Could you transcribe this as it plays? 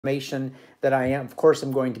information that I am, of course,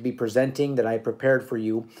 I'm going to be presenting that I prepared for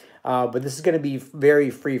you. But this is going to be very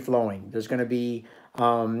free flowing. There's going to be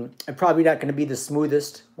probably not going to be the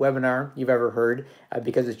smoothest webinar you've ever heard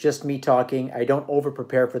because it's just me talking. I don't over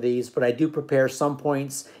prepare for these, but I do prepare some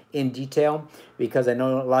points in detail because I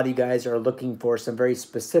know a lot of you guys are looking for some very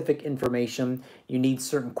specific information. You need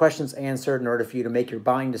certain questions answered in order for you to make your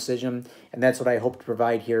buying decision, and that's what I hope to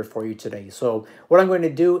provide here for you today. So what I'm going to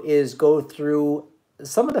do is go through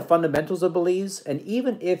some of the fundamentals of Belize, and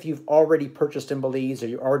even if you've already purchased in Belize or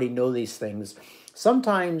you already know these things,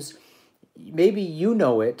 sometimes maybe you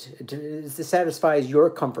know it satisfies your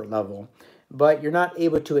comfort level, but you're not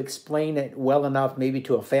able to explain it well enough, maybe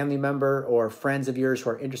to a family member or friends of yours who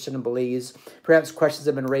are interested in Belize. Perhaps questions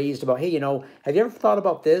have been raised about, hey, have you ever thought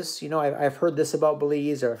about this? I've heard this about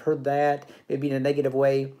Belize, or I've heard that, maybe in a negative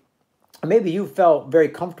way. Maybe you felt very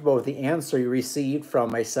comfortable with the answer you received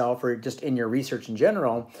from myself or just in your research in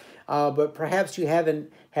general, but perhaps you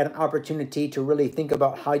haven't had an opportunity to really think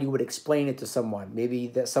about how you would explain it to someone. Maybe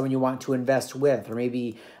that's someone you want to invest with, or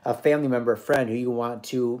maybe a family member, a friend who you want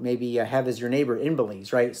to maybe have as your neighbor in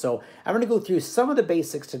Belize, right? So I'm going to go through some of the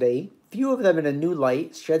basics today, few of them in a new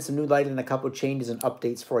light, shed some new light and a couple changes and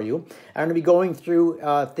updates for you. I'm going to be going through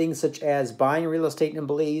things such as buying real estate in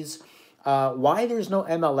Belize, why there's no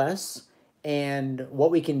MLS, and what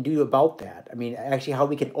we can do about that. I mean, actually how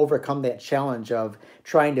we can overcome that challenge of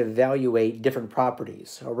trying to evaluate different properties.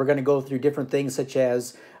 So we're going to go through different things such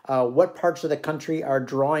as what parts of the country are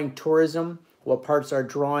drawing tourism, what parts are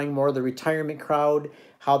drawing more of the retirement crowd,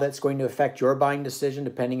 how that's going to affect your buying decision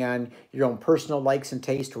depending on your own personal likes and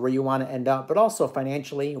taste, where you want to end up, but also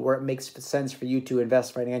financially, where it makes sense for you to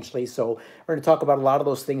invest financially. So we're going to talk about a lot of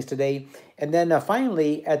those things today. And then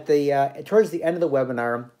finally, at the towards the end of the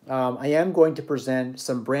webinar, I am going to present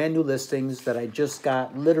some brand new listings that I just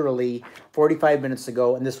got literally 45 minutes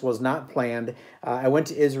ago, and this was not planned. I went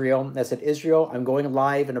to Israel. I said, Israel, I'm going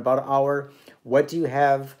live in about an hour. What do you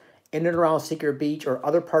have in and around Secret Beach or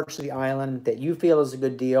other parts of the island that you feel is a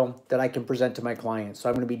good deal that I can present to my clients? So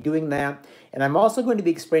I'm going to be doing that. And I'm also going to be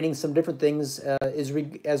explaining some different things as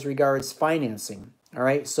regards financing. All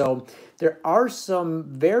right. So there are some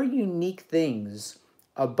very unique things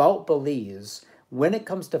about Belize when it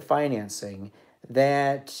comes to financing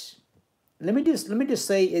that let me just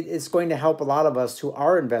say it's going to help a lot of us who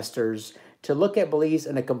are investors to look at Belize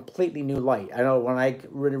in a completely new light. I know when I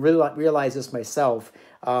really realized this myself,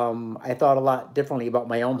 I thought a lot differently about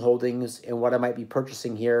my own holdings and what I might be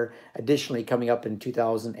purchasing here additionally coming up in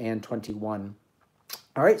 2021.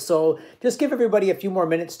 All right, so just give everybody a few more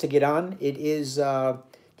minutes to get on. It is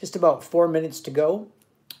just about 4 minutes to go.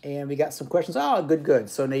 And we got some questions. Oh, good.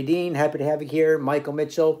 So Nadine, happy to have you here. Michael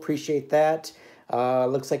Mitchell, appreciate that.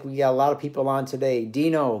 Looks like we got a lot of people on today.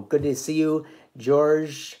 Dino, good to see you.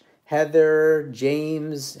 George, Heather,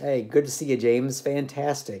 James. Hey, good to see you, James.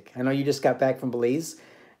 Fantastic. I know you just got back from Belize.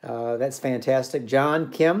 That's fantastic.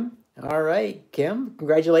 John, Kim. All right, Kim,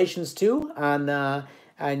 congratulations too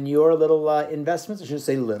on your little investments. I shouldn't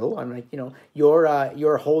say little. I'm like,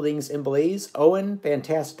 your holdings in Belize. Owen,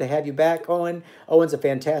 fantastic to have you back, Owen. Owen's a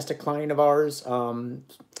fantastic client of ours.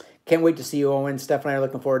 Can't wait to see you, Owen. Steph and I are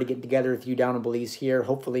looking forward to getting together with you down in Belize here,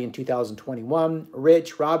 hopefully in 2021.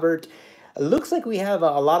 Rich, Robert. It looks like we have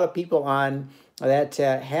a lot of people on that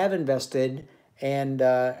have invested and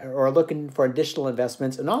or are looking for additional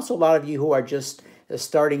investments, and also a lot of you who are just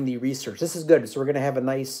starting the research. This is good. So we're going to have a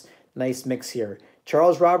nice mix here.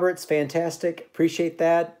 Charles Roberts, fantastic. Appreciate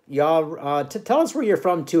that. Y'all, tell us where you're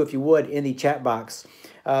from, too, if you would, in the chat box.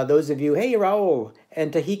 Those of you, hey, Raul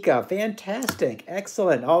and Tahika, fantastic.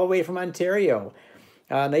 Excellent. All the way from Ontario.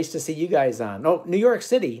 Nice to see you guys on. Oh, New York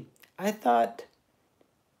City. I thought,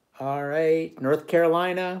 all right, North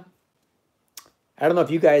Carolina. I don't know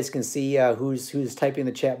if you guys can see who's typing in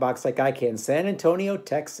the chat box like I can. San Antonio,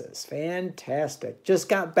 Texas. Fantastic. Just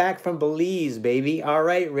got back from Belize, baby. All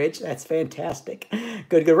right, Rich. That's fantastic.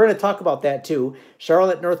 Good. We're going to talk about that, too.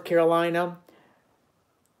 Charlotte, North Carolina.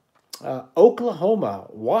 Oklahoma,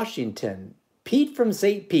 Washington. Pete from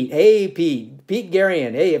St. Pete. Hey, Pete. Pete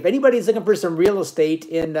Garian. Hey, if anybody's looking for some real estate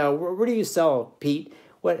in, where do you sell, Pete?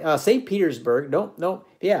 What, St. Petersburg? No.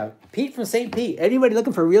 Yeah, Pete from St. Pete. Anybody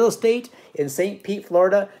looking for real estate in St. Pete,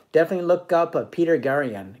 Florida? Definitely look up Peter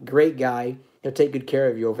Garian. Great guy. He'll take good care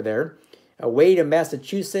of you over there. Wade in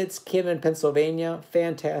Massachusetts. Kim in Pennsylvania.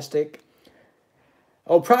 Fantastic.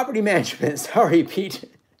 Oh, property management. Sorry, Pete.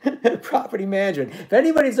 Property management. If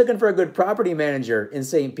anybody's looking for a good property manager in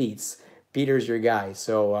St. Pete's, Peter's your guy.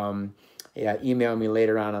 So, yeah, email me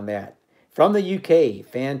later on that. From the UK,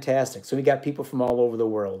 fantastic. So we got people from all over the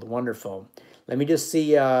world. Wonderful. Let me just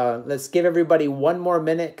see. Let's give everybody one more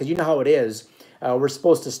minute because you know how it is. We're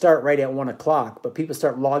supposed to start right at 1 o'clock, but people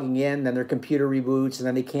start logging in, then their computer reboots, and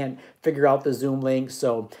then they can't figure out the Zoom link.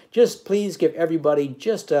 So just please give everybody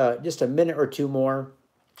just a minute or two more.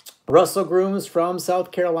 Russell Grooms from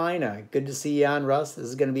South Carolina. Good to see you on, Russ. This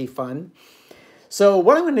is going to be fun. So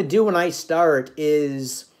what I'm going to do when I start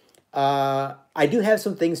is I do have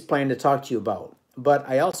some things planned to talk to you about, but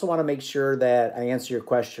I also want to make sure that I answer your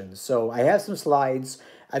questions. So I have some slides.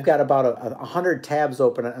 I've got about 100 tabs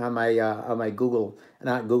open on my Google,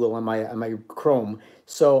 not Google, on my Chrome.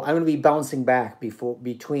 So I'm going to be bouncing back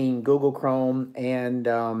between Google Chrome and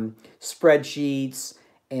spreadsheets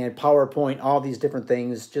and PowerPoint, all these different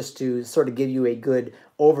things, just to sort of give you a good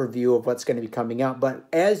overview of what's going to be coming up. But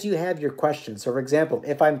as you have your questions, so for example,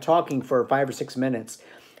 if I'm talking for 5 or 6 minutes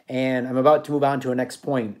and I'm about to move on to a next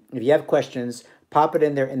point, if you have questions, pop it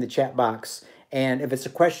in there in the chat box. And if it's a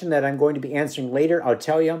question that I'm going to be answering later, I'll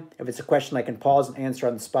tell you. If it's a question I can pause and answer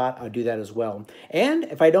on the spot, I'll do that as well. And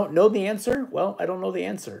if I don't know the answer, well, I don't know the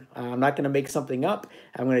answer. I'm not going to make something up.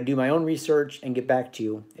 I'm going to do my own research and get back to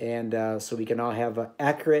you. And so we can all have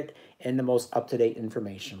accurate and the most up-to-date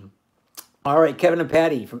information. All right, Kevin and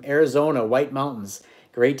Patty from Arizona, White Mountains.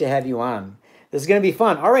 Great to have you on. This is going to be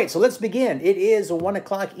fun. All right, so let's begin. It is 1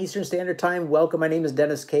 o'clock Eastern Standard Time. Welcome. My name is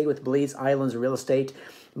Dennis Kay with Belize Islands Real Estate.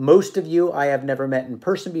 Most of you I have never met in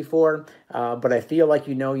person before, but I feel like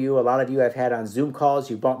you know you. A lot of you I've had on Zoom calls.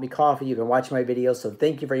 You bought me coffee. You've been watching my videos, so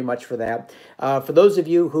thank you very much for that. For those of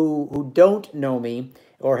you who don't know me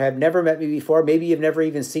or have never met me before, maybe you've never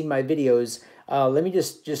even seen my videos, let me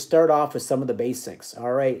just start off with some of the basics.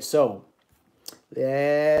 All right, so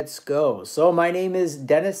let's go. So my name is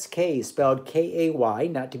Dennis Kay, spelled K-A-Y,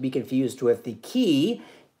 not to be confused with the key,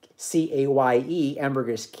 C-A-Y-E,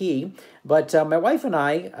 Hamburger's Key. But my wife and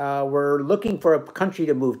I were looking for a country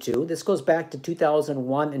to move to. This goes back to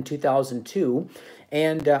 2001 and 2002.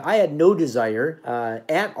 And I had no desire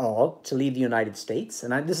at all to leave the United States.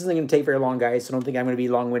 And this isn't going to take very long, guys, so I don't think I'm going to be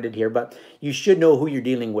long-winded here. But you should know who you're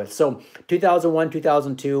dealing with. So 2001,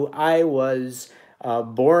 2002, I was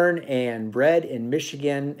born and bred in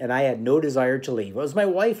Michigan, and I had no desire to leave. It was my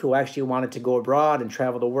wife who actually wanted to go abroad and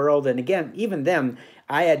travel the world. And again, even then,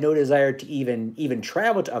 I had no desire to even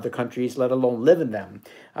travel to other countries, let alone live in them.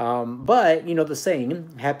 But, you know, the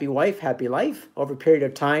saying, happy wife, happy life. Over a period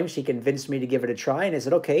of time, she convinced me to give it a try. And I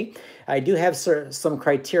said, okay, I do have some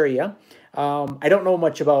criteria. I don't know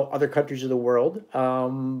much about other countries of the world,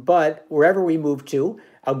 but wherever we move to,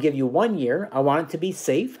 I'll give you 1 year. I want it to be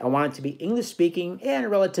safe. I want it to be English-speaking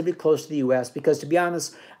and relatively close to the U.S. because, to be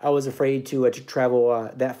honest, I was afraid to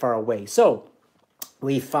travel that far away. So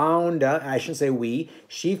we found, I shouldn't say we,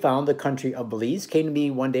 she found the country of Belize, came to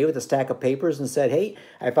me one day with a stack of papers and said, hey,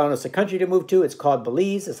 I found us a country to move to. It's called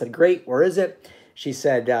Belize. I said, great, where is it? She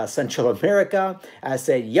said, Central America. I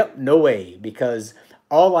said, yep, no way, because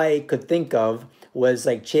all I could think of was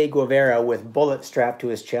like Che Guevara with bullets strapped to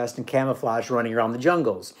his chest and camouflage running around the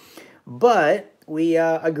jungles. But we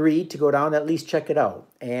agreed to go down and at least check it out.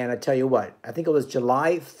 And I tell you what, I think it was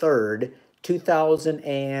July 3rd,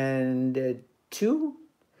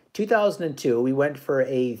 2002, we went for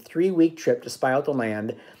a 3-week trip to spy out the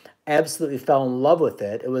land. Absolutely fell in love with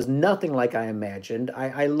it. It was nothing like I imagined.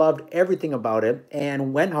 I loved everything about it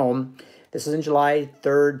and went home. This is in July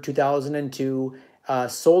 3rd, 2002.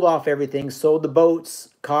 Sold off everything, sold the boats,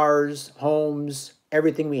 cars, homes,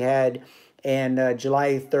 everything we had. And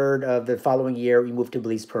July 3rd of the following year, we moved to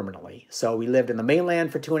Belize permanently. So we lived in the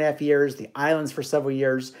mainland for 2.5 years, the islands for several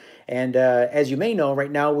years. And as you may know, right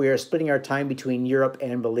now we are splitting our time between Europe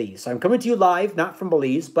and Belize. So I'm coming to you live, not from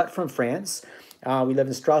Belize, but from France. We live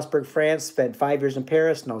in Strasbourg, France, spent 5 years in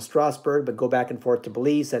Paris, now Strasbourg, but go back and forth to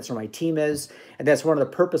Belize. That's where my team is. And that's one of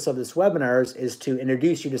the purpose of this webinars is to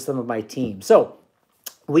introduce you to some of my team. So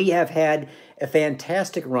we have had a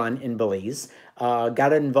fantastic run in Belize.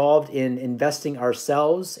 Got involved in investing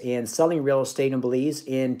ourselves and selling real estate in Belize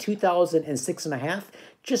in 2006 and a half,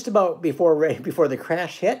 just about before the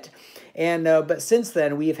crash hit. And but since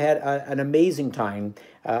then, we've had an amazing time.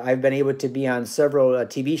 I've been able to be on several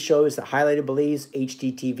TV shows that highlighted Belize,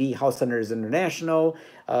 HGTV, House Hunters International,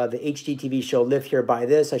 the HGTV show Live Here Buy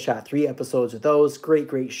This. I shot 3 episodes of those.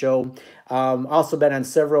 Great show. Also been on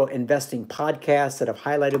several investing podcasts that have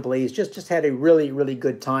highlighted Belize. Just had a really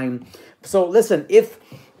good time. So listen, if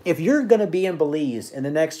you're going to be in Belize in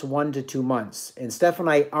the next 1 to 2 months, and Steph and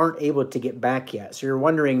I aren't able to get back yet, so you're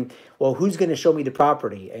wondering, well, who's going to show me the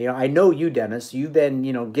property? You know, I know you, Dennis. You've been,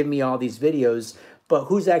 giving me all these videos, but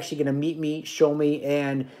who's actually going to meet me, show me,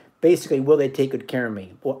 and basically, will they take good care of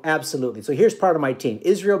me? Well, absolutely. So here's part of my team.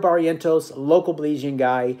 Israel Barrientos, local Belizean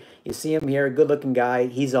guy. You see him here, good-looking guy.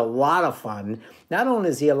 He's a lot of fun. Not only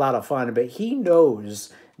is he a lot of fun, but he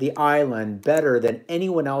knows the island better than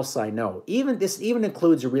anyone else I know. Even this even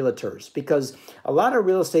includes realtors, because a lot of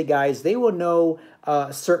real estate guys, they will know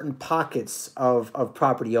certain pockets of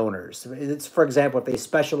property owners. It's, for example, if they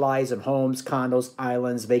specialize in homes, condos,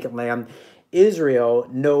 islands, vacant land. Israel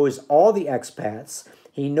knows all the expats.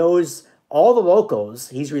 He knows all the locals.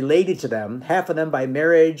 He's related to them, half of them by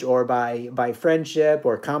marriage or by friendship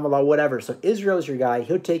or common law, whatever. So Israel's your guy.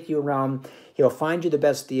 He'll take you around. He'll find you the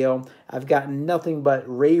best deal. I've gotten nothing but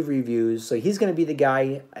rave reviews. So he's going to be the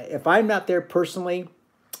guy. If I'm not there personally,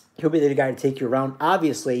 he'll be the guy to take you around.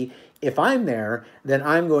 Obviously, if I'm there, then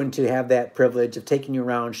I'm going to have that privilege of taking you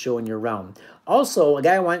around, showing you around. Also, a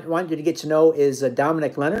guy I want you to get to know is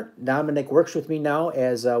Dominic Leonard. Dominic works with me now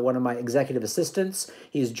as one of my executive assistants.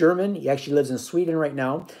 He's German. He actually lives in Sweden right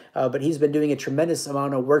now, but he's been doing a tremendous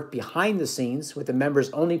amount of work behind the scenes with the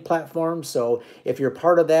members-only platform. So if you're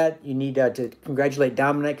part of that, you need to congratulate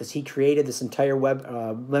Dominic, because he created this entire web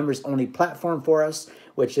members-only platform for us,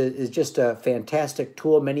 which is just a fantastic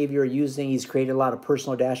tool many of you are using. He's created a lot of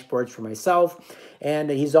personal dashboards for myself.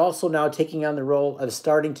 And he's also now taking on the role of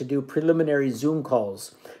starting to do preliminary Zoom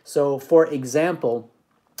calls. So, for example,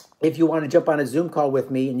 if you want to jump on a Zoom call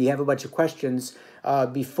with me and you have a bunch of questions,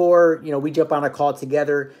 before we jump on a call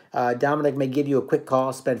together, Dominic may give you a quick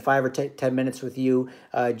call, spend 5 or 10 minutes with you,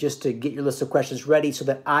 just to get your list of questions ready so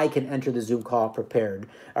that I can enter the Zoom call prepared.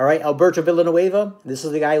 All right, Alberto Villanueva, this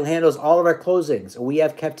is the guy who handles all of our closings. We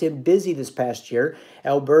have kept him busy this past year.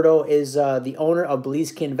 Alberto is the owner of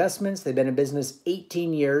Belize Key Investments. They've been in business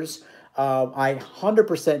 18 years. I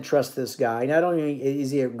 100% trust this guy. Not only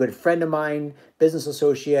is he a good friend of mine, business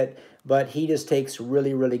associate, but he just takes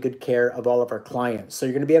really, really good care of all of our clients. So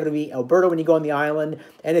you're going to be able to meet Alberto when you go on the island.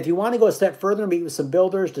 And if you want to go a step further and meet with some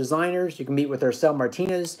builders, designers, you can meet with Arcel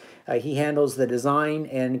Martinez. He handles the design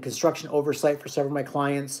and construction oversight for several of my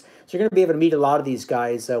clients. So you're going to be able to meet a lot of these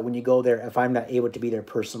guys when you go there, if I'm not able to be there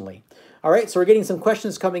personally. All right, so we're getting some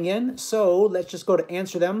questions coming in. So let's just go to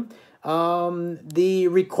answer them. The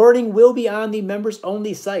recording will be on the members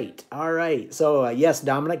only site. All right. So yes,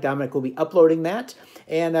 Dominic will be uploading that.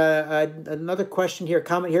 And another question here,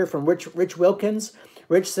 comment here from Rich Wilkins.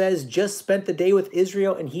 Rich says, just spent the day with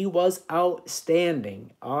Israel and he was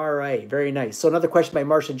outstanding. All right. Very nice. So another question by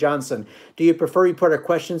Marsha Johnson. Do you prefer you put our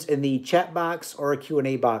questions in the chat box or a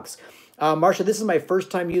Q&A box? Marsha, this is my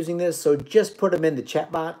first time using this, so just put them in the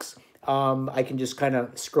chat box. I can just kind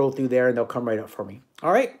of scroll through there and they'll come right up for me.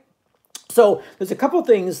 All right. So there's a couple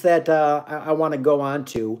things that I want to go on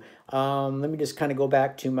to. Let me just kind of go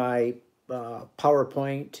back to my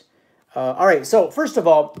PowerPoint. All right. So first of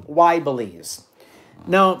all, why Belize?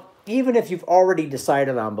 Now, even if you've already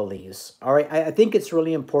decided on Belize, all right, I think it's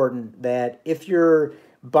really important that if you're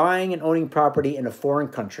buying and owning property in a foreign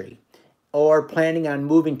country, or planning on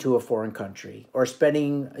moving to a foreign country, or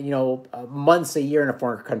spending, months a year in a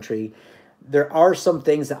foreign country, there are some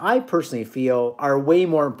things that I personally feel are way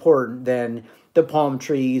more important than the palm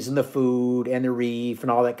trees and the food and the reef and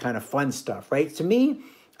all that kind of fun stuff, right? To me,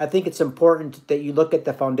 I think it's important that you look at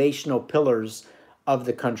the foundational pillars of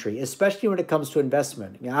the country, especially when it comes to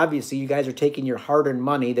investment. Obviously, you guys are taking your hard-earned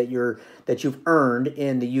money that you've earned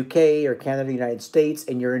in the UK or Canada, the United States,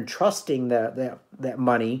 and you're entrusting that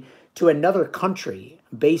money to another country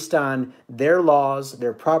based on their laws,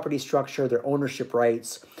 their property structure, their ownership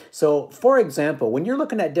rights. So, for example, when you're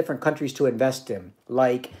looking at different countries to invest in,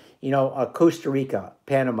 like, Costa Rica,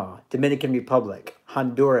 Panama, Dominican Republic,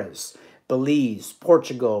 Honduras, Belize,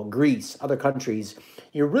 Portugal, Greece, other countries,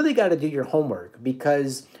 you really got to do your homework,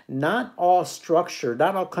 because not all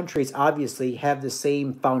countries obviously have the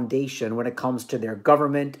same foundation when it comes to their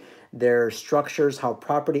government, their structures, how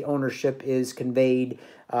property ownership is conveyed.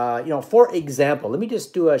 For example, let me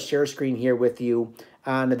just do a share screen here with you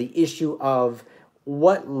on the issue of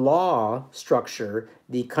what law structure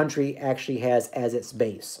the country actually has as its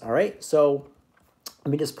base. All right, so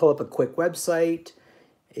let me just pull up a quick website.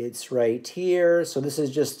 It's right here. So this is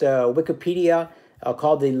just Wikipedia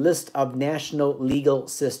called the List of National Legal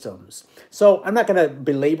Systems. So I'm not going to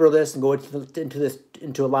belabor this and go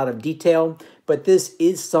into a lot of detail, but this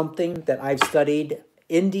is something that I've studied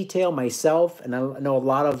in detail myself, and I know a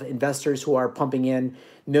lot of investors who are pumping in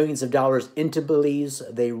millions of dollars into Belize.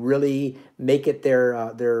 They really make it their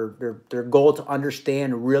goal to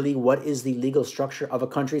understand really what is the legal structure of a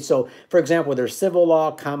country. So, for example, there's civil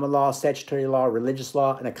law, common law, statutory law, religious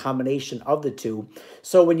law, and a combination of the two.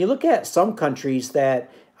 So when you look at some countries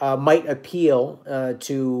that might appeal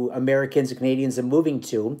to Americans and Canadians in moving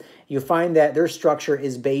to, you find that their structure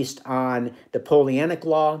is based on Napoleonic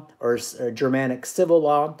law or Germanic civil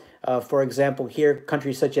law. For example, here,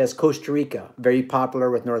 countries such as Costa Rica, very popular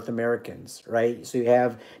with North Americans, right? So you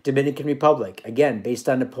have Dominican Republic, again, based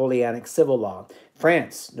on Napoleonic civil law.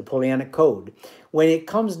 France, Napoleonic Code. When it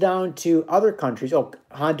comes down to other countries, oh,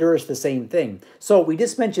 Honduras, the same thing. So we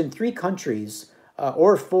just mentioned three countries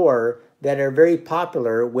or four that are very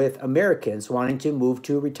popular with Americans wanting to move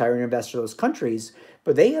to retire and invest in those countries,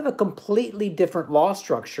 but they have a completely different law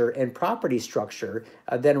structure and property structure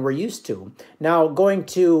than we're used to. Now, going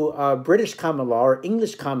to British common law or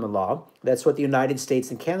English common law, that's what the United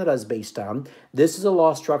States and Canada is based on. This is a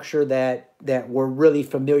law structure that we're really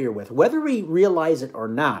familiar with, whether we realize it or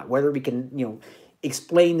not, whether we can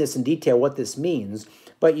explain this in detail what this means.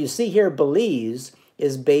 But you see here, Belize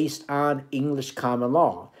is based on English common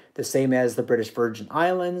law, the same as the British Virgin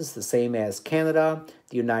Islands, the same as Canada,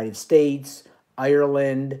 the United States,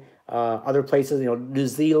 Ireland, other places, New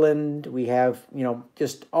Zealand. We have,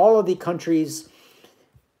 just all of the countries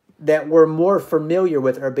that we're more familiar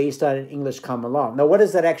with are based on English common law. Now, what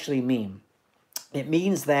does that actually mean? It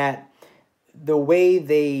means that the way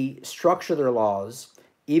they structure their laws,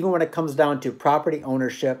 even when it comes down to property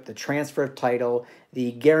ownership, the transfer of title,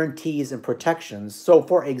 the guarantees and protections. So,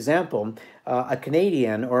 for example, a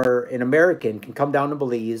Canadian or an American can come down to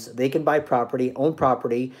Belize. They can buy property, own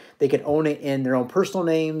property. They can own it in their own personal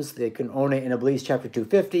names. They can own it in a Belize Chapter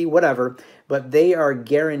 250, whatever. But they are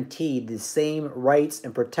guaranteed the same rights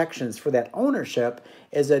and protections for that ownership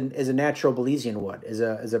as a natural Belizean would,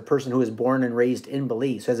 as a person who is born and raised in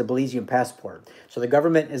Belize, who has a Belizean passport. So the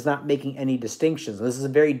government is not making any distinctions. This is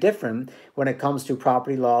very different when it comes to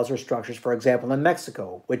property laws or structures, for example, in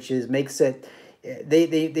Mexico, which makes it,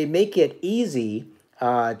 they make it easy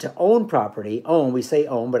to own property. We say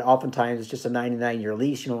own, but oftentimes it's just a 99-year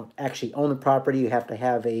lease. You don't actually own the property. You have to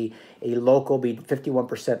have a local, be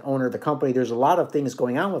 51% owner of the company. There's a lot of things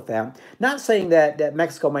going on with that. Not saying that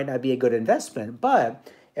Mexico might not be a good investment, but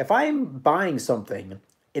if I'm buying something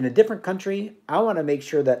in a different country, I want to make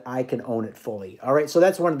sure that I can own it fully. All right, so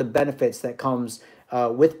that's one of the benefits that comes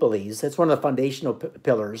with Belize. That's one of the foundational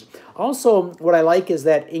pillars. Also, what I like is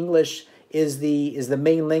that English is the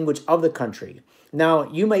main language of the country.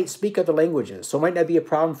 Now, you might speak other languages, so it might not be a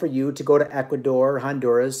problem for you to go to Ecuador or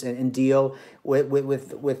Honduras and deal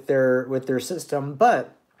with their system,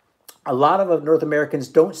 but a lot of North Americans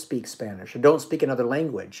don't speak Spanish or don't speak another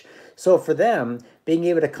language. So for them, being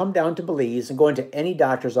able to come down to Belize and go into any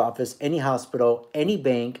doctor's office, any hospital, any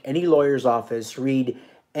bank, any lawyer's office, read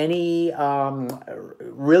any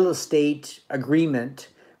real estate agreement,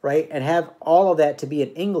 right, and have all of that to be in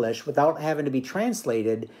English without having to be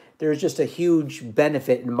translated, there's just a huge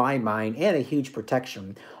benefit in my mind and a huge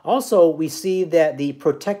protection. Also, we see that the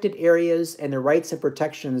protected areas and the rights and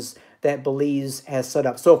protections that Belize has set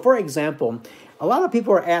up. So, for example, a lot of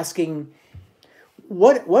people are asking,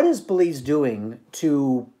 what is Belize doing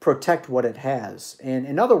to protect what it has? And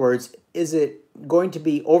in other words, is it going to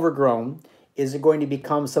be overgrown? Is it going to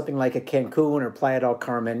become something like a Cancun or Playa del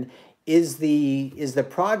Carmen? Is the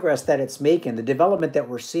progress that it's making, the development that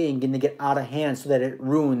we're seeing, going to get out of hand so that it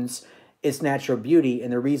ruins its natural beauty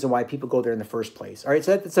and the reason why people go there in the first place? All right,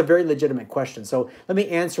 so that's a very legitimate question. So let me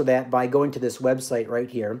answer that by going to this website right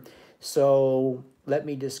here. So let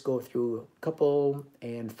me just go through a couple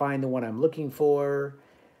and find the one I'm looking for.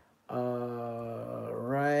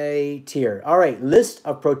 Right here. All right, list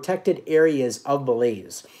of protected areas of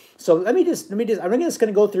Belize. So I'm just going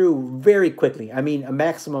to go through very quickly. I mean, a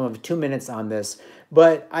maximum of 2 minutes on this,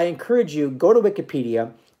 but I encourage you, go to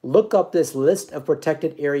Wikipedia, look up this list of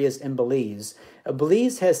protected areas in Belize.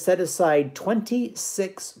 Belize has set aside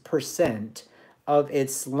 26% of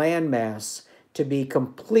its landmass to be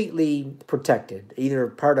completely protected, either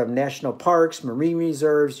part of national parks, marine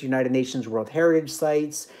reserves, United Nations World Heritage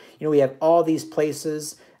Sites. We have all these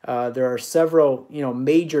places. There are several,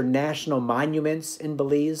 major national monuments in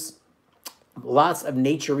Belize, lots of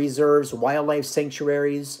nature reserves, wildlife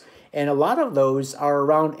sanctuaries, and a lot of those are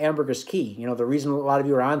around Ambergris Caye. The reason a lot of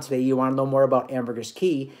you are on today, you want to know more about Ambergris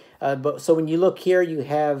Caye. So when you look here, you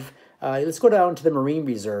have, let's go down to the marine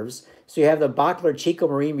reserves. So you have the Bacalar Chico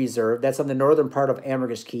Marine Reserve. That's on the northern part of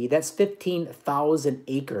Ambergris Caye. That's 15,000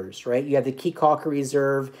 acres, right? You have the Key-Calker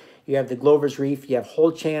Reserve. You have the Glover's Reef. You have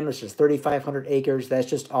Holchan, which is 3,500 acres. That's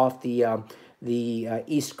just off the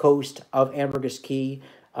east coast of Ambergris Caye.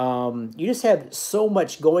 You just have so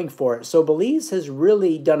much going for it. So Belize has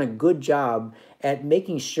really done a good job at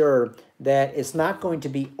making sure that it's not going to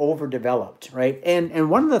be overdeveloped, right? And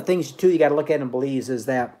one of the things, too, you got to look at in Belize is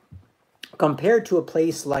that compared to a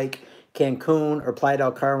place like Cancun or Playa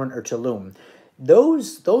del Carmen or Tulum.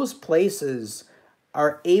 Those places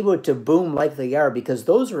are able to boom like they are because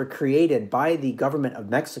those were created by the government of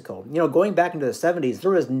Mexico. You know, going back into the 70s, there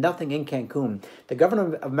was nothing in Cancun. The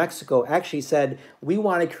government of Mexico actually said, we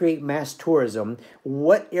want to create mass tourism.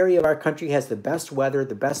 What area of our country has the best weather,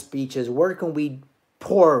 the best beaches? Where can we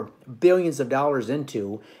pour billions of dollars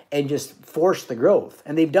into and just force the growth?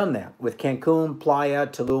 And they've done that with Cancun, Playa,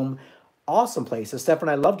 Tulum. Awesome places. Steph and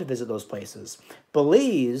I love to visit those places.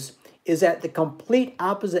 Belize is at the complete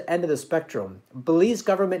opposite end of the spectrum. Belize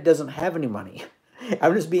government doesn't have any money.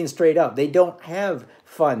 I'm just being straight up. They don't have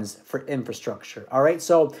funds for infrastructure, all right?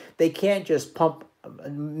 So they can't just pump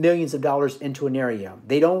millions of dollars into an area.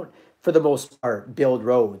 They don't, for the most part, build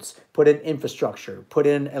roads, put in infrastructure, put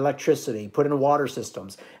in electricity, put in water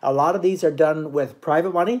systems. A lot of these are done with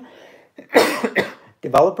private money,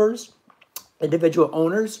 developers, individual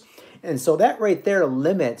owners. And so that right there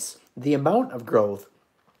limits the amount of growth.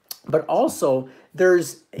 But also,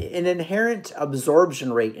 there's an inherent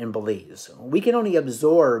absorption rate in Belize. We can only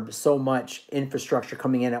absorb so much infrastructure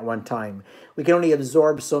coming in at one time. We can only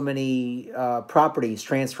absorb so many properties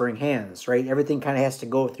transferring hands, right? Everything kind of has to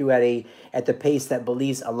go through at the pace that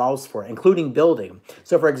Belize allows for, including building.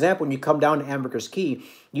 So, for example, when you come down to Ambergris Caye,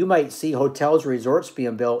 you might see hotels, resorts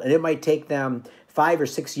being built, and it might take them 5 or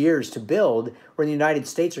 6 years to build, where in the United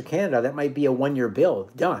States or Canada, that might be a 1-year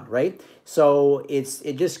build done, right? So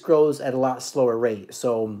it just grows at a lot slower rate.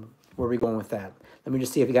 So where are we going with that? Let me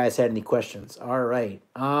just see if you guys had any questions. All right.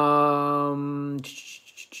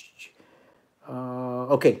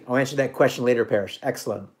 Okay, I'll answer that question later, Parrish.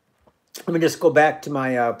 Excellent. Let me just go back to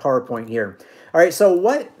my PowerPoint here. All right, so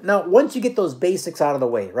now once you get those basics out of the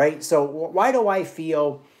way, right? So why do I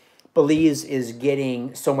feel Belize is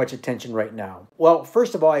getting so much attention right now? Well,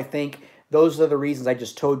 first of all, I think those are the reasons I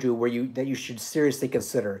just told you that you should seriously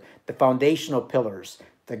consider the foundational pillars,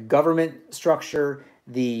 the government structure,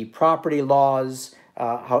 the property laws,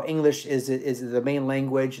 how English is the main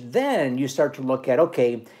language. Then you start to look at,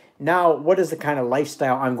 okay, now what is the kind of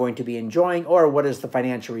lifestyle I'm going to be enjoying, or what is the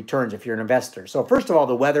financial returns if you're an investor? So first of all,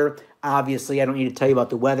 the weather. Obviously, I don't need to tell you about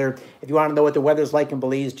the weather. If you want to know what the weather's like in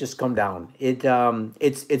Belize, just come down.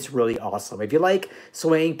 It's really awesome. If you like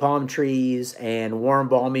swaying palm trees and warm,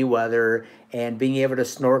 balmy weather and being able to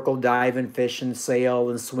snorkel, dive, and fish and sail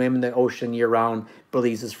and swim in the ocean year-round,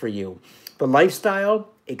 Belize is for you. The lifestyle,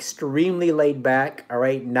 extremely laid back, all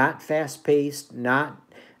right? Not fast-paced, not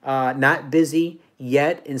busy.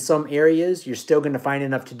 Yet, in some areas, you're still going to find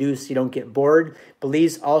enough to do so you don't get bored.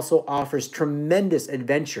 Belize also offers tremendous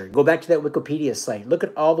adventure. Go back to that Wikipedia site. Look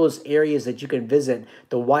at all those areas that you can visit,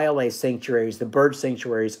 the wildlife sanctuaries, the bird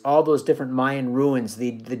sanctuaries, all those different Mayan ruins,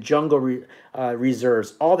 the jungle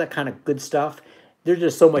reserves, all that kind of good stuff. There's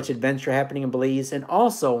just so much adventure happening in Belize. And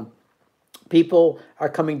also, people are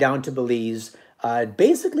coming down to Belize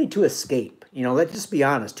basically to escape. You know, let's just be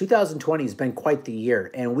honest. 2020 has been quite the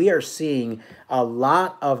year, and we are seeing a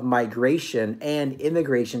lot of migration and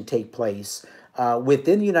immigration take place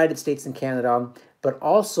within the United States and Canada, but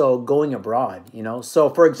also going abroad, you know. So,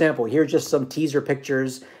 for example, here's just some teaser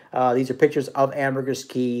pictures. These are pictures of Ambergris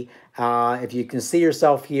Caye. If you can see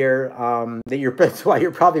yourself here, that's why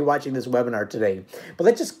you're probably watching this webinar today. But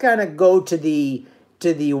let's just kind of go to the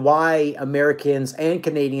why Americans and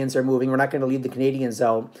Canadians are moving. We're not going to leave the Canadians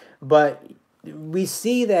out, but we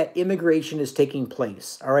see that immigration is taking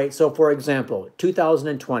place, all right? So, for example,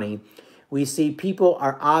 2020, we see people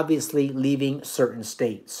are obviously leaving certain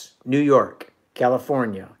states, New York,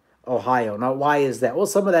 California, Ohio. Now, why is that? Well,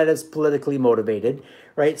 some of that is politically motivated,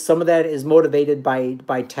 right? Some of that is motivated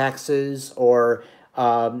by taxes or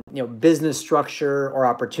business structure or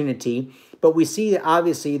opportunity. But we see,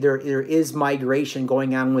 obviously, there is migration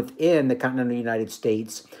going on within the continental United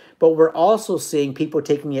States. But we're also seeing people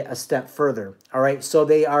taking it a step further, all right? So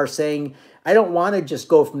they are saying, I don't want to just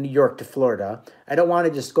go from New York to Florida. I don't want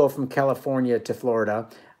to just go from California to Florida.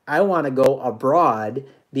 I want to go abroad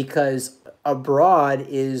because abroad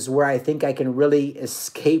is where I think I can really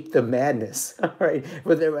escape the madness, all right?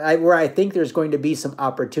 Where I think there's going to be some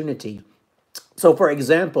opportunity. So, for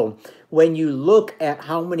example, when you look at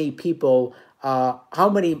how many people,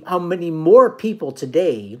 how many more people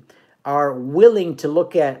today are willing to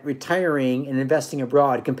look at retiring and investing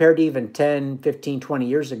abroad compared to even 10, 15, 20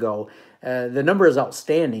 years ago, the number is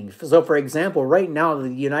outstanding. So, for example, right now, the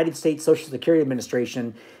United States Social Security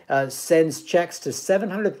Administration sends checks to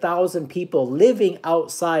 700,000 people living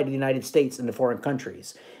outside the United States into foreign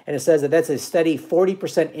countries. And it says that that's a steady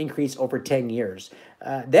 40% increase over 10 years.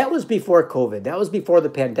 That was before COVID. That was before the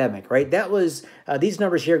pandemic, right? That was, these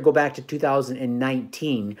numbers here go back to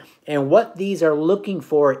 2019. And what these are looking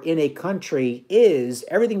for in a country is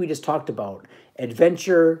everything we just talked about: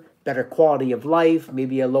 adventure, better quality of life,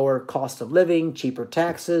 maybe a lower cost of living, cheaper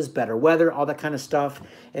taxes, better weather, all that kind of stuff.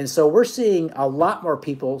 And so we're seeing a lot more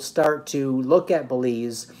people start to look at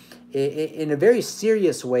Belize in a very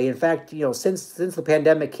serious way. In fact, since the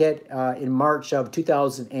pandemic hit in March of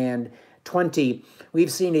 2020,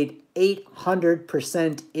 we've seen an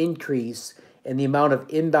 800% increase in the amount of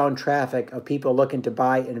inbound traffic of people looking to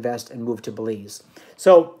buy, invest, and move to Belize.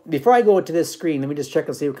 So before I go to this screen, let me just check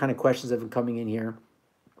and see what kind of questions have been coming in here.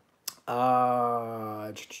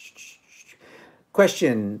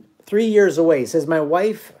 Question, 3 years away. It says, my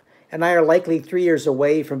wife and I are likely 3 years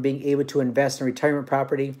away from being able to invest in retirement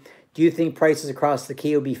property. Do you think prices across the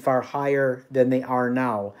Key will be far higher than they are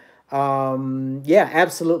now? Yeah,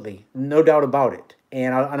 absolutely. No doubt about it.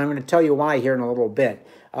 And I'm going to tell you why here in a little bit.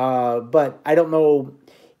 But I don't know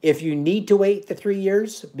if you need to wait the 3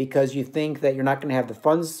 years because you think that you're not going to have the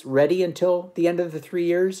funds ready until the end of the 3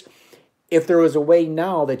 years. If there was a way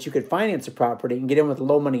now that you could finance a property and get in with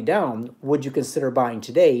low money down, would you consider buying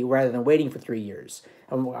today rather than waiting for 3 years?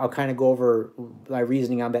 I'll kind of go over my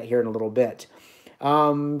reasoning on that here in a little bit.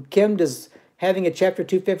 Kim, does having a Chapter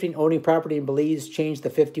 250 and owning property in Belize change the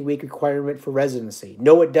 50-week requirement for residency?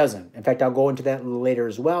 No, it doesn't. In fact, I'll go into that a little later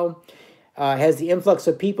as well. Has the influx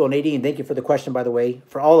of people, Nadine, thank you for the question, by the way,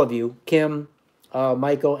 for all of you, Kim,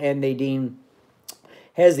 Michael, and Nadine,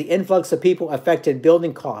 has the influx of people affected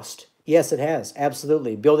building cost? Yes, it has.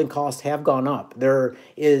 Absolutely. Building costs have gone up. There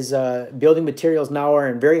is building materials now are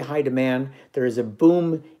in very high demand. There is a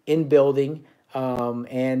boom in building,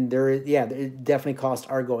 and definitely costs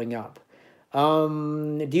are going up.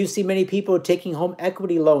 Do you see many people taking home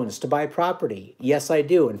equity loans to buy property? Yes, I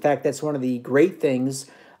do. In fact, that's one of the great things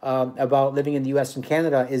about living in the U.S. and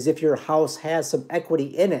Canada is if your house has some equity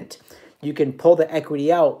in it, you can pull the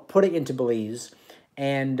equity out, put it into Belize,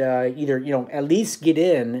 and either, at least get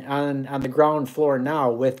in on the ground floor now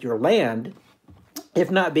with your land, if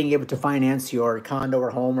not being able to finance your condo or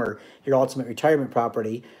home or your ultimate retirement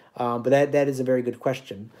property. But that is a very good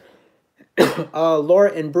question.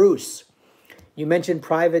 Laura and Bruce, you mentioned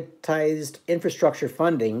privatized infrastructure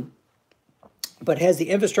funding, but has the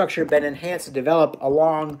infrastructure been enhanced and developed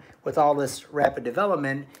along with all this rapid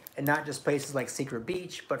development, and not just places like Secret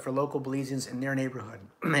Beach, but for local Belizeans in their neighborhood?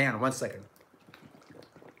 Man, one second.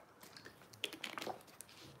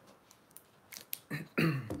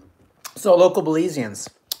 So local Belizeans,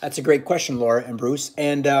 that's a great question, Laura and Bruce.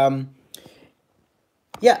 And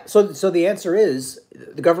yeah, so the answer is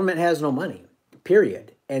the government has no money,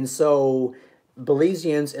 period. And so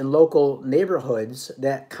Belizeans in local neighborhoods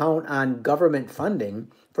that count on government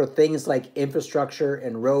funding for things like infrastructure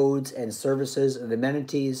and roads and services and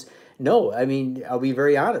amenities, no, I mean, I'll be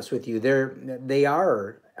very honest with you. They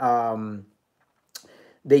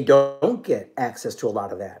don't get access to a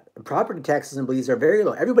lot of that. Property taxes in Belize are very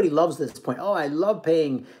low. Everybody loves this point. Oh, I love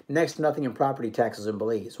paying next to nothing in property taxes in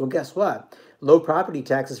Belize. Well, guess what? Low property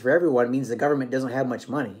taxes for everyone means the government doesn't have much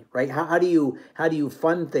money, right? How do you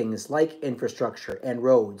fund things like infrastructure and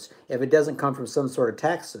roads if it doesn't come from some sort of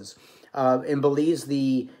taxes? In Belize,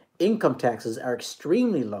 the income taxes are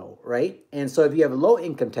extremely low, right? And so if you have low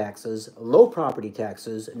income taxes, low property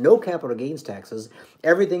taxes, no capital gains taxes,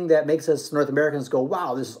 everything that makes us North Americans go,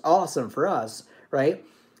 wow, this is awesome for us, right?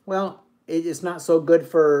 Well, it's not so good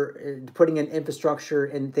for putting in infrastructure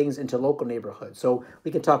and things into local neighborhoods. So we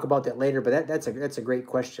can talk about that later, but that's a great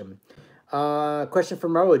question. Question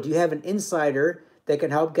from Raul, do you have an insider that can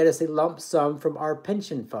help get us a lump sum from our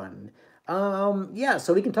pension fund? Yeah,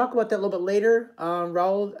 so we can talk about that a little bit later.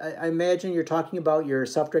 Raul, I imagine you're talking about your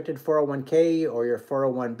self-directed 401k or your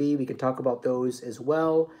 401b. We can talk about those as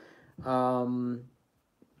well. Why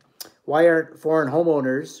aren't foreign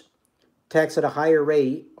homeowners taxed at a higher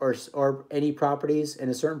rate or any properties in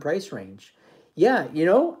a certain price range? Yeah,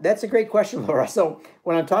 that's a great question, Laura. So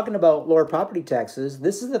when I'm talking about lower property taxes,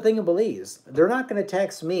 this is the thing in Belize. They're not going to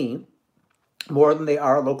tax me more than they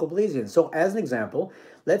are local Belizeans. So as an example,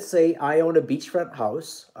 let's say I own a beachfront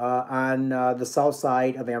house on the south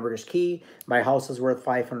side of Ambergris Caye. My house is worth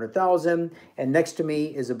 $500,000, and next to me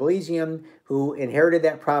is a Belizean who inherited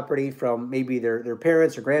that property from maybe their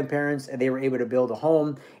parents or grandparents, and they were able to build a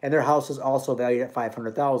home, and their house is also valued at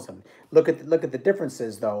 $500,000. Look at the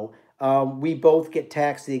differences, though. We both get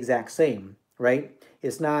taxed the exact same, right?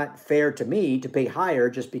 it's not fair to me to pay higher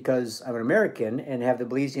just because I'm an American and have the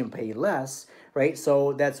Belizean pay less, right?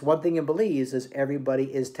 So that's one thing in Belize is everybody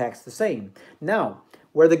is taxed the same. Now,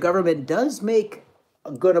 where the government does make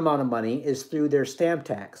a good amount of money is through their stamp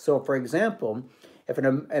tax. So, for example, if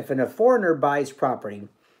a foreigner buys property,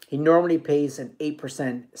 he normally pays an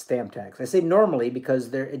 8% stamp tax. I say normally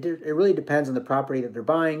because it really depends on the property that they're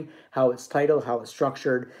buying, how it's titled, how it's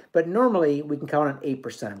structured. But normally we can count on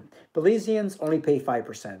 8%. Belizeans only pay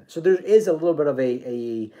 5%. So there is a little bit of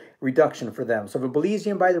a reduction for them. So if a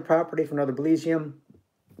Belizean buys a property from another Belizean,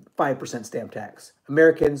 5% stamp tax.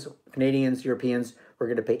 Americans, Canadians, Europeans, we're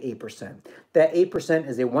going to pay 8%. That 8%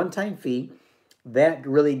 is a one-time fee that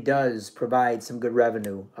really does provide some good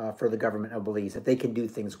revenue for the government of Belize that they can do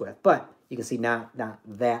things with. But you can see not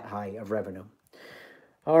that high of revenue.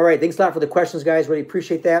 All right, thanks a lot for the questions, guys. Really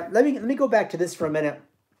appreciate that. Let me go back to this for a minute.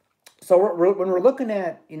 So when we're looking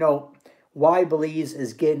at, why Belize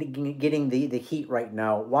is getting the heat right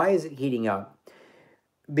now, why is it heating up?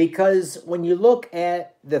 Because when you look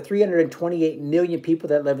at the 328 million people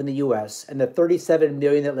that live in the U.S. and the 37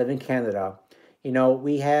 million that live in Canada,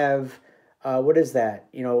 we have what is that?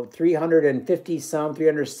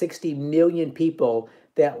 360 million people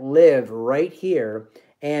that live right here.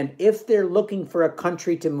 And if they're looking for a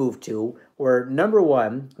country to move to, where number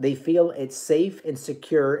one, they feel it's safe and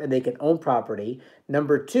secure and they can own property.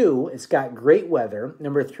 Number two, it's got great weather.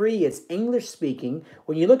 Number three, it's English speaking.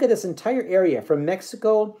 When you look at this entire area from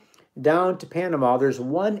Mexico down to Panama, there's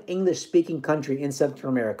one English-speaking country in Central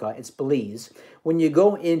America. It's Belize. When you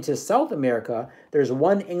go into South America, there's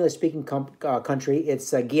one English-speaking country.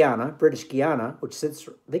 It's Guyana, British Guyana, which sits,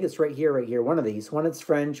 I think it's right here, one of these. One is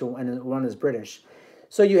French and one is British.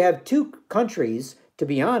 So you have two countries. To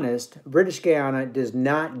be honest, British Guyana does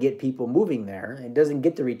not get people moving there. It doesn't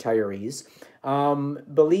get the retirees.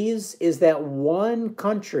 Belize is that one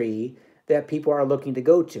country that people are looking to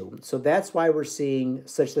go to. So that's why we're seeing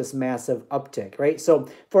such this massive uptick, right? So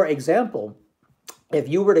for example, if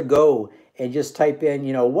you were to go and just type in,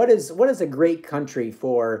 what is a great country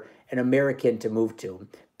for an American to move to?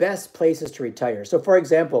 Best places to retire. So for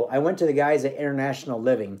example, I went to the guys at International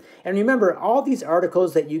Living. And remember, all these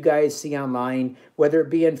articles that you guys see online, whether it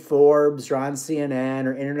be in Forbes or on CNN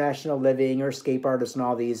or International Living or Escape Artists and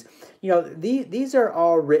all these, these are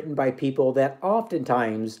all written by people that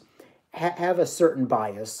oftentimes have a certain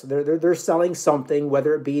bias. They're selling something,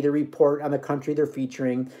 whether it be the report on the country they're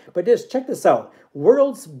featuring. But just check this out.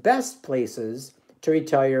 World's best places to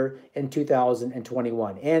retire in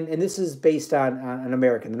 2021. And this is based on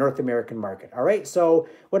the North American market. All right. So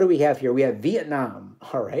what do we have here? We have Vietnam.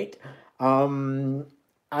 All right.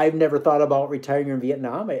 I've never thought about retiring in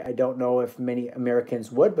Vietnam. I don't know if many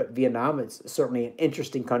Americans would, but Vietnam is certainly an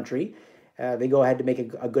interesting country. They go ahead to make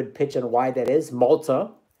a good pitch on why that is. Malta.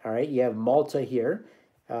 All right, you have Malta here.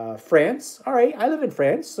 France, all right, I live in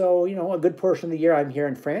France, so, a good portion of the year I'm here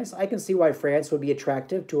in France. I can see why France would be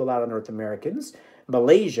attractive to a lot of North Americans.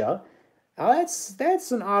 Malaysia,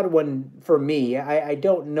 that's an odd one for me. I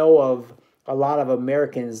don't know of a lot of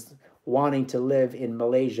Americans wanting to live in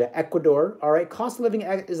Malaysia. Ecuador, all right, cost of living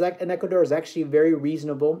in Ecuador is actually very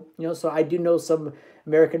reasonable. So I do know some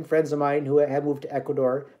American friends of mine who have moved to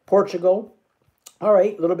Ecuador. Portugal, all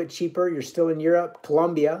right, a little bit cheaper. You're still in Europe.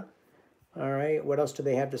 Colombia. All right, what else do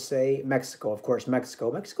they have to say? Mexico, of course,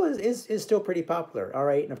 Mexico. Mexico is still pretty popular. All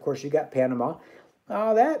right, and of course you got Panama.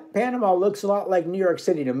 That Panama looks a lot like New York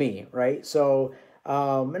City to me, right? So,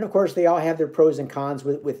 and of course they all have their pros and cons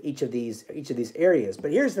with each of these areas.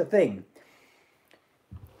 But here's the thing.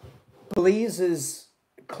 Belize is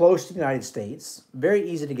close to the United States. Very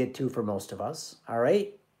easy to get to for most of us. All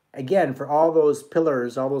right. Again, for all those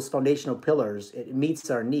pillars, all those foundational pillars, it meets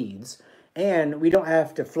our needs. And we don't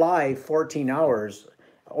have to fly 14 hours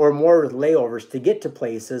or more with layovers to get to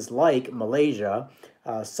places like Malaysia,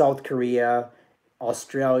 South Korea,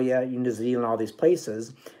 Australia, New Zealand, all these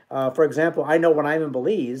places. For example, I know when I'm in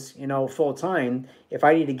Belize, full time, if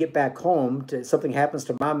I need to get back home, something happens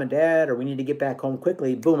to mom and dad, or we need to get back home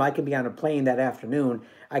quickly, boom, I can be on a plane that afternoon.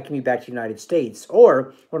 I can be back to the United States.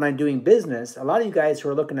 Or when I'm doing business, a lot of you guys who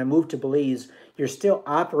are looking to move to Belize, you're still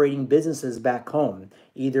operating businesses back home,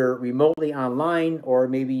 either remotely online, or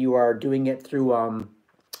maybe you are doing it through,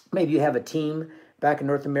 maybe you have a team back in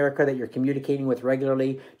North America that you're communicating with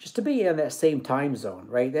regularly, just to be in that same time zone,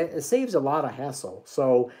 right? It saves a lot of hassle.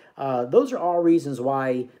 So those are all reasons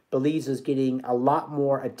why Belize is getting a lot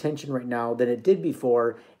more attention right now than it did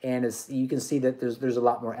before, and as you can see that there's a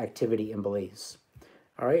lot more activity in Belize.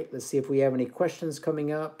 All right, let's see if we have any questions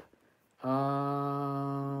coming up.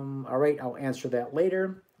 All right, I'll answer that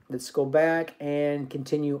later. Let's go back and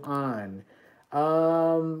continue on.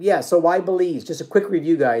 Yeah, so why Belize? Just a quick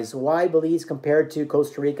review, guys. Why Belize compared to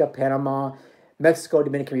Costa Rica, Panama, Mexico,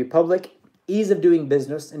 Dominican Republic? Ease of doing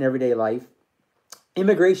business in everyday life.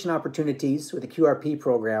 Immigration opportunities with the QRP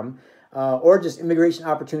program, or just immigration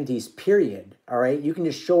opportunities, period. All right, you can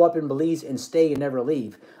just show up in Belize and stay and never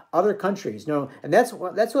leave. Other countries, no, and that's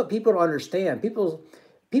what people don't understand. People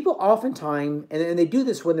oftentimes, and they do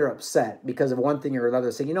this when they're upset because of one thing or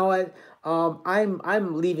another. Say, you know what,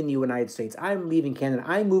 I'm leaving the United States. I'm leaving Canada.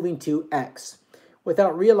 I'm moving to X,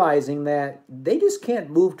 without realizing that they just can't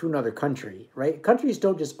move to another country, right? Countries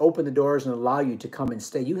don't just open the doors and allow you to come and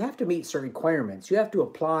stay. You have to meet certain requirements. You have to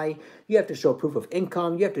apply. You have to show proof of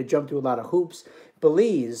income. You have to jump through a lot of hoops.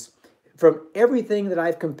 Belize, from everything that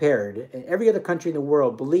I've compared, in every other country in the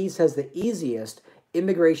world, Belize has the easiest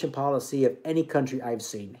immigration policy of any country I've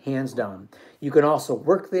seen, hands down. You can also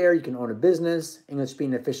work there. You can own a business. English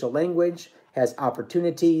being an official language, has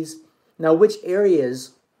opportunities. Now, which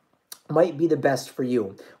areas might be the best for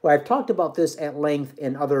you? Well, I've talked about this at length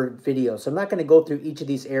in other videos, so I'm not going to go through each of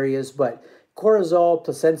these areas, but Corazal,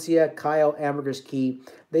 Placencia, Kyle, Ambergris Key,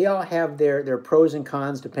 they all have their pros and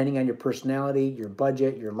cons depending on your personality, your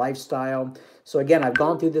budget, your lifestyle. So again, I've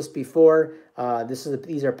gone through this before.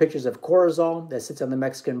 These are pictures of Corazal that sits on the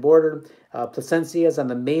Mexican border. Placencia is on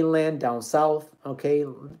the mainland down south. Okay,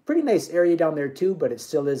 pretty nice area down there too, but it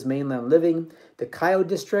still is mainland living. The Cayo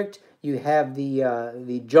district, you have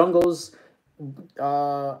the jungles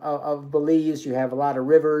of Belize. You have a lot of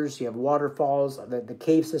rivers. You have waterfalls. The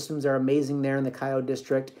cave systems are amazing there in the Cayo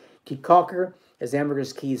district. Kicalker is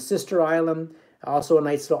Ambergris Key's sister island. Also a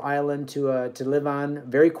nice little island to live on.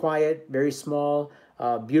 Very quiet, very small,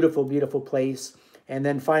 beautiful, beautiful place. And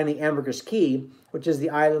then finally Ambergris Key, which is the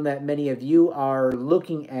island that many of you are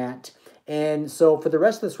looking at. And so for the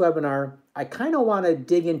rest of this webinar, I kind of want to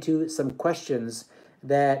dig into some questions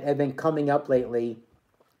that have been coming up lately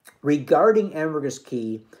regarding Ambergris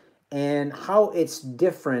Key and how it's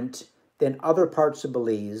different than other parts of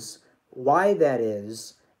Belize, why that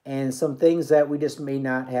is, and some things that we just may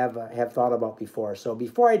not have thought about before. So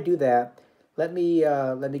before I do that, let me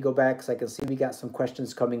go back because I can see we got some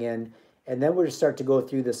questions coming in, and then we'll just start to go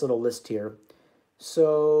through this little list here.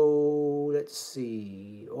 So let's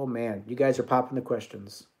see. Oh man, you guys are popping the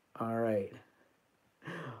questions. All right.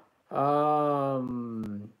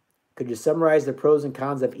 Could you summarize the pros and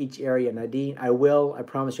cons of each area, Nadine? I will. I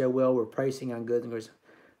promise you I will. We're pricing on goods and goods.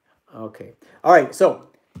 Okay. All right. So,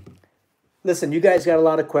 listen, you guys got a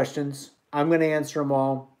lot of questions. I'm going to answer them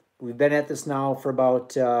all. We've been at this now for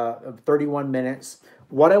about 31 minutes.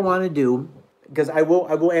 What I want to do, because I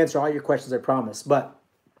will answer all your questions, I promise. But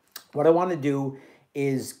what I want to do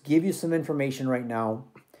is give you some information right now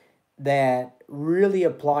that really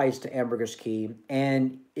applies to Ambergris Key,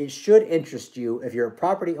 and it should interest you if you're a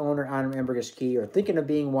property owner on Ambergris Key or thinking of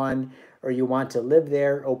being one, or you want to live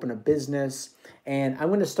there, open a business. And I'm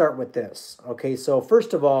going to start with this. Okay, so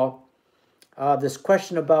first of all, this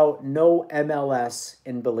question about no MLS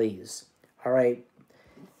in Belize. All right,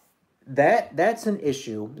 that's an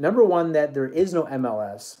issue. Number one, that there is no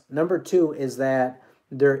MLS. Number two is that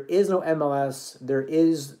there is no MLS.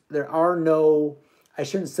 There are no, I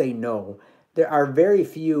shouldn't say no. There are very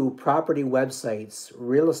few property websites,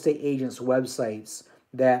 real estate agents' websites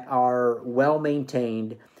that are well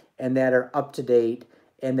maintained and that are up to date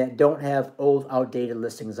and that don't have old, outdated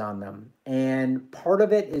listings on them. And part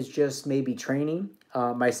of it is just maybe training,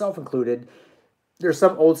 myself included. There's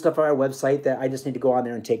some old stuff on our website that I just need to go on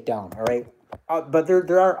there and take down, all right? But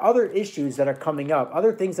there are other issues that are coming up,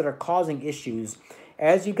 other things that are causing issues.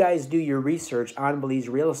 As you guys do your research on Belize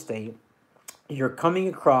real estate, you're coming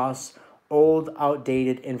across old,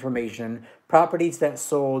 outdated information, properties that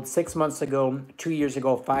sold 6 months ago, 2 years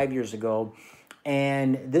ago, 5 years ago.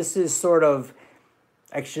 And this is sort of,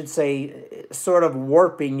 I should say, sort of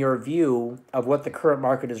warping your view of what the current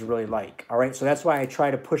market is really like. All right, so that's why I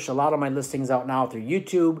try to push a lot of my listings out now through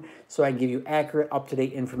YouTube so I can give you accurate,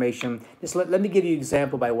 up-to-date information. Just let me give you an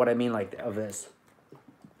example by what I mean of this.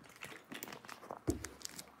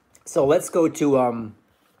 So let's go to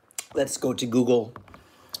Google,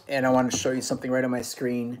 and I want to show you something right on my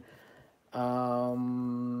screen.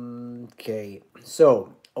 Okay,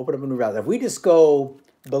 so open up a new browser. If we just go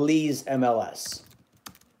Belize MLS,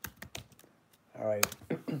 all right,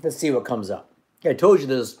 let's see what comes up. I told you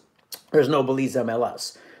there's no Belize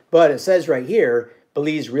MLS, but it says right here,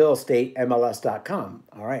 Belize Real Estate MLS.com.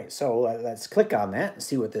 All right, so let's click on that and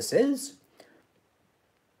see what this is.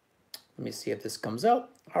 Let me see if this comes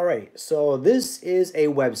up. All right, so this is a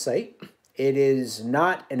website. It is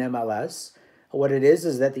not an MLS. What it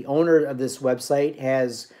is that the owner of this website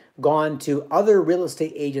has gone to other real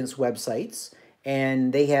estate agents' websites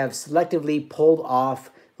and they have selectively pulled off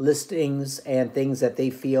listings and things that they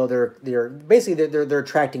feel they're basically they're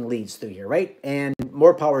attracting leads through here, right? And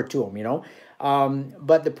more power to them, you know.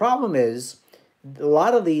 But the problem is a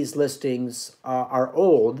lot of these listings are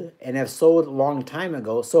old and have sold a long time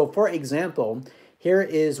ago. So, for example, here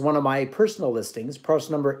is one of my personal listings,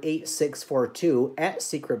 parcel number 8642 at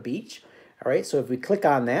Secret Beach. All right, so if we click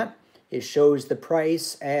on that, it shows the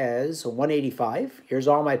price as 185. Here's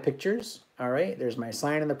all my pictures. All right, there's my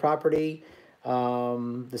sign on the property.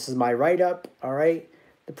 This is my write-up. All right.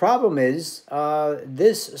 The problem is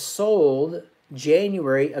this sold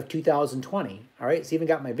January of 2020. All right, it's even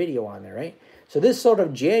got my video on there, right? So this sold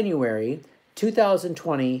of January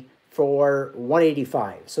 2020 for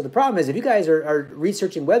 185. So the problem is if you guys are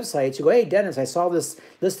researching websites, you go, hey, Dennis, I saw this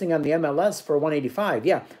listing on the MLS for 185.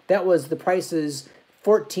 Yeah, that was the prices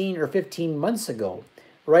 14 or 15 months ago.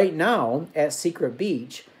 Right now at Secret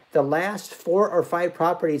Beach, the last 4 or 5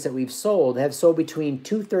 properties that we've sold have sold between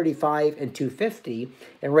 235 and 250.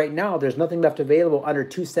 And right now there's nothing left available under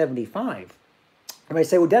 275. And I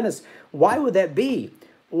say, well, Dennis, why would that be?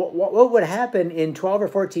 What would happen in 12 or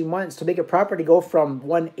 14 months to make a property go from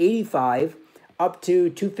 185 up to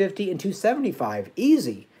 250 and 275?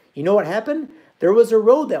 Easy. You know what happened? There was a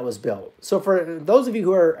road that was built. So for those of you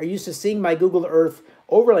who are used to seeing my Google Earth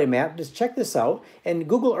overlay map, just check this out. And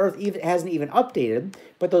Google Earth hasn't even updated,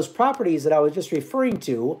 but those properties that I was just referring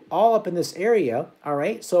to, all up in this area, all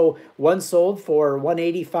right? So one sold for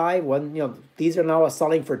 185, these are now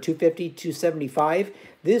selling for 250, 275.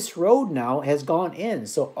 This road now has gone in.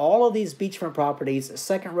 So all of these beachfront properties,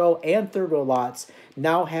 second row and third row lots,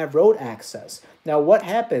 now have road access. Now, what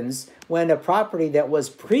happens when a property that was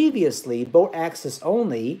previously boat access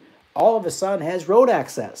only, all of a sudden has road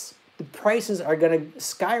access? The prices are going to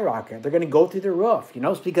skyrocket. They're going to go through the roof, you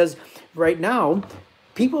know, it's because right now,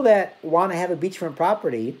 people that want to have a beachfront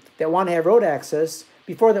property, that want to have road access,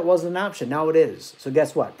 before that wasn't an option. Now it is. So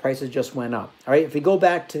guess what? Prices just went up. All right. If we go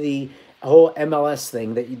back to the whole MLS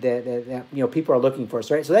thing that people are looking for,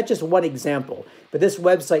 right? So that's just one example. But this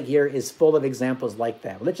website here is full of examples like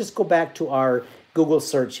that. Let's just go back to our Google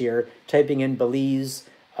search here, typing in Belize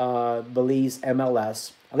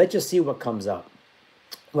MLS. And let's just see what comes up.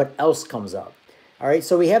 What else comes up? All right.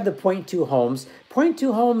 So we have the Point Two Homes. Point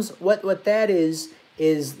Two Homes. What that is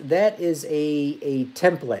that is a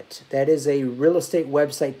template. That is a real estate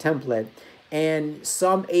website template, and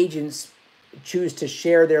some agents choose to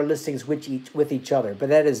share their listings with each other, but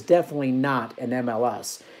that is definitely not an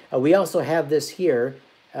MLS. We also have this here,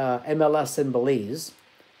 MLS in Belize.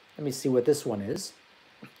 Let me see what this one is.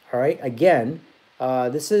 All right, again,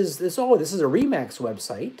 this is a Remax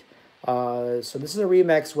website. So this is a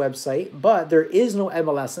Remax website, but there is no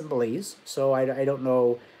MLS in Belize, so I don't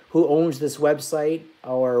know who owns this website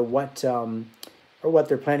or what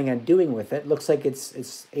they're planning on doing with it. Looks like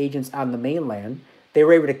it's agents on the mainland. They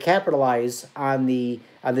were able to capitalize on the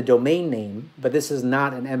domain name, but this is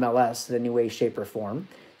not an MLS in any way, shape, or form.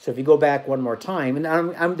 So if you go back one more time,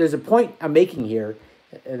 and there's a point I'm making here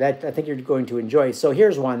that I think you're going to enjoy. So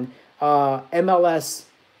here's one, MLS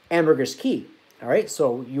Ambergris Caye. All right,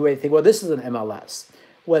 so you would think, well, this is an MLS.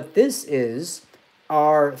 What this is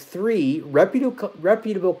are 3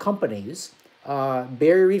 reputable companies,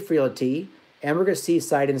 Barrier Reef Realty, Ambergris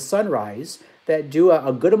Seaside, and Sunrise, that do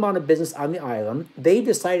a good amount of business on the island. They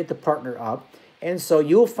decided to partner up, and so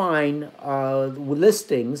you'll find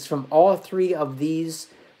listings from all 3 of these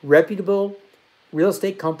reputable real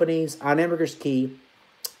estate companies on Ambergris Caye,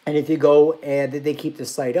 and if you go, and they keep the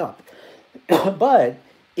site up. But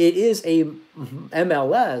it is a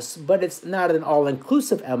MLS, but it's not an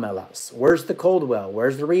all-inclusive MLS. Where's the Coldwell?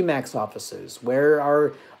 Where's the Remax offices? Where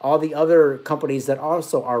are all the other companies that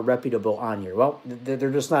also are reputable on here? Well, they're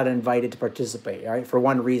just not invited to participate, all right, for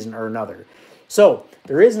one reason or another. So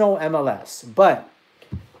there is no MLS, but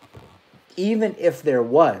even if there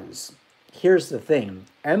was, here's the thing.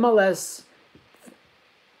 MLS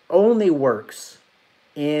only works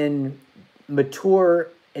in mature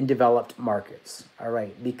and developed markets, all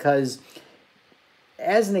right? Because,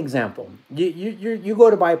 as an example, you go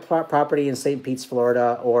to buy property in St. Pete's,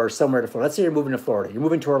 Florida, or somewhere to Florida. Let's say you're moving to Florida. You're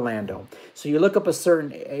moving to Orlando. So you look up a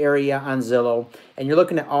certain area on Zillow, and you're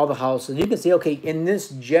looking at all the houses. You can see, okay, in this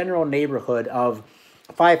general neighborhood of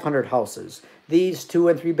 500 houses, these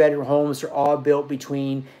 2- and 3-bedroom homes are all built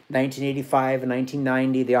between 1985 and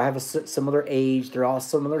 1990. They all have a similar age. They're all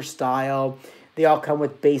similar style. They all come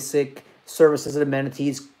with basic services and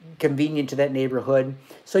amenities convenient to that neighborhood.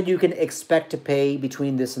 So you can expect to pay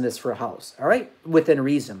between this and this for a house, all right, within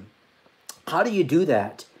reason. How do you do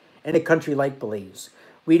that in a country like Belize?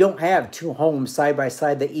 We don't have 2 homes side by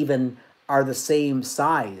side that even are the same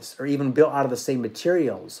size or even built out of the same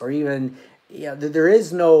materials, or even, there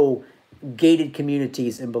is no gated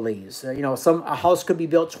communities in Belize. A house could be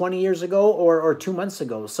built 20 years ago or 2 months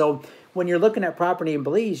ago. So when you're looking at property in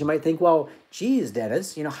Belize, you might think, well, geez,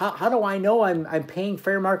 Dennis, how do I know I'm paying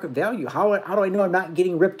fair market value? How do I know I'm not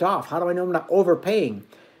getting ripped off? How do I know I'm not overpaying?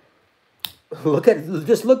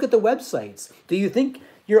 Just look at the websites. Do you think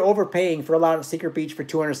you're overpaying for a lot of Secret Beach for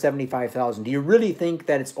 $275,000? Do you really think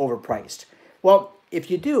that it's overpriced? Well,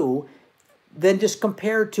 if you do, then just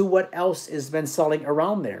compare to what else has been selling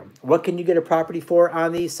around there. What can you get a property for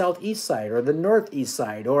on the southeast side or the northeast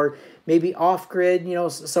side, or maybe off-grid,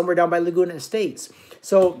 somewhere down by Laguna Estates?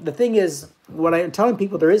 So the thing is, what I'm telling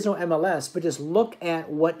people, there is no MLS, but just look at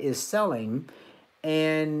what is selling.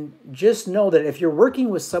 And just know that if you're working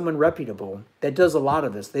with someone reputable that does a lot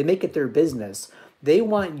of this, they make it their business, they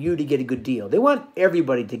want you to get a good deal. They want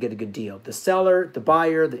everybody to get a good deal. The seller, the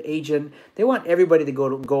buyer, the agent, they want everybody to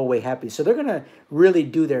go away happy. So they're going to really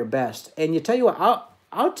do their best. And you tell you what,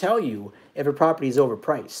 I'll tell you if a property is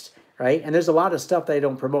overpriced, right? And there's a lot of stuff that I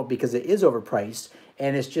don't promote because it is overpriced.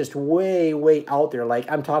 And it's just way, way out there. Like,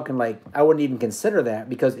 I'm talking like, I wouldn't even consider that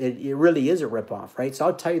because it really is a ripoff, right? So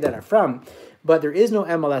I'll tell you that up front. But there is no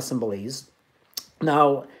MLS in Belize.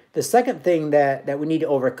 Now, the second thing that we need to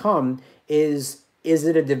overcome is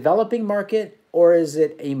it a developing market or is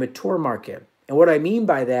it a mature market? And what I mean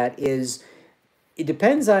by that is it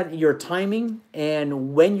depends on your timing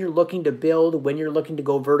and when you're looking to build, when you're looking to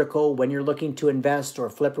go vertical, when you're looking to invest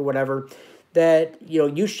or flip or whatever, that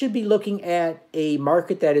you should be looking at a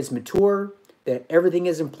market that is mature, that everything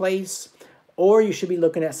is in place, or you should be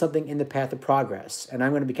looking at something in the path of progress. And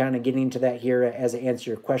I'm going to be kind of getting into that here as I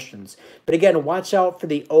answer your questions. But again, watch out for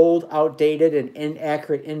the old, outdated, and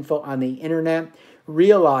inaccurate info on the internet.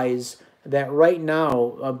 Realize that right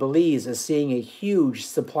now, Belize is seeing a huge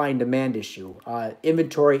supply and demand issue.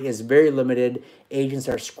 Inventory is very limited. Agents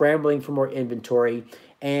are scrambling for more inventory.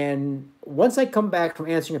 And once I come back from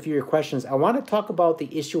answering a few of your questions, I want to talk about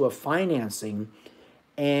the issue of financing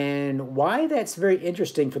and why that's very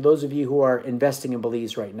interesting for those of you who are investing in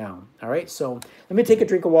Belize right now. All right, so let me take a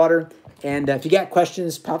drink of water. And if you got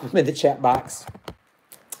questions, pop them in the chat box.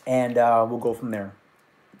 And we'll go from there.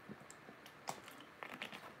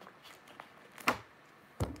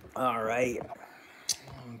 All right.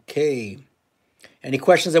 Okay. Any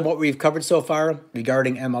questions on what we've covered so far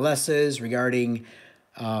regarding MLSs, regarding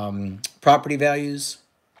property values?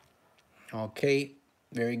 Okay.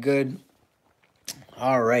 Very good.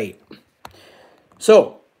 All right.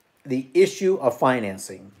 So the issue of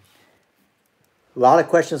financing. A lot of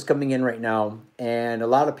questions coming in right now, and a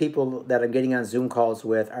lot of people that I'm getting on Zoom calls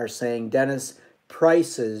with are saying, Dennis,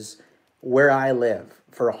 prices where I live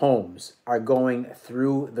for homes are going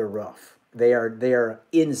through the roof. They are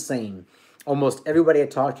insane. Almost everybody I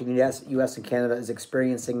talk to in the US and Canada is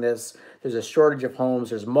experiencing this. There's a shortage of homes.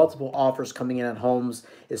 There's multiple offers coming in on homes.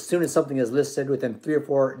 As soon as something is listed, within 3 or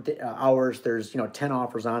 4 hours, there's 10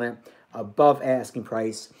 offers on it above asking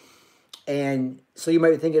price. And so you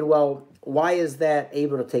might be thinking, well, why is that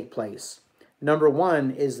able to take place? Number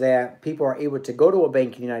one is that people are able to go to a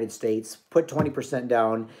bank in the United States, put 20%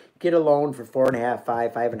 down, get a loan for 4.5%,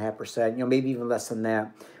 5.5%, maybe even less than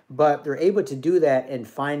that. But they're able to do that and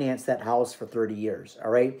finance that house for 30 years,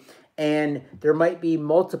 all right? And there might be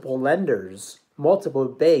multiple lenders, multiple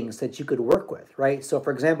banks that you could work with, right? So,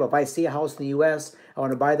 for example, if I see a house in the U.S., I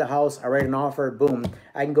want to buy the house, I write an offer, boom,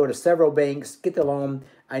 I can go to several banks, get the loan.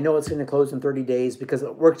 I know it's going to close in 30 days because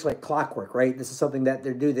it works like clockwork, right? This is something that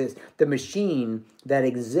they do this. The machine that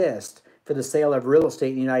exists for the sale of real estate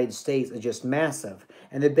in the United States is just massive.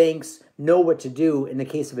 And the banks know what to do in the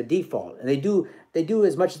case of a default. And they do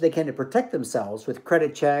as much as they can to protect themselves with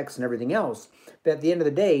credit checks and everything else. But at the end of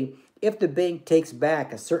the day, if the bank takes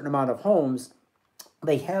back a certain amount of homes,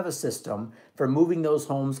 they have a system for moving those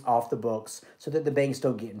homes off the books so that the banks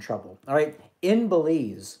don't get in trouble. All right. In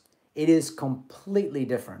Belize, it is completely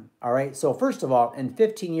different. All right. So first of all, in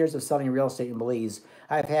 15 years of selling real estate in Belize,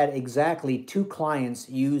 I've had exactly 2 clients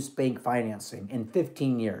use bank financing in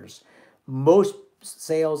 15 years. Most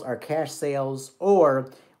sales are cash sales, or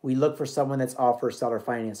we look for someone that's offers seller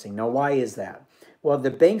financing. Now, why is that? Well,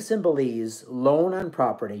 the banks in Belize loan on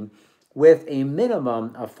property with a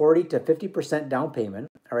minimum of 40 to 50% down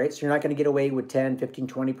payment. All right, so you're not going to get away with 10, 15,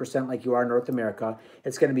 20% like you are in North America.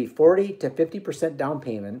 It's going to be 40 to 50% down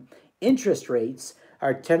payment. Interest rates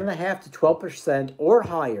are 10.5 to 12% or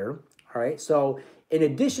higher. All right, so in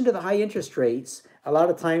addition to the high interest rates, a lot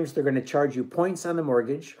of times they're going to charge you points on the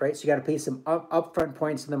mortgage, right? So you got to pay some upfront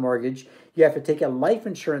points on the mortgage. You have to take a life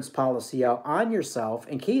insurance policy out on yourself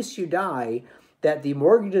in case you die. that the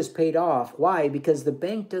mortgage is paid off. Why? Because the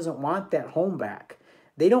bank doesn't want that home back.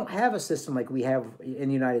 They don't have a system like we have in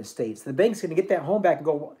the United States. The bank's going to get that home back and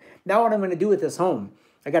go, now what am I going to do with this home?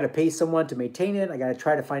 I got to pay someone to maintain it. I got to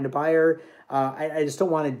try to find a buyer. I just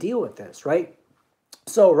don't want to deal with this, right?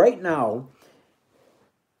 So right now,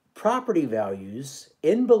 property values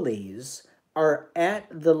in Belize are at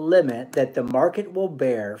the limit that the market will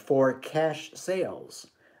bear for cash sales.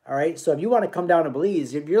 All right. So if you want to come down to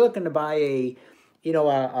Belize, if you're looking to buy a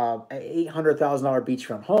 $800,000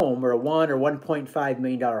 beachfront home or a $1.5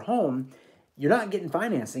 million home, you're not getting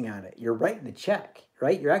financing on it. You're writing the check,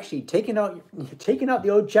 right? You're actually taking out the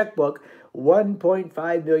old checkbook,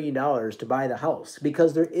 $1.5 million to buy the house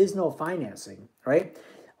because there is no financing, right?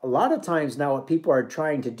 A lot of times now what people are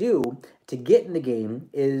trying to do to get in the game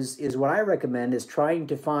is what I recommend is trying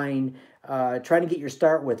to get your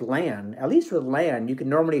start with land. At least with land, you can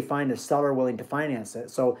normally find a seller willing to finance it.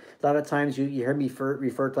 So a lot of times you hear me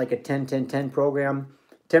refer to like a 10-10-10 program,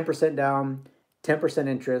 10% down, 10%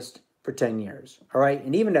 interest for 10 years. All right.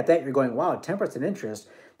 And even at that, you're going, wow, 10% interest.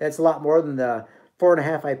 That's a lot more than the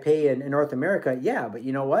 4.5% I pay in North America. Yeah, but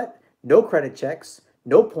you know what? No credit checks,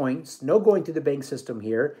 no points, no going through the bank system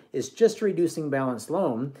here. It's just a reducing balance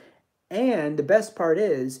loan. And the best part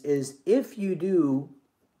is if you do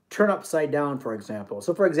turn upside down, for example.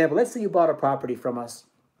 So for example, let's say you bought a property from us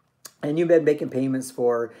and you've been making payments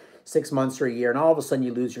for 6 months or a year, and all of a sudden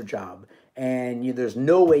you lose your job and there's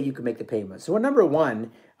no way you can make the payments. So number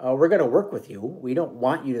one, we're going to work with you. We don't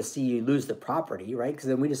want you to see you lose the property, right? Because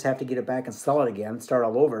then we just have to get it back and sell it again, start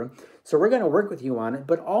all over. So we're going to work with you on it.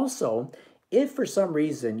 But also, if for some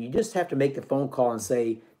reason you just have to make the phone call and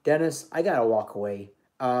say, Dennis, I got to walk away.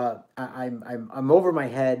 I'm over my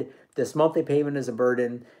head. This monthly payment is a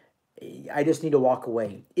burden. I just need to walk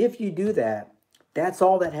away. If you do that, that's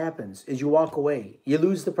all that happens is you walk away. You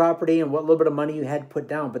lose the property and what little bit of money you had put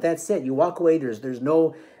down, but that's it. You walk away. There's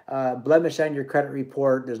no blemish on your credit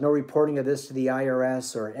report. There's no reporting of this to the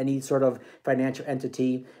IRS or any sort of financial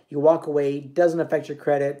entity. You walk away, doesn't affect your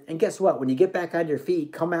credit. And guess what? When you get back on your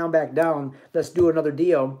feet, come on back down, let's do another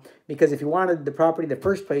deal. Because if you wanted the property in the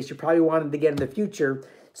first place, you probably wanted to get in the future.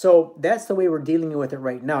 So that's the way we're dealing with it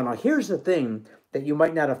right now. Now, here's the thing that you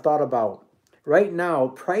might not have thought about. Right now,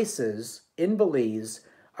 prices in Belize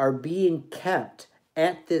are being kept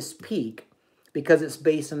at this peak because it's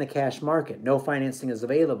based on the cash market. No financing is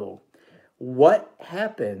available. What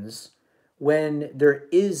happens when there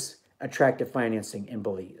is attractive financing in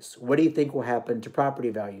Belize? What do you think will happen to property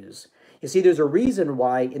values? You see, there's a reason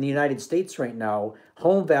why in the United States right now,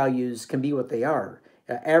 home values can be what they are.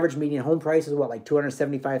 Average median home price is what, like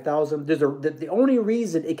 $275,000? The only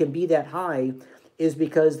reason it can be that high is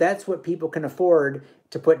because that's what people can afford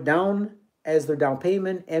to put down as their down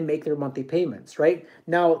payment and make their monthly payments, right?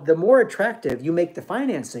 Now, the more attractive you make the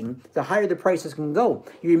financing, the higher the prices can go.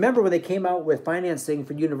 You remember when they came out with financing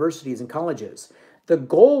for universities and colleges, the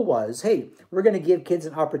goal was, hey, we're going to give kids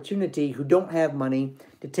an opportunity who don't have money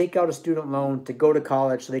to take out a student loan to go to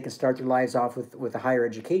college so they can start their lives off with a higher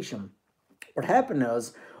education. What happened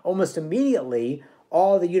was almost immediately,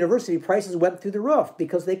 all the university prices went through the roof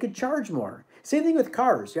because they could charge more. Same thing with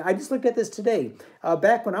cars. I just looked at this today.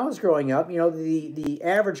 Back when I was growing up, the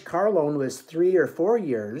average car loan was 3 or 4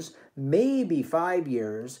 years, maybe 5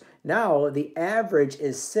 years. Now the average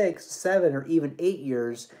is 6, 7, or even 8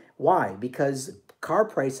 years. Why? Because car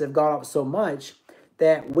prices have gone up so much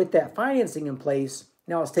that with that financing in place,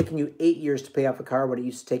 now it's taking you 8 years to pay off a car when it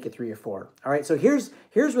used to take you 3 or 4. All right, so here's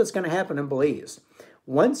what's going to happen in Belize.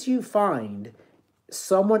 Once you find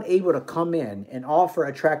someone able to come in and offer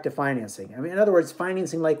attractive financing. I mean, in other words,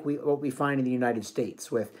 financing like what we find in the United States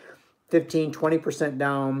with 15, 20%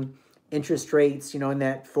 down, interest rates, in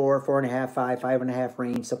that 4, 4.5, 5, 5.5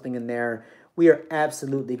 range, something in there. We are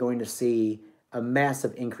absolutely going to see a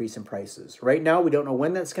massive increase in prices. Right now, we don't know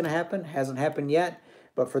when that's going to happen. Hasn't happened yet.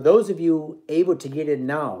 But for those of you able to get in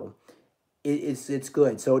now, it's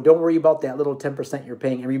good. So don't worry about that little 10% you're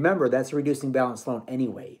paying. And remember, that's a reducing balance loan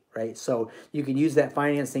anyway, right? So you can use that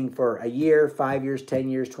financing for a year, 5 years, 10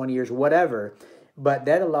 years, 20 years, whatever. But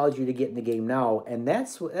that allows you to get in the game now. And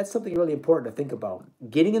that's something really important to think about.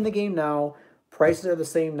 Getting in the game now, prices are the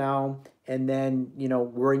same now, and then,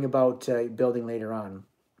 worrying about building later on.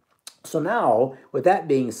 So now, with that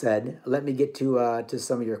being said, let me get to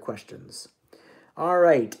some of your questions. All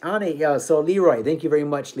right. So Leroy, thank you very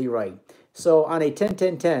much, Leroy. So on a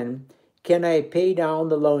 10-10-10, can I pay down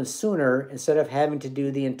the loan sooner instead of having to do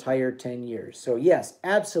the entire 10 years? So yes,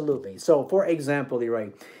 absolutely. So for example,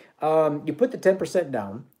 Leroy, you put the 10%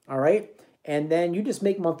 down, all right? and then you just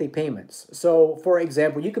make monthly payments. So, for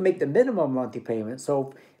example, you can make the minimum monthly payment.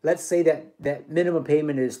 So, let's say that minimum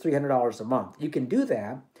payment is $300 a month. You can do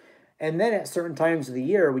that. And then at certain times of the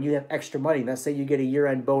year, when you have extra money, let's say you get a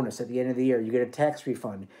year-end bonus at the end of the year, you get a tax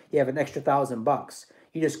refund, you have an extra $1,000.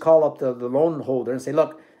 You just call up the loan holder and say,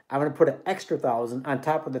 look, I'm going to put an extra 1,000 on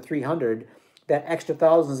top of the 300. That extra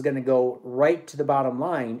 1,000 is going to go right to the bottom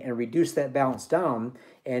line and reduce that balance down.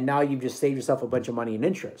 And now you've just saved yourself a bunch of money in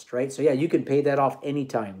interest, right? So yeah, you can pay that off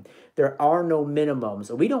anytime. There are no minimums.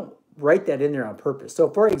 We don't write that in there on purpose. So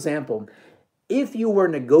for example, if you were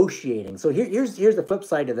negotiating, so here's the flip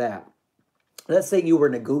side of that. Let's say you were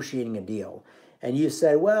negotiating a deal and you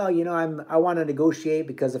said, well, I want to negotiate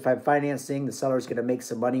because if I'm financing, the seller's going to make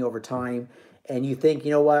some money over time. And you think,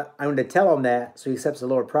 you know what, I'm going to tell him that so he accepts a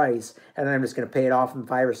lower price and then I'm just going to pay it off in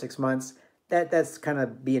 5 or 6 months. That's kind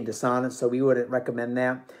of being dishonest, so we wouldn't recommend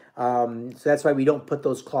that. So that's why we don't put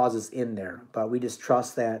those clauses in there. But we just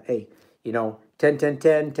trust that, hey, 10, 10,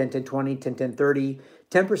 10, 10, 10, 20, 10, 10, 30.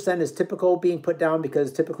 10% is typical being put down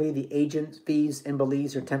because typically the agent fees in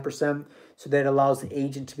Belize are 10%. So that allows the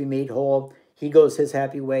agent to be made whole. He goes his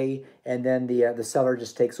happy way, and then the seller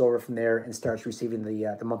just takes over from there and starts receiving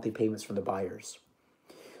the monthly payments from the buyers.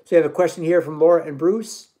 So you have a question here from Laura and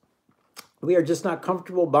Bruce. We are just not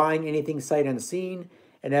comfortable buying anything sight unseen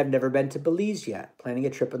and have never been to Belize yet, planning a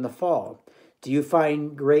trip in the fall. Do you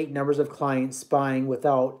find great numbers of clients buying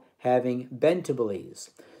without having been to Belize?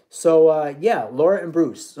 So yeah, Laura and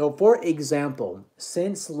Bruce. So for example,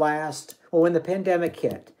 since when the pandemic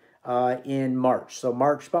hit in March, so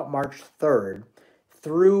about March 3rd,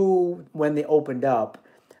 through when they opened up,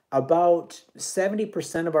 about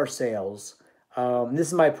 70% of our sales, this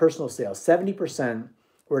is my personal sales, 70%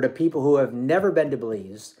 were to people who have never been to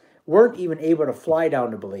Belize, weren't even able to fly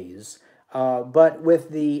down to Belize. But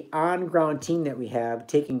with the on-ground team that we have,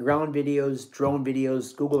 taking ground videos, drone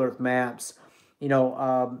videos, Google Earth maps,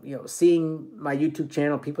 seeing my YouTube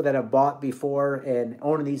channel, people that have bought before and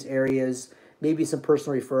own these areas, maybe some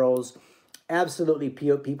personal referrals, absolutely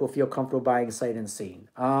people feel comfortable buying sight unseen.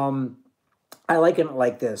 I liken it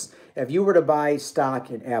like this. If you were to buy stock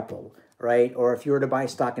in Apple, right, or if you were to buy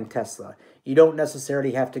stock in Tesla, you don't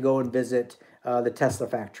necessarily have to go and visit the Tesla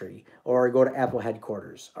factory or go to Apple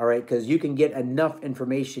headquarters, all right, because you can get enough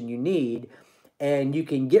information you need and you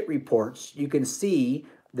can get reports. You can see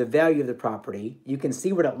the value of the property. You can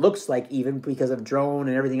see what it looks like even because of drone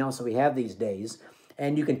and everything else that we have these days.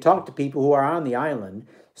 And you can talk to people who are on the island.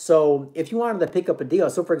 So if you wanted to pick up a deal,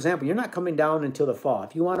 so for example, you're not coming down until the fall.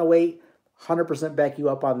 If you want to wait, 100% back you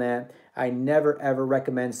up on that. I never, ever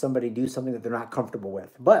recommend somebody do something that they're not comfortable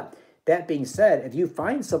with. But that being said, if you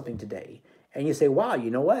find something today and you say, wow, you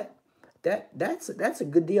know what? That's a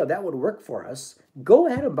good deal. That would work for us. Go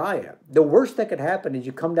ahead and buy it. The worst that could happen is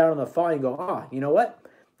you come down in the fall and you go, you know what?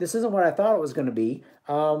 This isn't what I thought it was going to be.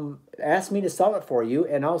 Ask me to sell it for you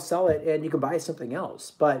and I'll sell it and you can buy something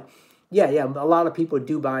else. But yeah, a lot of people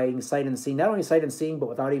do buy sight unseen, not only sight unseen, but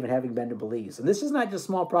without even having been to Belize. And this is not just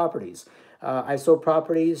small properties. I sold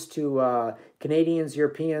properties to Canadians,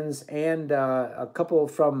 Europeans, and a couple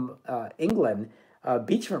from England,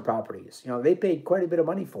 beachfront properties. They paid quite a bit of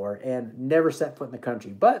money for and never set foot in the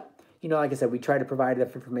country. But, like I said, we try to provide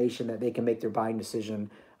enough information that they can make their buying decision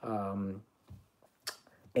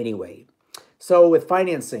anyway. So with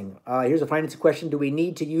financing, here's a financing question. Do we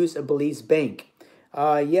need to use a Belize bank?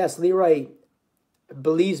 Yes, Leroy,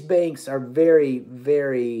 Belize banks are very,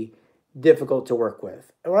 very difficult to work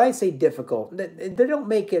with. And when I say difficult, they don't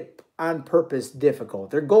make it on purpose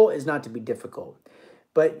difficult. Their goal is not to be difficult.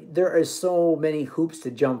 But there are so many hoops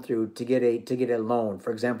to jump through to get a loan,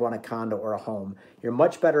 for example, on a condo or a home. You're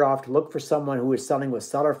much better off to look for someone who is selling with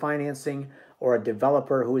seller financing or a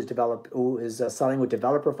developer who is selling with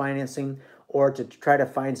developer financing, or to try to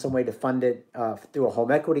find some way to fund it through a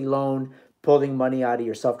home equity loan, pulling money out of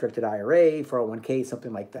your self-directed IRA, 401k,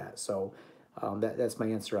 something like that. So that's my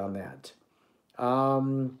answer on that.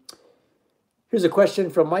 Here's a question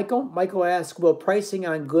from Michael. Michael asks, will pricing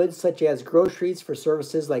on goods such as groceries for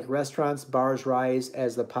services like restaurants, bars rise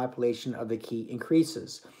as the population of the key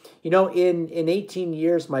increases? In 18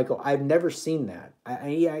 years, Michael, I've never seen that.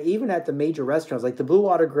 Even at the major restaurants, like the Blue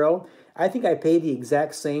Water Grill, I think I paid the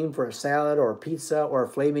exact same for a salad or a pizza or a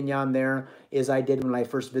filet mignon there as I did when I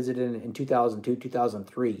first visited in 2002,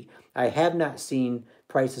 2003. I have not seen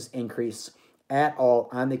prices increase at all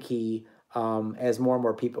on the key as more and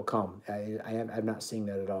more people come. I'm not seeing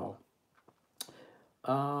that at all.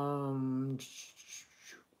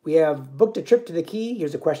 We have booked a trip to the Key.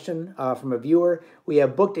 Here's a question from a viewer. We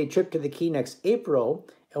have booked a trip to the Key next April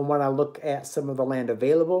and want to look at some of the land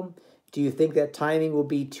available. Do you think that timing will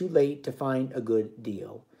be too late to find a good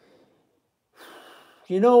deal?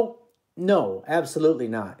 You know, no, absolutely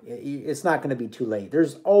not. It's not going to be too late.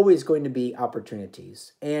 There's always going to be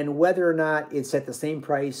opportunities. And whether or not it's at the same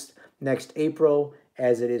price next April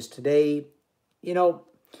as it is today, you know,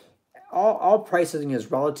 all pricing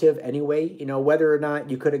is relative anyway. You know, whether or not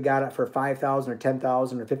you could have got it for 5,000 or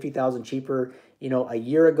 10,000 or 50,000 cheaper, you know, a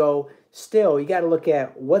year ago, still you got to look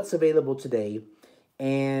at what's available today.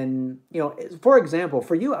 And, you know, for example,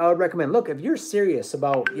 for you, I would recommend, look, if you're serious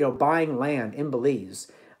about, you know, buying land in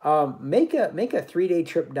Belize, make a 3-day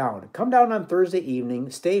trip down. Come down on Thursday evening,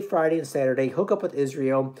 stay Friday and Saturday, hook up with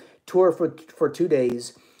Israel, tour for 2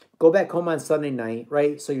 days, go back home on Sunday night,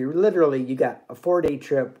 right? So you got a 4-day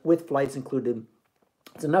trip with flights included.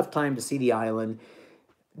 It's enough time to see the island.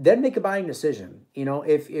 Then make a buying decision. You know,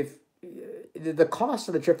 if the cost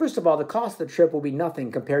of the trip, first of all, the cost of the trip will be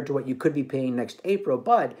nothing compared to what you could be paying next April,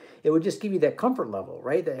 but it would just give you that comfort level,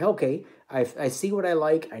 right? That, okay, I see what I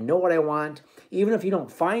like, I know what I want. Even if you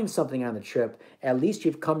don't find something on the trip, at least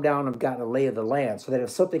you've come down and gotten a lay of the land so that if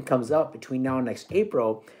something comes up between now and next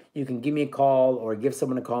April, you can give me a call or give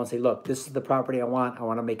someone a call and say, look, this is the property I want. I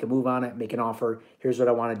want to make a move on it, make an offer. Here's what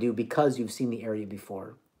I want to do because you've seen the area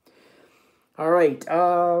before. All right.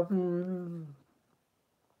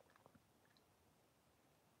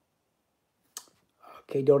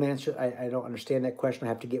 Okay, don't answer. I don't understand that question. I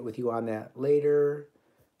have to get with you on that later.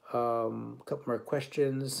 A couple more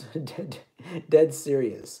questions. Dead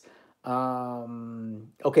serious.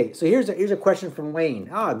 Okay, so here's a question from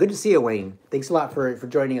Wayne. Good to see you, Wayne. Thanks a lot for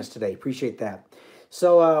joining us today. Appreciate that.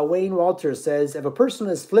 So Wayne Walters says, if a person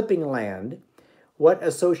is flipping land, what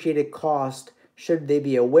associated cost should they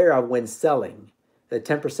be aware of when selling? The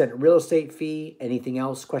 10% real estate fee, anything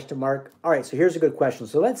else, question mark? All right, so here's a good question.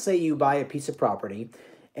 So let's say you buy a piece of property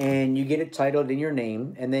and you get it titled in your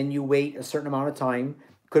name, and then you wait a certain amount of time.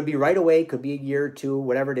 Could be right away, could be a year or two,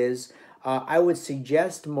 whatever it is. I would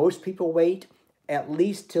suggest most people wait at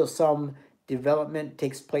least till some development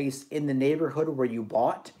takes place in the neighborhood where you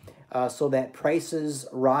bought, so that prices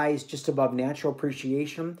rise just above natural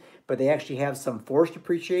appreciation, but they actually have some forced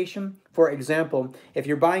appreciation. For example, if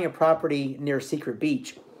you're buying a property near Secret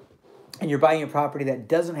Beach and you're buying a property that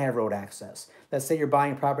doesn't have road access, let's say you're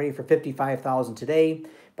buying a property for $55,000 today.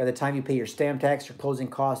 By the time you pay your stamp tax, your closing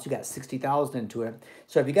costs, you got $60,000 into it.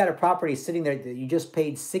 So if you got a property sitting there that you just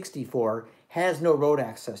paid $60,000 for, has no road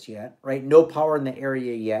access yet, right? No power in the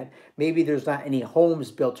area yet. Maybe there's not any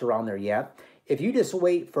homes built around there yet. If you just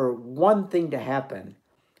wait for one thing to happen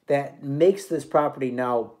that makes this property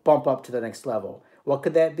now bump up to the next level, what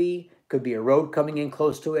could that be? Could be a road coming in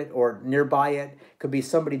close to it or nearby it. Could be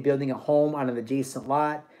somebody building a home on an adjacent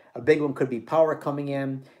lot. A big one could be power coming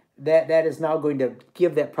in. That is now going to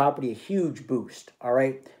give that property a huge boost, all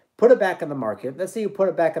right? Put it back on the market. Let's say you put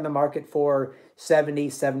it back on the market for $70,000,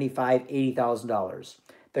 $75,000, $80,000.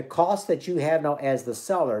 The cost that you have now as the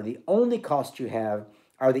seller, the only cost you have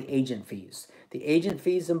are the agent fees. The agent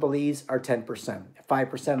fees in Belize are 10%.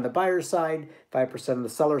 5% on the buyer's side, 5% on the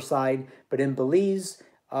seller's side. But in Belize,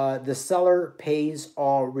 the seller pays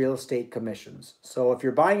all real estate commissions. So if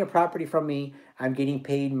you're buying a property from me, I'm getting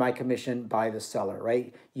paid my commission by the seller,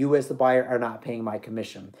 right? You as the buyer are not paying my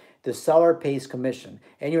commission. The seller pays commission.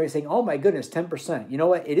 And you're saying, oh my goodness, 10%. You know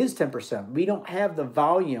what? It is 10%. We don't have the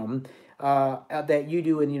volume that you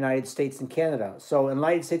do in the United States and Canada. So in the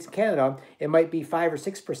United States and Canada, it might be 5 or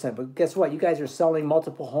 6%. But guess what? You guys are selling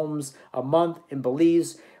multiple homes a month in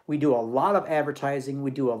Belize. We do a lot of advertising.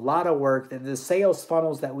 We do a lot of work. The sales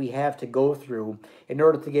funnels that we have to go through in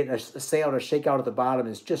order to get a sale to shake out at the bottom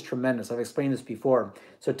is just tremendous. I've explained this before.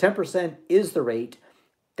 So 10% is the rate.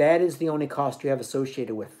 That is the only cost you have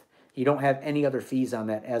associated with. You don't have any other fees on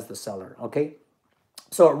that as the seller, okay?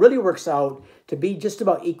 So it really works out to be just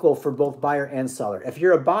about equal for both buyer and seller. If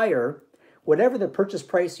you're a buyer, whatever the purchase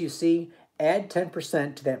price you see, add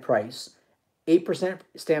 10% to that price. 8%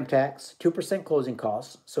 stamp tax, 2% closing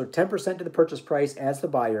costs. So 10% to the purchase price as the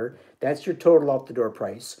buyer. That's your total out the door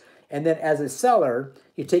price. And then as a seller,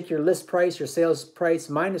 you take your list price, your sales price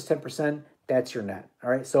minus 10%. That's your net.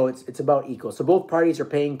 All right. So it's about equal. So both parties are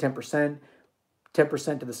paying 10%,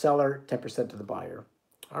 10% to the seller, 10% to the buyer.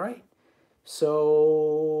 All right.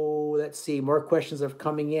 So let's see. More questions are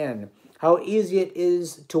coming in. How easy it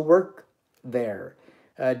is to work there.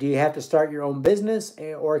 Do you have to start your own business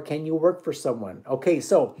or can you work for someone? Okay,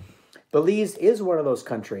 so Belize is one of those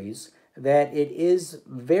countries that it is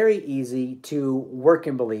very easy to work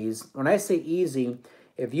in Belize. When I say easy,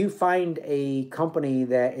 if you find a company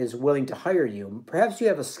that is willing to hire you, perhaps you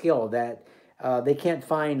have a skill that they can't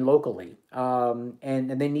find locally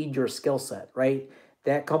and they need your skill set, right?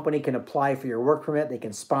 that company can apply for your work permit. They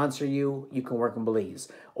can sponsor you. You can work in Belize.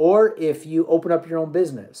 Or if you open up your own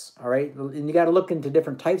business, all right, and you got to look into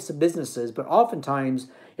different types of businesses, but oftentimes,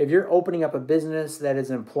 if you're opening up a business that is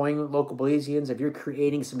employing local Belizeans, if you're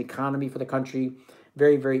creating some economy for the country,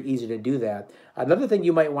 very, very easy to do that. Another thing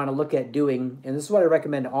you might want to look at doing, and this is what I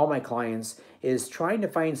recommend to all my clients, is trying to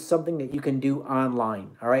find something that you can do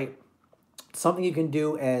online, all right? Something you can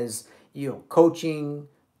do as, coaching,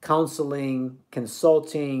 counseling,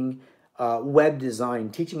 consulting, web design,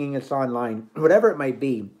 teaching English online, whatever it might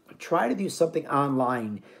be. Try to do something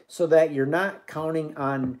online so that you're not counting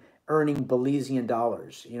on earning Belizean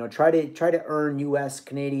dollars. Try to earn U.S.,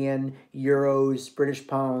 Canadian, euros, British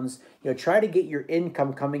pounds. Try to get your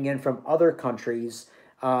income coming in from other countries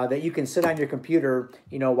that you can sit on your computer,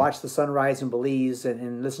 watch the sunrise in Belize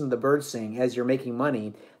and listen to the birds sing as you're making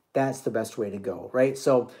money. That's the best way to go, right?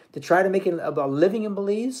 So to try to make a living in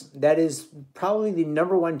Belize, that is probably the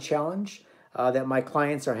number one challenge that my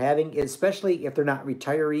clients are having, especially if they're not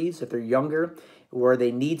retirees, if they're younger, where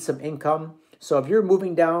they need some income. So if you're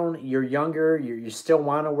moving down, you're younger, you still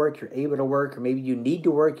want to work, you're able to work, or maybe you need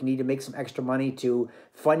to work, you need to make some extra money to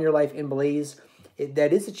fund your life in Belize,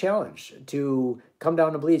 that is a challenge to come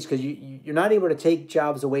down to Belize because you're not able to take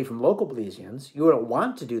jobs away from local Belizeans. You don't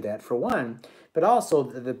want to do that, for one, but also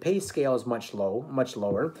the pay scale is much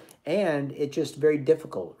lower, and it's just very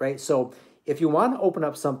difficult, right? So if you want to open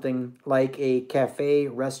up something like a cafe,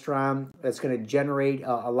 restaurant that's going to generate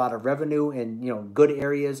a lot of revenue in good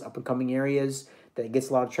areas, up and coming areas that gets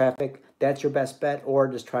a lot of traffic, that's your best bet. Or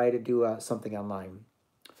just try to do something online.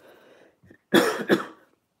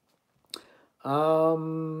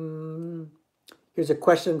 Here's a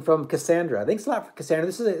question from Cassandra. Thanks a lot for Cassandra.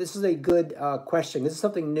 This is a good question. This is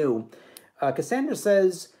something new. Cassandra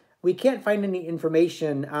says, we can't find any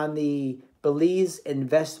information on the Belize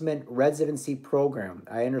Investment Residency Program.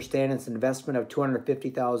 I understand it's an investment of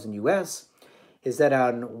 $250,000 US. Is that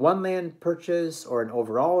on one land purchase or an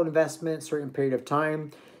overall investment, certain period of time?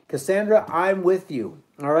 Cassandra, I'm with you.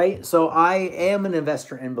 All right. So I am an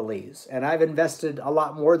investor in Belize, and I've invested a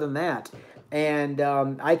lot more than that. And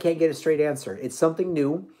I can't get a straight answer. It's something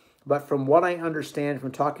new. But from what I understand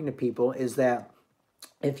from talking to people is that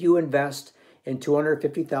if you invest in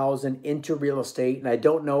 $250,000 into real estate, and I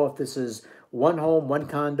don't know if this is one home, one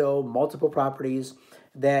condo, multiple properties,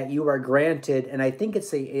 that you are granted, and I think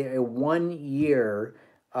it's a 1 year,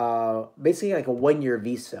 basically like a 1 year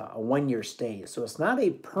visa, a 1 year stay. So it's not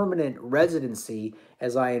a permanent residency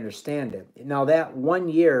as I understand it. Now that 1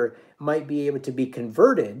 year might be able to be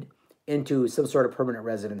converted into some sort of permanent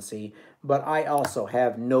residency, but I also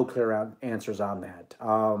have no clear answers on that.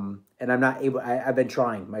 And I'm not able, I've been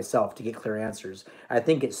trying myself to get clear answers. I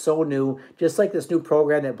think it's so new, just like this new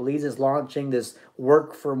program that Belize is launching, this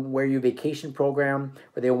work from where you vacation program,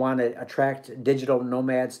 where they want to attract digital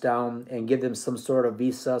nomads down and give them some sort of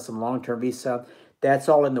visa, some long-term visa. That's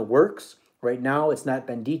all in the works. Right now, it's not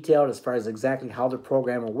been detailed as far as exactly how the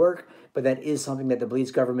program will work, but that is something that the Belize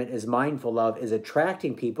government is mindful of, is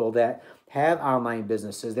attracting people that have online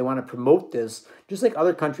businesses. They want to promote this, just like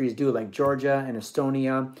other countries do, like Georgia and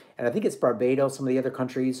Estonia, and I think it's Barbados, some of the other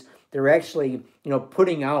countries. They're actually,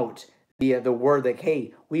 putting out the word like,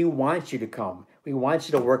 hey, we want you to come. We want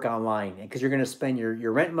you to work online because you're going to spend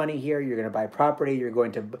your rent money here. You're going to buy property. You're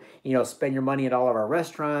going to, spend your money at all of our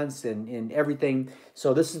restaurants and everything.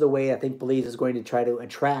 So this is the way I think Belize is going to try to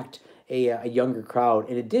attract a younger crowd,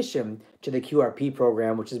 in addition to the QRP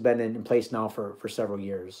program, which has been in place now for several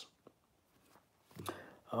years.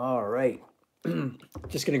 All right.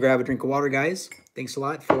 Just going to grab a drink of water, guys. Thanks a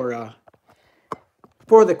lot for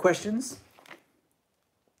the questions.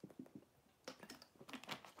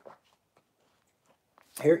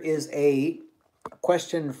 Here is a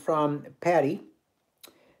question from Patty.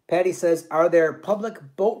 Patty says, are there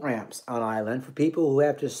public boat ramps on island for people who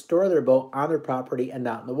have to store their boat on their property and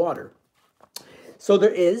not in the water? So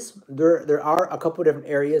there are a couple of different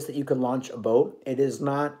areas that you can launch a boat. It is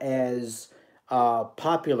not as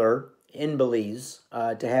popular in Belize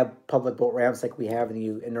to have public boat ramps like we have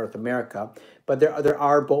in North America, but there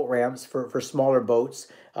are boat ramps for smaller boats.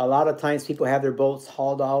 A lot of times people have their boats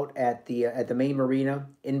hauled out at the main marina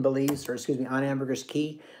in Belize, or excuse me, on Ambergris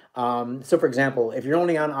Key. So for example, if you're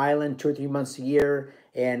only on island 2 or 3 months a year,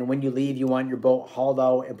 and when you leave you want your boat hauled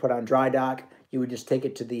out and put on dry dock, you would just take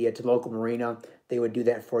it to the local marina. They would do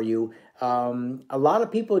that for you. A lot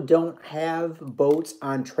of people don't have boats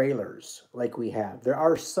on trailers like we have. There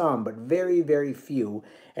are some, but very, very few.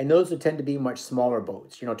 And those would tend to be much smaller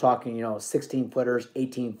boats. Talking, 16-footers,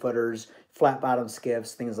 18-footers, flat bottom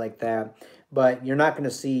skiffs, things like that. But you're not going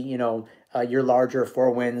to see, your larger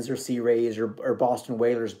Four Winds or Sea Rays or Boston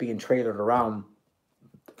Whalers being trailered around.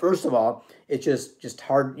 First of all, it's just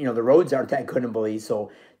hard. The roads aren't that good in Belize,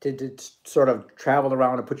 so to sort of travel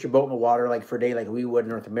around and put your boat in the water like for a day like we would in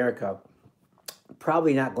North America,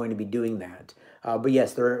 probably not going to be doing that. But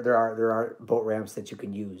yes, there are boat ramps that you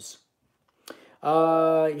can use.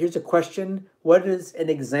 Here's a question. What is an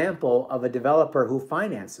example of a developer who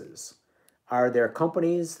finances? Are there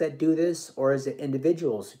companies that do this, or is it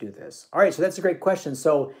individuals who do this? All right, so that's a great question.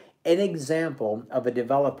 So an example of a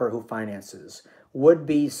developer who finances would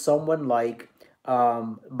be someone like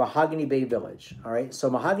Mahogany Bay Village. All right, so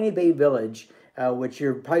Mahogany Bay Village, which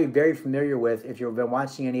you're probably very familiar with if you've been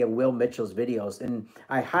watching any of Will Mitchell's videos, and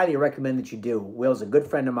I highly recommend that you do. Will's a good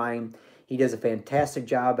friend of mine. He does a fantastic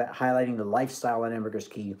job at highlighting the lifestyle in Ambergris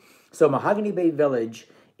Caye. So Mahogany Bay Village,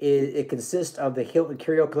 it consists of the Hilton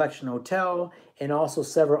Curio Collection Hotel and also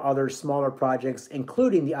several other smaller projects,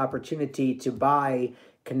 including the opportunity to buy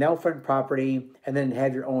canal front property and then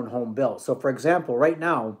have your own home built. So for example, right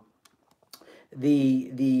now,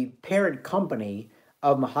 the parent company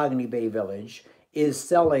of Mahogany Bay Village is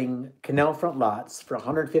selling canal front lots for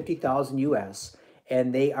 150,000 US,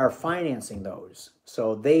 and they are financing those.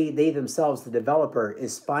 So they themselves, the developer,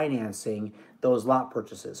 is financing those lot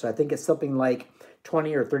purchases. So I think it's something like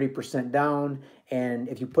 20 or 30% down, and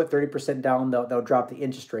if you put 30% down, they'll drop the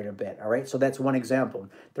interest rate a bit. All right, so that's one example.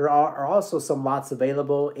 There are also some lots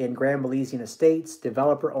available in Grand Belizean Estates,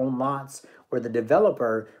 developer-owned lots, where the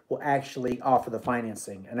developer will actually offer the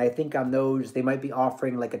financing. And I think on those, they might be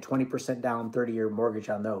offering like a 20% down 30-year mortgage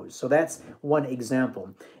on those. So that's one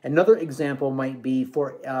example. Another example might be,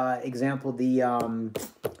 for example, the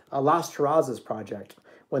Las Terrazas project.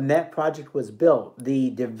 When that project was built, the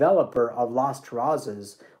developer of Las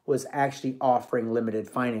Terrazas was actually offering limited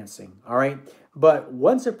financing, all right? But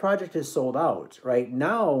once a project is sold out, right,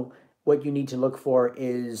 now what you need to look for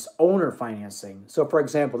is owner financing. So for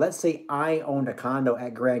example, let's say I owned a condo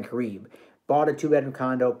at Grand Caribe, bought a 2-bedroom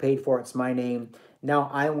condo, paid for it, it's my name. Now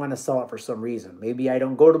I want to sell it for some reason. Maybe I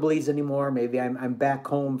don't go to Belize anymore. Maybe I'm back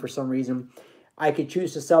home for some reason. I could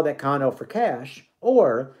choose to sell that condo for cash,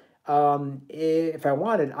 or if I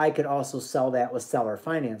wanted, I could also sell that with seller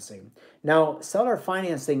financing. Now, seller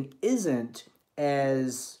financing isn't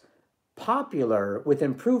as popular with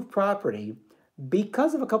improved property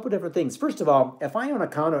because of a couple different things. First of all, if I own a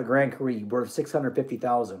condo at Grand Caribe worth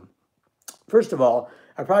 $650,000, first of all,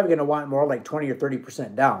 I'm probably going to want more like 20 or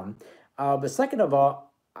 30% down. But second of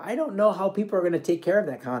all, I don't know how people are going to take care of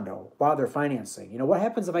that condo while they're financing. What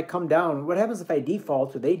happens if I come down? What happens if I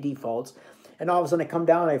default or they default? And all of a sudden I come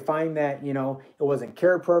down and I find that, it wasn't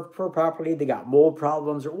cared for properly, they got mold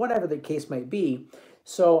problems or whatever the case might be.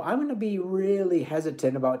 So I'm going to be really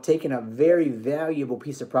hesitant about taking a very valuable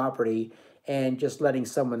piece of property and just letting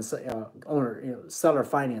someone, seller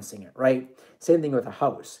financing it, right? Same thing with a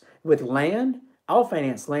house. With land, I'll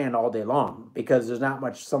finance land all day long because there's not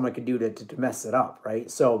much someone can do to mess it up,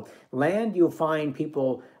 right? So land, you'll find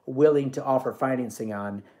people willing to offer financing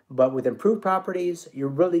on. But with improved properties, you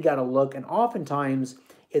really got to look, and oftentimes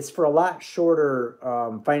it's for a lot shorter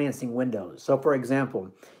financing windows. So for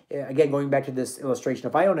example, again, going back to this illustration,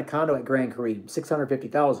 if I own a condo at Grand Caribe,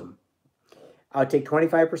 $650,000, I'll take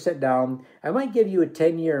 25% down. I might give you a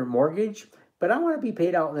 10-year mortgage, but I want to be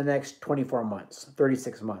paid out in the next 24 months,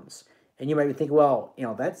 36 months. And you might be thinking, well,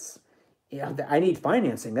 that's, I need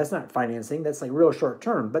financing. That's not financing. That's like real short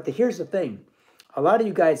term. But here's the thing. A lot of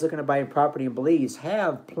you guys looking to buy property in Belize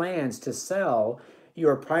have plans to sell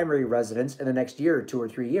your primary residence in the next year or 2 or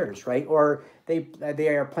 3 years, right? Or they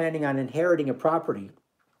are planning on inheriting a property,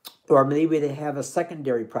 or maybe they have a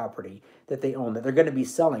secondary property that they own that they're going to be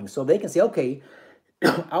selling. So they can say, okay,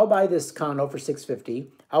 I'll buy this condo for $650.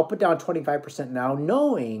 I'll put down 25% now,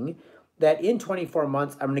 knowing that in 24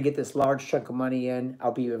 months, I'm going to get this large chunk of money in.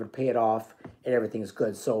 I'll be able to pay it off and everything's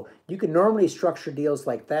good. So you can normally structure deals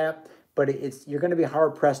like that, but you're going to be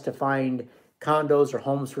hard-pressed to find condos or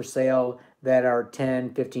homes for sale that are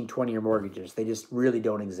 10, 15, 20-year mortgages. They just really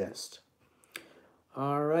don't exist.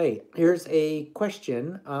 All right, here's a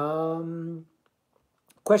question.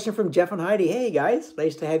 Question from Jeff and Heidi. Hey, guys,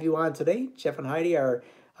 nice to have you on today. Jeff and Heidi are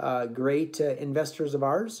great investors of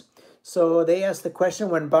ours. So they asked the question,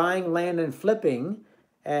 when buying land and flipping,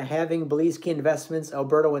 having Belize Caye Investments,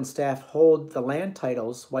 Alberto, and staff hold the land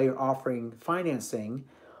titles while you're offering financing,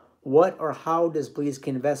 what or how does Belize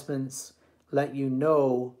Caye Investments let you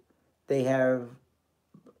know they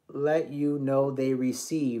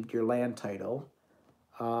received your land title?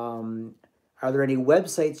 Are there any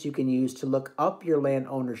websites you can use to look up your land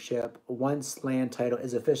ownership once land title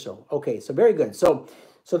is official? Okay, so very good. So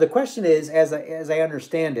So the question is, as I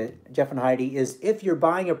understand it, Jeff and Heidi, is if you're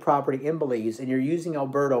buying a property in Belize and you're using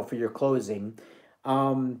Alberto for your closing,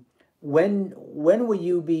 um, when will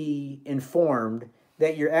you be informed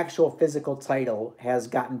that your actual physical title has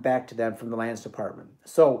gotten back to them from the lands department?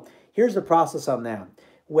 So here's the process on that.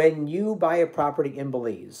 When you buy a property in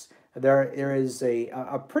Belize, there is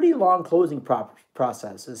a pretty long closing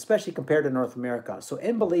process, especially compared to North America. So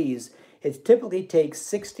in Belize, it typically takes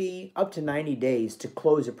 60 up to 90 days to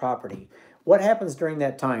close your property. What happens during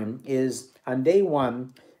that time is on day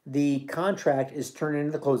one, the contract is turned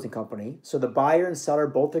into the closing company. So the buyer and seller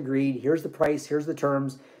both agreed, here's the price, here's the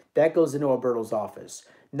terms. That goes into Alberto's office.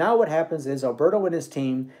 Now what happens is Alberto and his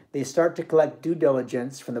team, they start to collect due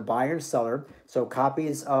diligence from the buyer and seller. So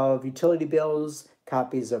copies of utility bills,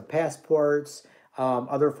 copies of passports,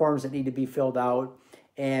 other forms that need to be filled out.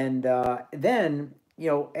 And then,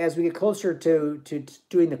 as we get closer to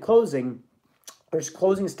doing the closing, there's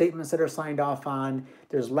closing statements that are signed off on.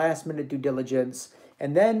 There's last minute due diligence.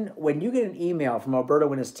 And then when you get an email from Alberto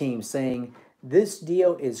and his team saying, this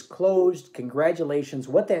deal is closed, congratulations,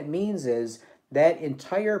 what that means is that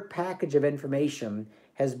entire package of information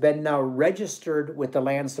has been now registered with the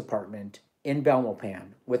lands department in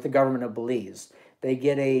Belmopan with the government of Belize. They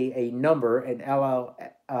get a number, an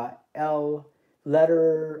L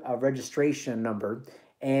letter of registration number.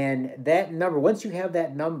 And that number, once you have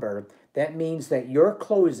that number, that means that your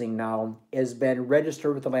closing now has been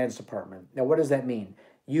registered with the lands department. Now, what does that mean?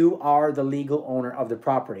 You are the legal owner of the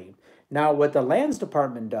property. Now, what the lands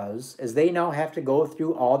department does is they now have to go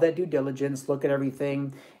through all that due diligence, look at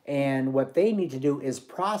everything, and what they need to do is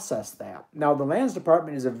process that. Now, the lands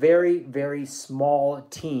department is a very, very small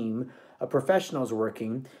team of professionals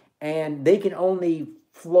working, and they can only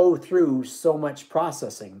flow through so much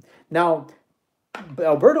processing. Now,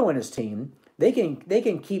 Alberto and his team, they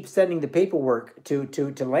can keep sending the paperwork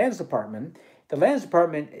to lands department. The lands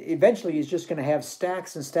department eventually is just going to have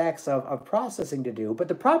stacks and stacks of processing to do, but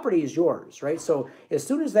the property is yours, right? So as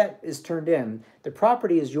soon as that is turned in, the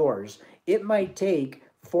property is yours. It might take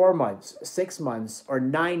 4 months, 6 months, or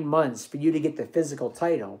 9 months for you to get the physical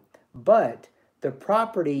title, but the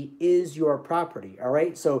property is your property, all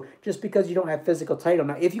right? So just because you don't have physical title.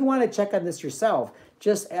 Now, if you want to check on this yourself,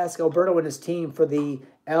 just ask Alberto and his team for the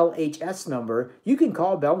LHS number. You can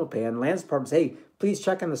call Belmopan, Lands Department, say, hey, please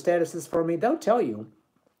check on the statuses for me. They'll tell you.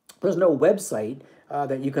 There's no website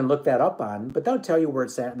that you can look that up on, but they'll tell you where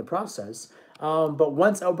it's at in the process. But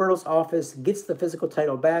once Alberto's office gets the physical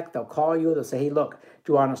title back, they'll call you. They'll say, hey, look,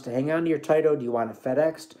 do you want us to hang on to your title? Do you want it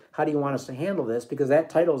FedExed? How do you want us to handle this? Because that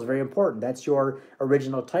title is very important. That's your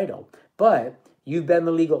original title. But you've been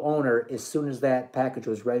the legal owner as soon as that package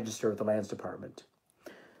was registered with the lands department.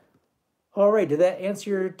 All right, did that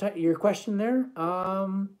answer your question there?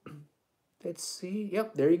 Let's see.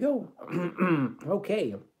 Yep, there you go.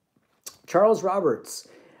 Okay. Charles Roberts.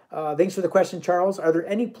 Thanks for the question, Charles. Are there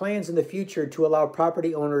any plans in the future to allow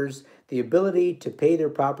property owners the ability to pay their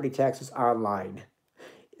property taxes online?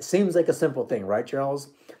 It seems like a simple thing, right,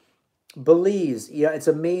 Charles? Belize, yeah, it's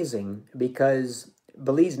amazing because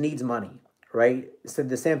Belize needs money, right? So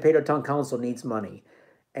the San Pedro Town Council needs money.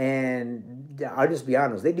 And I'll just be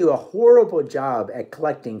honest, they do a horrible job at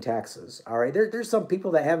collecting taxes, all right? There's some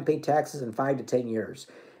people that haven't paid taxes in 5 to 10 years.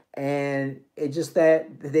 And it's just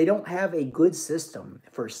that they don't have a good system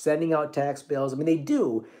for sending out tax bills. I mean, they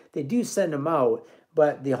do send them out,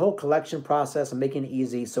 but the whole collection process and making it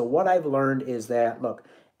easy. So what I've learned is that, look,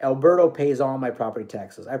 Alberto pays all my property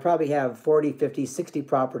taxes. I probably have 40, 50, 60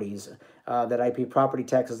 properties that I pay property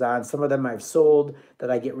taxes on. Some of them I've sold that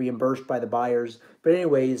I get reimbursed by the buyers. But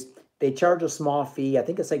anyways, they charge a small fee. I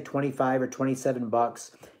think it's like 25 or 27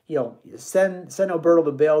 bucks. Send Alberto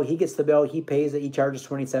the bill. He gets the bill. He pays it. He charges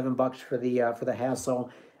 27 bucks for the hassle.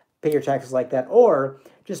 Pay your taxes like that, or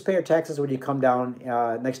just pay your taxes when you come down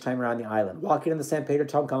next time around the island. Walk into the San Pedro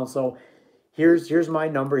Town Council. Here's my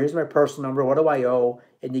number. Here's my personal number. What do I owe?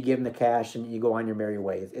 And you give them the cash, and you go on your merry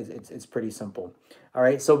way. It's pretty simple. All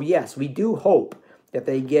right. So yes, we do hope that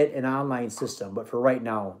they get an online system, but for right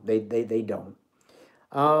now, they don't.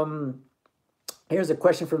 Here's a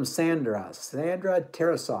question from Sandra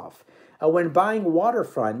Tarasoff. When buying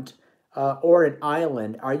waterfront or an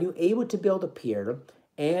island, are you able to build a pier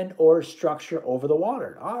and or structure over the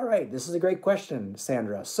water? All right, this is a great question,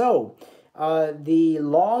 Sandra. So the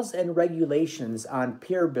laws and regulations on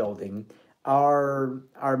pier building are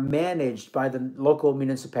managed by the local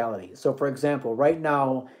municipality. So for example, right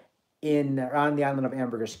now on the island of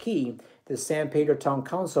Ambergris Caye, the San Pedro Town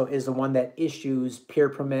Council is the one that issues pier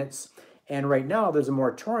permits. And right now there's a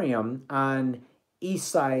moratorium on east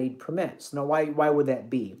side permits. Now, why would that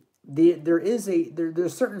be?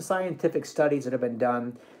 there's certain scientific studies that have been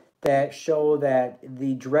done that show that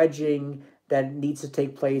the dredging that needs to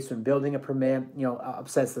take place when building a permit,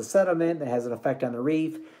 upsets the sediment that has an effect on the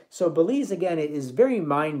reef. So Belize again is very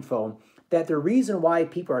mindful that the reason why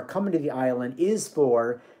people are coming to the island is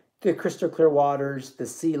for the crystal clear waters, the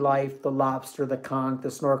sea life, the lobster, the conch, the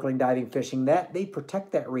snorkeling, diving, fishing, that they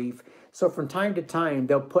protect that reef. So from time to time,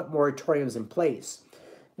 they'll put moratoriums in place.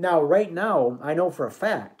 Now, right now, I know for a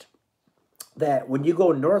fact that when you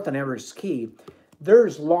go north on Everest Key,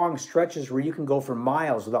 there's long stretches where you can go for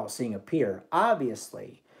miles without seeing a pier.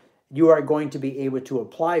 Obviously, you are going to be able to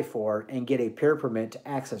apply for and get a pier permit to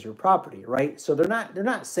access your property, right? So they're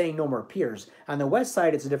not saying no more piers. On the west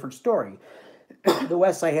side, it's a different story. The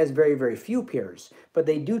west side has very, very few piers, but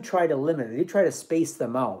they do try to limit it. They try to space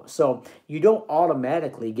them out. So you don't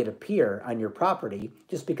automatically get a pier on your property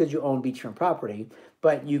just because you own beachfront property,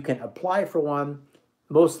 but you can apply for one.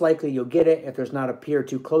 Most likely you'll get it if there's not a pier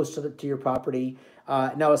too close to your property.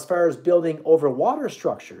 Now, as far as building over water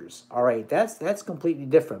structures, all right, that's completely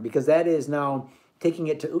different because that is now taking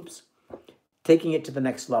it to, taking it to the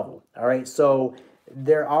next level. All right, so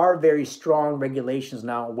there are very strong regulations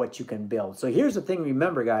now on what you can build. So here's the thing,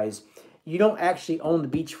 remember guys, you don't actually own the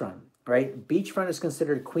beachfront, right? Beachfront is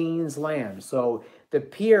considered Queen's land. So the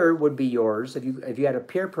pier would be yours if you had a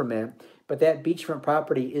pier permit, but that beachfront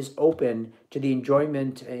property is open to the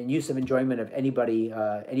enjoyment and use of enjoyment of anybody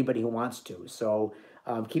who wants to. So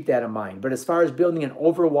keep that in mind. But as far as building an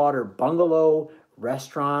overwater bungalow,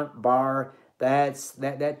 restaurant, bar,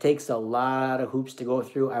 that takes a lot of hoops to go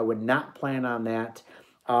through. I would not plan on that.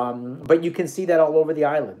 But you can see that all over the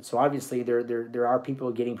island. So obviously there are people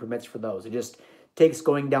getting permits for those. It just takes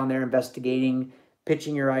going down there, investigating,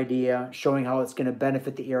 pitching your idea, showing how it's going to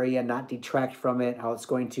benefit the area, not detract from it, how it's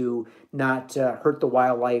going to not hurt the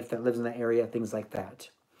wildlife that lives in the area, things like that.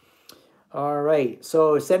 All right.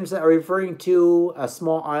 So Samson are referring to a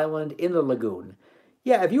small island in the lagoon.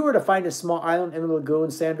 Yeah, if you were to find a small island in the lagoon,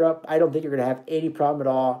 Sandra, I don't think you're going to have any problem at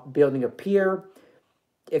all building a pier.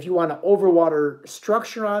 If you want an overwater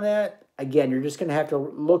structure on that, again, you're just going to have to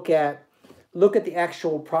look at the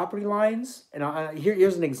actual property lines. And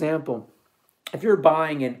here's an example. If you're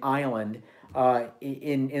buying an island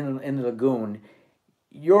in the lagoon,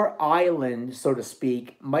 your island, so to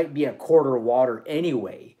speak, might be a quarter water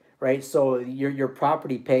anyway, right? So your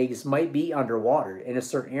property pegs might be underwater in a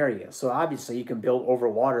certain area. So obviously you can build over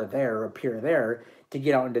water there or a pier there to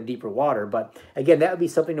get out into deeper water. But again, that would be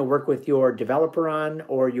something to work with your developer on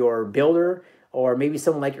or your builder or maybe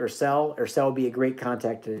someone like Ursel. Ursel would be a great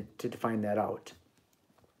contact to find that out.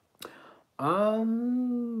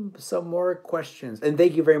 Some more questions. And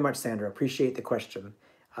thank you very much, Sandra. Appreciate the question.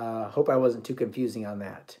 Hope I wasn't too confusing on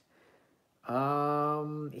that.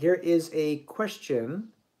 Here is a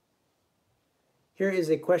question. Here is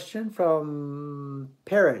a question from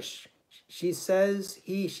Parrish. She says,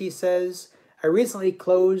 she says, I recently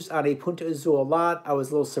closed on a Punta Azul lot. I was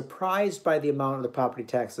a little surprised by the amount of the property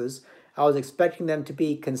taxes. I was expecting them to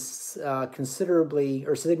be considerably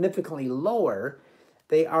or significantly lower.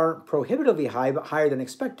 They aren't prohibitively high, but higher than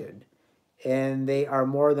expected. And they are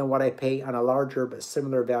more than what I pay on a larger but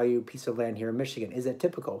similar value piece of land here in Michigan. Is that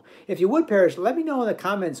typical? If you would, Parrish, let me know in the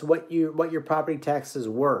comments what your property taxes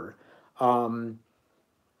were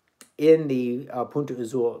in the Punta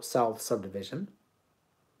Azul South subdivision.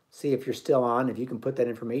 See if you're still on, if you can put that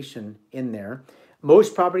information in there.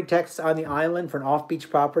 Most property taxes on the island for an off-beach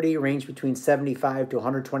property range between $75 to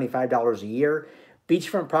 $125 a year.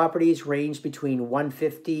 Beachfront properties range between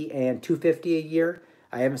 $150 and $250 a year.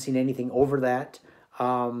 I haven't seen anything over that.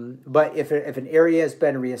 But if an area has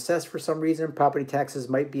been reassessed for some reason, property taxes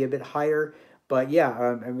might be a bit higher. But yeah,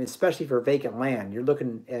 I mean, especially for vacant land, you're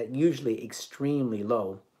looking at usually extremely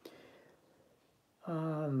low.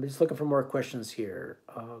 Just looking for more questions here.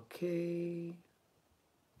 Okay.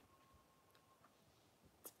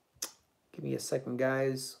 Give me a second,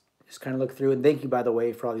 guys. Just kind of look through. And thank you, by the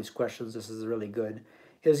way, for all these questions. This is really good.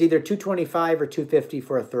 It was either $225 or $250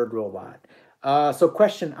 for a third row lot. So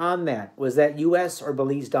question on that, was that U.S. or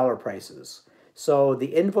Belize dollar prices? So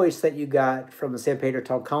the invoice that you got from the San Pedro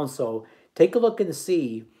Town Council, take a look and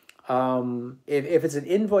see if it's an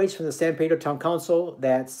invoice from the San Pedro Town Council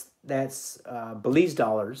that's Belize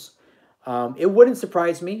dollars. It wouldn't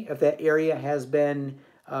surprise me if that area has been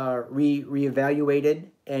reevaluated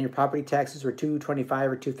and your property taxes were $225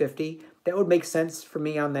 or $250. That would make sense for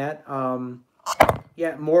me on that.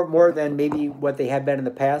 Yeah, more than maybe what they had been in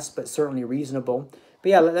the past, but certainly reasonable. But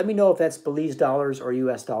yeah, let me know if that's Belize dollars or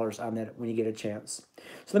U.S. dollars on that when you get a chance.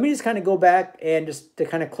 So let me just kind of go back and just to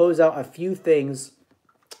kind of close out a few things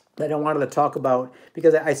that I wanted to talk about,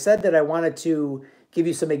 because I said that I wanted to give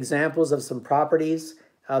you some examples of some properties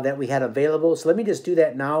that we had available. So let me just do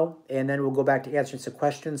that now, and then we'll go back to answering some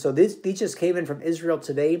questions. So these just came in from Israel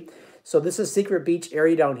today. So this is Secret Beach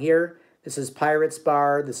area down here. This is Pirates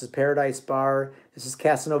Bar. This is Paradise Bar. This is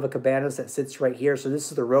Casanova Cabanas that sits right here. So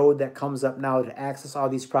this is the road that comes up now to access all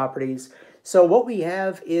these properties. So what we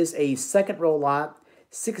have is a second row lot,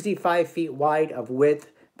 65 feet wide of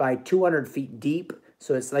width by 200 feet deep.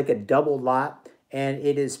 So it's like a double lot, and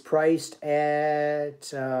it is priced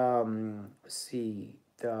at, let's see,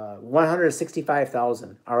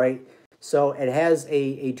 165,000. All right. So it has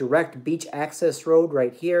a direct beach access road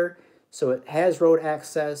right here. So it has road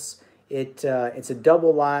access. It's a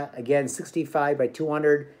double lot, again, 65 by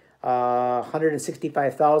 200,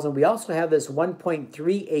 165,000. We also have this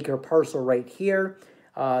 1.3 acre parcel right here.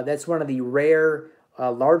 That's one of the rare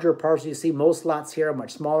larger parcels. You see most lots here are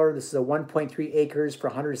much smaller. This is a 1.3 acres for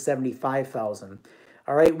 175,000.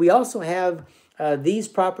 All right, we also have these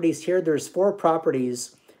properties here. There's 4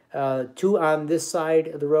 properties, 2 on this side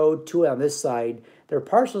of the road, 2 on this side. Their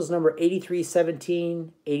parcels number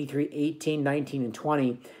 8317, 8318, 19, and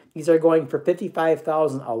 20. These are going for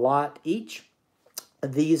 55,000 a lot each.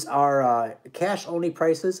 These are cash-only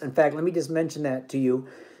prices. In fact, let me just mention that to you.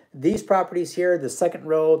 These properties here, the second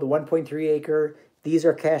row, the 1.3 acre, these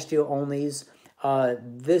are cash deal onlys.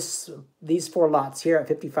 These 4 lots here at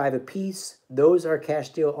 55 apiece, those are cash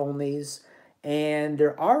deal onlys. And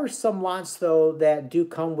there are some lots though that do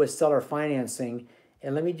come with seller financing.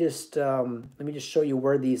 And let me just show you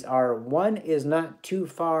where these are. One is not too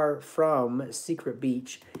far from Secret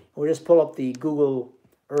Beach. We'll just pull up the Google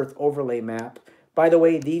Earth overlay map. By the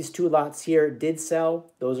way, these 2 lots here did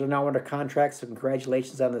sell. Those are now under contract, so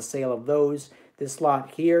congratulations on the sale of those. This lot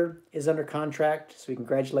here is under contract, so we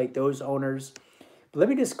congratulate those owners. But let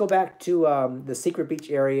me just go back to the Secret Beach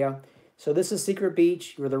area. So this is Secret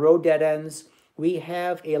Beach, where the road dead ends. We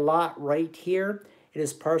have a lot right here. It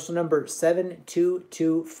is parcel number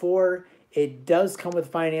 7224. It does come with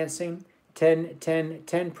financing,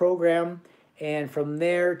 10-10-10 program. And from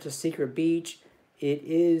there to Secret Beach, it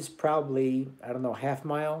is probably, I don't know, half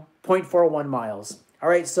mile, 0.41 miles. All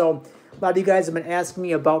right, so a lot of you guys have been asking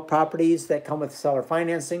me about properties that come with seller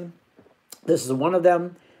financing. This is one of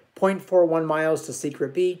them, 0.41 miles to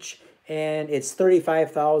Secret Beach, and it's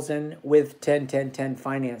 35,000 with 10-10-10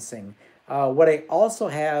 financing. What I also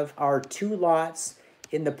have are 2 lots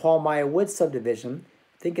in the Paul Maya Woods subdivision.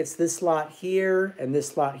 I think it's this lot here and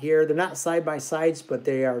this lot here. They're not side by sides, but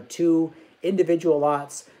they are 2 individual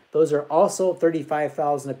lots. Those are also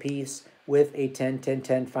 35,000 apiece with a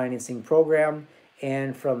 10-10-10 financing program.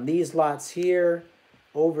 And from these lots here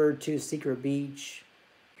over to Secret Beach,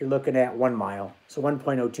 you're looking at 1 mile, so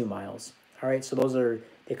 1.02 miles. All right, so those are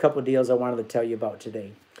a couple of deals I wanted to tell you about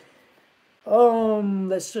today.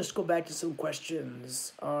 Let's just go back to some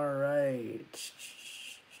questions. All right.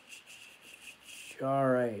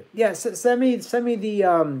 Yeah, send me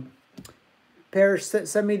the Parrish.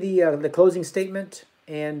 Send me the closing statement,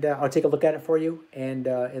 and I'll take a look at it for you, and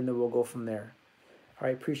then we'll go from there. All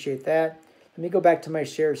right, appreciate that. Let me go back to my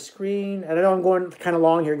share screen. And I know I'm going kind of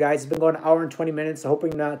long here, guys. It's been going an hour and 20 minutes, so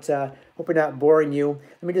hoping not boring you.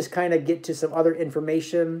 Let me just kind of get to some other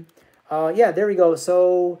information. Yeah, there we go.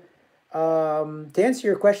 So to answer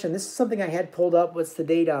your question, this is something I had pulled up. What's the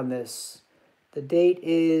date on this? The date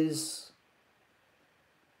is,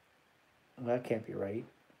 well, that can't be right.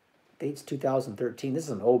 Date's 2013. This is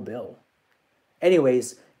an old bill.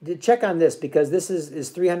 Anyways, check on this, because this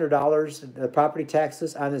is $300, the property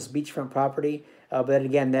taxes on this beachfront property. But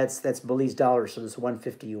again, that's Belize dollars, so it's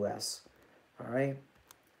 $150 US. All right.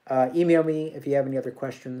 Email me if you have any other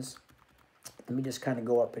questions. Let me just kind of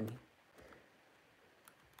go up and.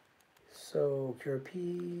 So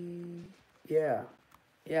QRP, yeah,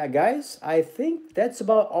 guys. I think that's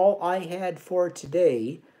about all I had for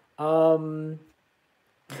today.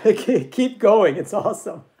 Keep going. It's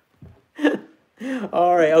awesome.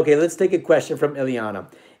 All right. Okay, let's take a question from Ileana.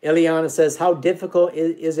 Ileana says, how difficult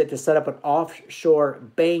is it to set up an offshore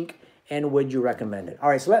bank, and would you recommend it? All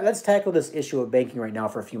right, so let's tackle this issue of banking right now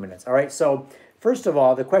for a few minutes. All right, so first of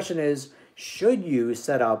all, the question is, should you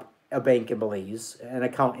set up a bank in Belize, an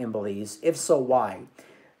account in Belize? If so, why?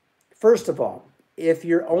 First of all, if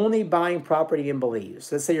you're only buying property in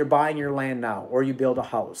Belize, let's say you're buying your land now, or you build a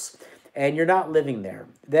house, and you're not living there,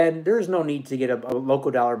 then there's no need to get a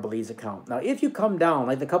local dollar Belize account. Now, if you come down,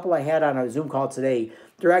 like the couple I had on a Zoom call today,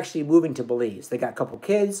 they're actually moving to Belize. They got a couple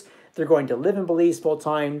kids. They're going to live in Belize full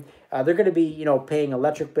time. They're going to be, paying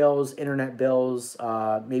electric bills, internet bills,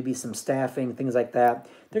 maybe some staffing, things like that.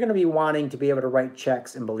 They're going to be wanting to be able to write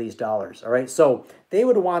checks in Belize dollars. All right, so they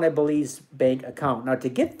would want a Belize bank account. Now, to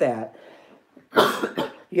get that,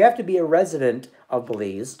 you have to be a resident of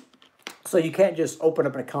Belize. So you can't just open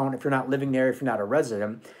up an account if you're not living there, if you're not a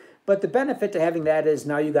resident. But the benefit to having that is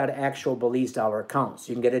now you got an actual Belize dollar account. So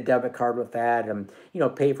you can get a debit card with that and,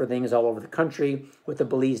 pay for things all over the country with a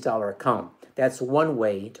Belize dollar account. That's one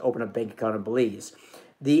way to open up a bank account in Belize.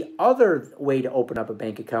 The other way to open up a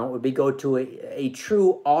bank account would be go to a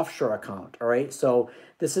true offshore account, all right? So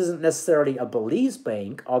this isn't necessarily a Belize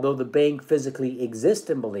bank, although the bank physically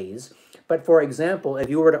exists in Belize. But for example, if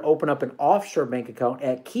you were to open up an offshore bank account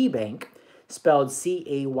at Key Bank, spelled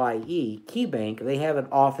C-A-Y-E, Key Bank, they have an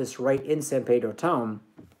office right in San Pedro town.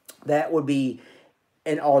 That would be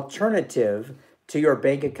an alternative to your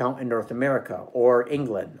bank account in North America or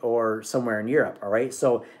England or somewhere in Europe, all right?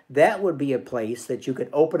 So that would be a place that you could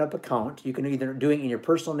open up account. You can either do it in your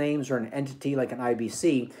personal names or an entity like an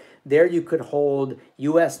IBC. There you could hold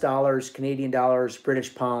US dollars, Canadian dollars,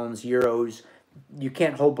 British pounds, euros. You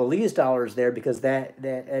can't hold Belize dollars there because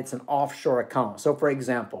it's an offshore account. So for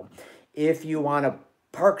example, if you want to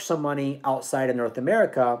park some money outside of North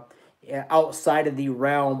America, outside of the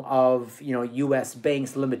realm of U.S.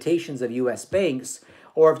 banks, limitations of U.S. banks,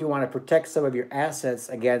 or if you want to protect some of your assets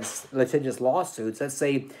against litigious lawsuits, let's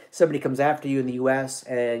say somebody comes after you in the U.S.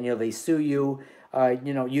 and they sue you.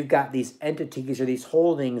 You've got these entities or these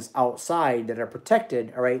holdings outside that are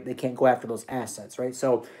protected, all right? They can't go after those assets, right?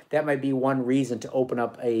 So that might be one reason to open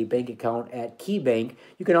up a bank account at Key Bank.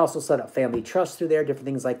 You can also set up family trusts through there, different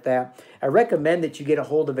things like that. I recommend that you get a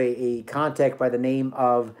hold of a contact by the name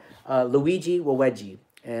of Luigi Waweji,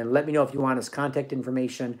 and let me know if you want his contact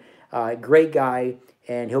information. Great guy,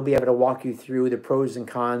 and he'll be able to walk you through the pros and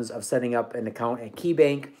cons of setting up an account at Key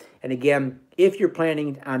Bank. And again, if you're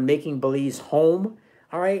planning on making Belize home,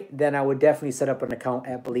 all right, then I would definitely set up an account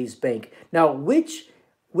at Belize Bank. Now, which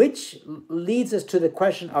leads us to the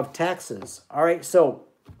question of taxes. All right, so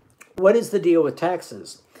what is the deal with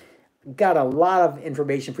taxes? Got a lot of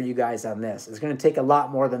information for you guys on this. It's going to take a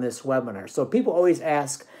lot more than this webinar. So people always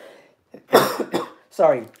ask,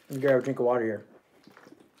 sorry, let me grab a drink of water here.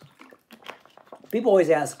 People always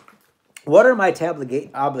ask, what are my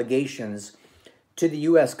obligations to the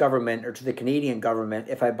U.S. government or to the Canadian government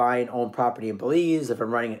if I buy and own property in Belize, if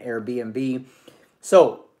I'm running an Airbnb?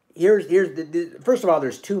 So here's first of all,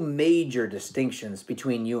 there's two major distinctions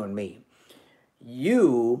between you and me.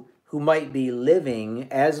 You, who might be living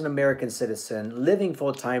as an American citizen, living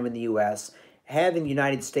full-time in the U.S., having the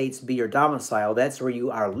United States be your domicile, that's where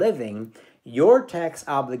you are living, your tax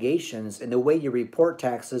obligations and the way you report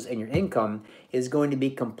taxes and your income is going to be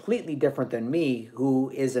completely different than me, who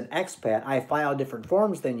is an expat. I file different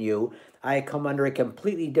forms than you. I come under a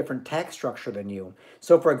completely different tax structure than you.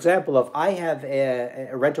 So for example, if I have a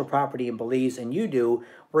rental property in Belize and you do,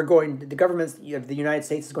 the government of the United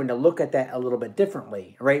States is going to look at that a little bit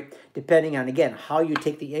differently, right? Depending on, again, how you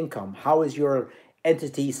take the income. How is your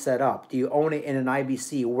entity set up? Do you own it in an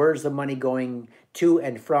IBC? Where's the money going to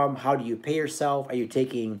and from? How do you pay yourself? Are you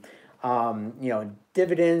taking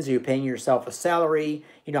dividends? Are you paying yourself a salary?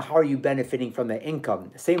 How are you benefiting from the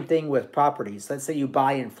income? Same thing with properties. Let's say you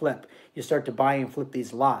buy and flip. You start to buy and flip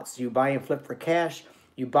these lots. You buy and flip for cash.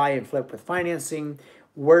 You buy and flip with financing.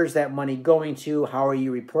 Where's that money going to? How are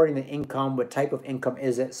you reporting the income? What type of income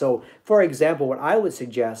is it? So, for example, what I would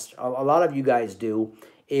suggest a lot of you guys do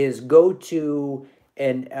is go to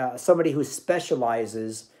somebody who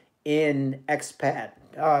specializes in expat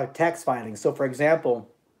tax filing. So, for example,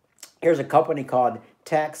 here's a company called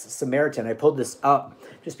Tax Samaritan. I pulled this up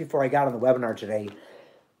just before I got on the webinar today.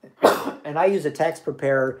 And I use a tax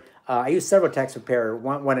preparer. I use several tax preparers.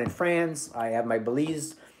 One in France. I have my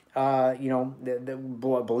Belize,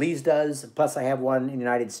 what Belize does. Plus, I have one in the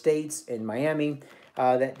United States, in Miami,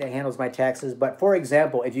 that handles my taxes. But for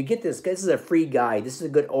example, if you get this is a free guide. This is a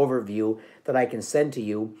good overview that I can send to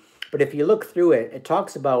you. But if you look through it, it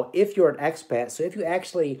talks about if you're an expat. So if you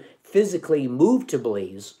actually physically move to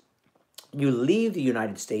Belize, you leave the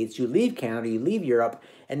United States, you leave Canada, you leave Europe,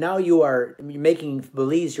 and now you're making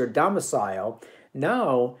Belize your domicile.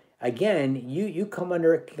 Now, again, you come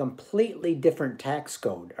under a completely different tax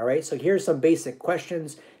code, all right? So here's some basic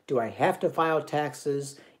questions. Do I have to file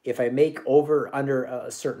taxes? If I make under a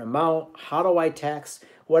certain amount, how do I tax?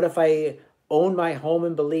 What if I own my home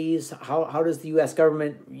in Belize? How does the U.S.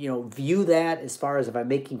 government, view that as far as if I'm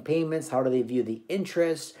making payments? How do they view the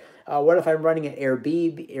interest? What if I'm running an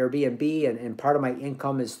Airbnb and part of my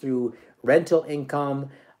income is through rental income?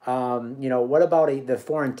 What about the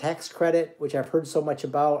foreign tax credit, which I've heard so much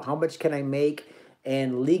about? How much can I make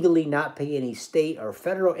and legally not pay any state or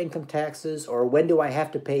federal income taxes? Or when do I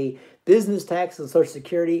have to pay business tax and Social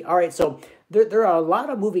Security? All right, so there are a lot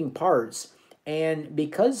of moving parts. And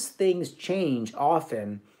because things change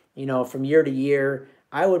often, from year to year,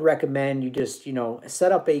 I would recommend you just,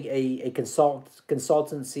 set up a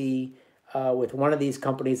consultancy with one of these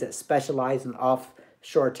companies that specialize in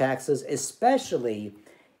offshore taxes, especially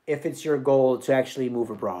if it's your goal to actually move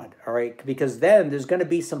abroad. All right, because then there's going to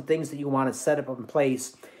be some things that you want to set up in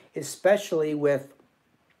place, especially with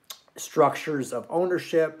structures of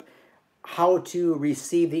ownership, how to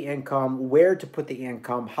receive the income, where to put the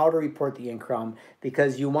income, how to report the income,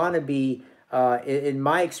 because you want to be, in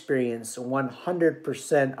my experience,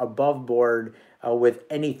 100% above board with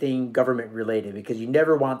anything government related, because you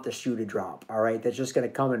never want the shoe to drop, all right? That's just going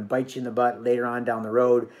to come and bite you in the butt later on down the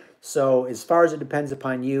road. So as far as it depends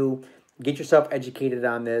upon you, get yourself educated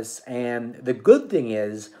on this. And the good thing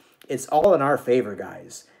is, it's all in our favor,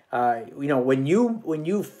 guys. When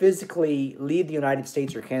you physically leave the United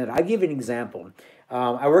States or Canada, I'll give you an example.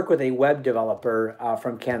 I work with a web developer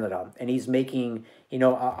from Canada, and he's making,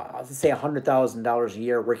 let's say $100,000 a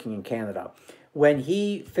year working in Canada. When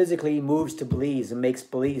he physically moves to Belize and makes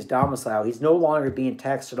Belize domicile, he's no longer being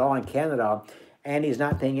taxed at all in Canada, and he's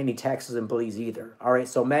not paying any taxes in Belize either. All right,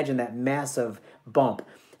 so imagine that massive bump.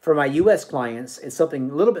 For my U.S. clients, it's something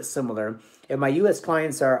a little bit similar. If my U.S.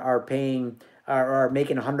 clients are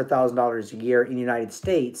making $100,000 a year in the United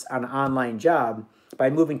States on an online job, by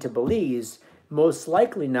moving to Belize, most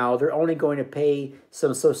likely now they're only going to pay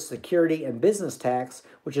some Social Security and business tax,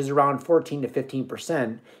 which is around 14 to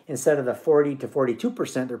 15%, instead of the 40 to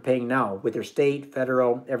 42% they're paying now with their state,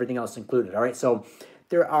 federal, everything else included. All right, so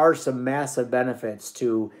there are some massive benefits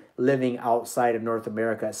to living outside of North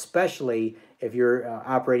America, especially if you're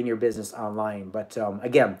operating your business online. But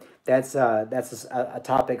again, that's a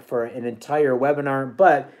topic for an entire webinar,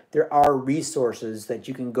 but there are resources that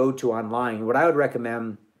you can go to online. What I would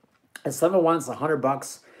recommend, if someone wants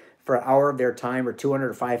 $100 for an hour of their time, or 200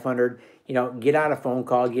 or 500, get on a phone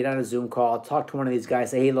call, get on a Zoom call, talk to one of these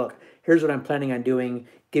guys, say, hey, look, here's what I'm planning on doing.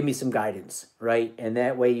 Give me some guidance, right? And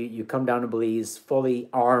that way you come down to Belize fully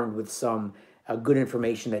armed with some good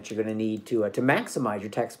information that you're going to need to maximize your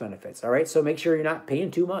tax benefits. All right, so make sure you're not paying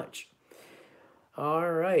too much. All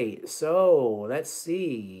right, so let's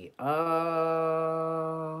see.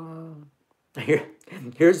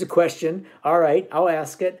 Here's a question. All right, I'll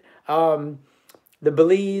ask it. The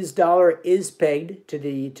Belize dollar is pegged to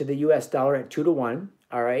the U.S. dollar at 2 to 1.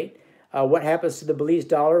 All right. What happens to the Belize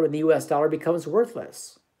dollar when the U.S. dollar becomes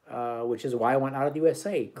worthless? Which is why I went out of the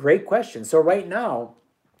USA. Great question. So right now,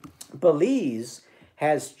 Belize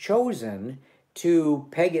has chosen to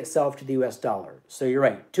peg itself to the U.S. dollar. So you're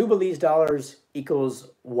right. 2 Belize dollars equals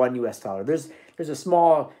 1 U.S. dollar. There's a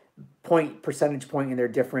small percentage point in their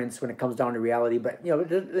difference when it comes down to reality, but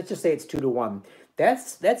let's just say it's 2 to 1.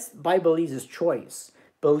 That's by Belize's choice.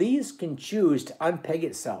 Belize can choose to unpeg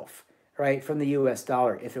itself, right, from the U.S.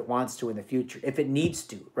 dollar if it wants to in the future, if it needs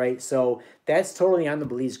to, right? So that's totally on the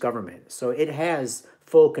Belize government. So it has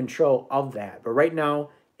full control of that. But right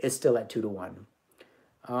now, it's still at 2 to 1.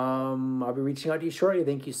 I'll be reaching out to you shortly.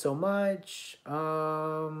 Thank you so much.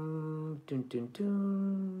 Dun, dun,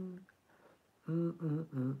 dun.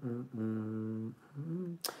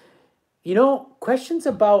 Questions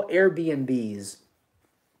about Airbnbs.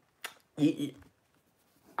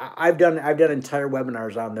 I've done entire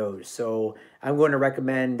webinars on those, so I'm going to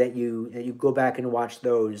recommend that you go back and watch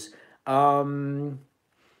those. What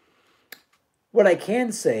I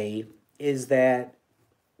can say is that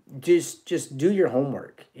just do your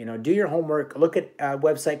homework. Do your homework. Look at a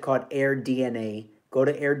website called AirDNA. Go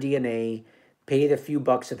to AirDNA. Pay the few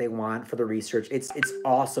bucks that they want for the research. It's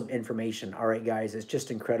awesome information. All right, guys, it's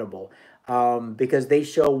just incredible. Because they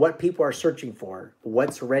show what people are searching for,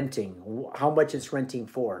 what's renting, how much it's renting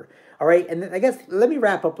for. All right, and I guess let me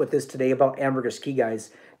wrap up with this today about Ambergris Caye,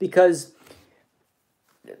 guys, because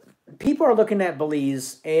people are looking at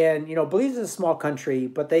Belize, and Belize is a small country,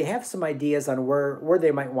 but they have some ideas on where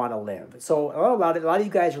they might want to live. So a lot of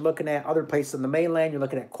you guys are looking at other places on the mainland. You're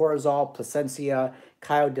looking at Corozal, Placencia,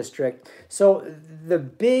 Cayo District. So the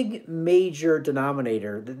big major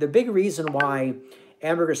denominator, the big reason why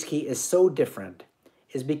Ambergris Caye is so different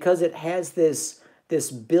is because it has this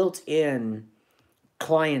built-in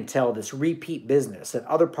clientele, this repeat business that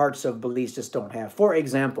other parts of Belize just don't have. For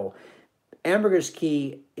example, Ambergris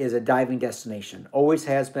Key is a diving destination. Always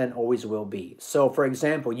has been, always will be. So, for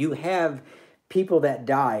example, you have people that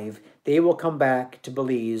dive, they will come back to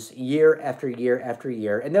Belize year after year after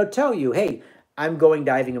year, and they'll tell you, hey, I'm going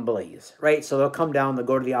diving in Belize, right? So they'll come down, they'll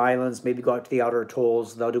go to the islands, maybe go out to the outer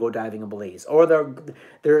atolls, they'll go diving in Belize. Or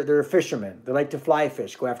they're fishermen. They like to fly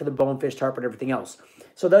fish, go after the bonefish, tarpon, everything else.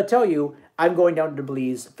 So they'll tell you, I'm going down to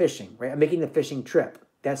Belize fishing, right? I'm making a fishing trip.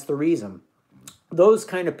 That's the reason. Those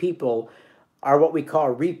kind of people are what we call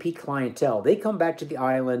repeat clientele. They come back to the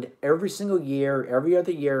island every single year, every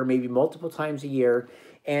other year, maybe multiple times a year,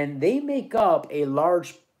 and they make up a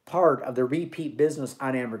large part of the repeat business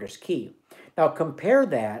on Ambergris Key. Now compare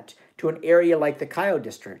that to an area like the Coyote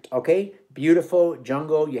District, okay? Beautiful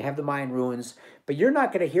jungle, you have the Mayan ruins, but you're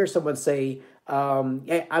not going to hear someone say,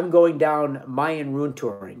 hey, I'm going down Mayan ruin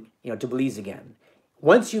touring, to Belize again.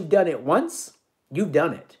 Once you've done it once, you've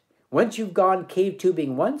done it. Once you've gone cave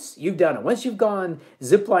tubing once, you've done it. Once you've gone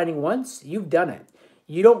ziplining once, you've done it.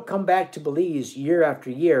 You don't come back to Belize year after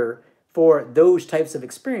year for those types of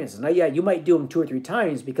experiences. Now, yeah, you might do them 2 or 3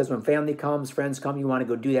 times because when family comes, friends come, you want to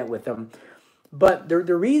go do that with them. But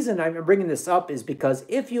the reason I'm bringing this up is because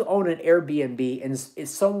if you own an Airbnb and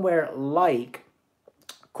it's somewhere like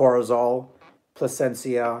Corozal,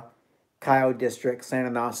 Placencia, Coyote District, San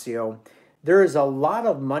Ignacio, there is a lot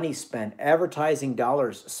of money spent, advertising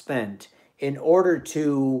dollars spent in order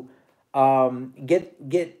to get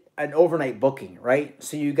an overnight booking, right?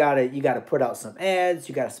 So you gotta put out some ads,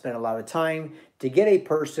 you gotta spend a lot of time to get a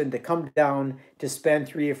person to come down to spend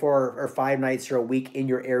 3 or 4 or 5 nights or a week in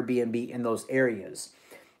your Airbnb in those areas.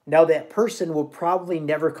 Now that person will probably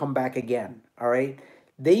never come back again, all right?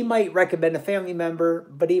 They might recommend a family member,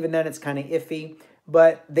 but even then it's kind of iffy.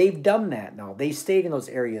 But they've done that now. They stayed in those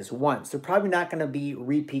areas once. They're probably not going to be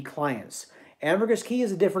repeat clients. Ambergris Key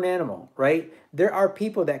is a different animal, right? There are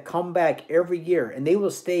people that come back every year and they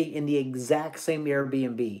will stay in the exact same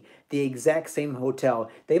Airbnb, the exact same hotel.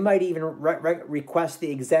 They might even request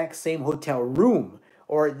the exact same hotel room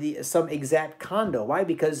or some exact condo. Why?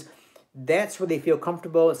 Because that's where they feel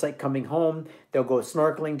comfortable. It's like coming home. They'll go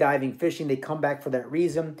snorkeling, diving, fishing. They come back for that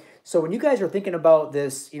reason. So when you guys are thinking about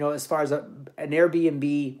this, as far as an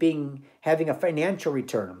Airbnb having a financial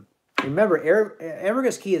return, remember,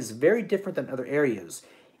 Ambergris Key is very different than other areas.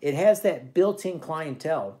 It has that built-in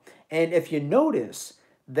clientele. And if you notice,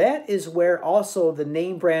 that is where also the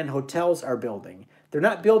name brand hotels are building. They're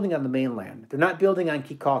not building on the mainland. They're not building on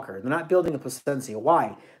Key Calker. They're not building in Placencia.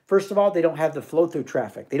 Why? First of all, they don't have the flow-through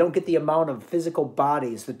traffic. They don't get the amount of physical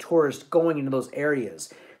bodies, the tourists going into those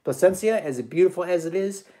areas. Placencia, as beautiful as it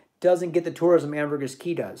is, doesn't get the tourism Ambergris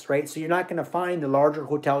Key does, right? So you're not going to find the larger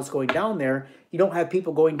hotels going down there. You don't have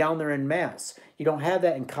people going down there en masse. You don't have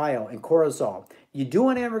that in Kyle and Corozal. You do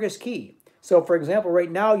in Ambergris Key. So, for example,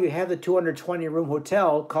 right now you have the 220-room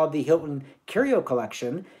hotel called the Hilton Curio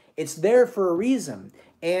Collection. It's there for a reason.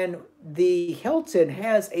 And the Hilton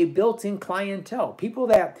has a built-in clientele. People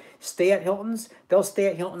that stay at Hiltons, they'll stay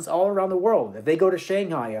at Hiltons all around the world. If they go to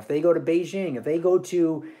Shanghai, if they go to Beijing, if they go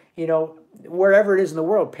to, wherever it is in the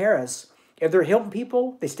world, Paris, if they're Hilton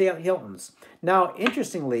people, they stay at Hiltons. Now,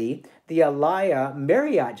 interestingly, the Alaya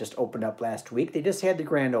Marriott just opened up last week. They just had the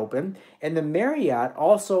grand open. And the Marriott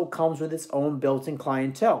also comes with its own built-in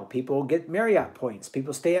clientele. People get Marriott points.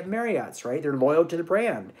 People stay at Marriott's, right? They're loyal to the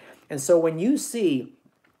brand. And so when you see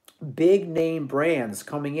big name brands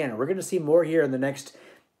coming in, and we're going to see more here in the next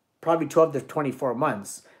probably 12 to 24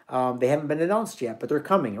 months. They haven't been announced yet, but they're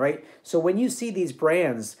coming, right? So when you see these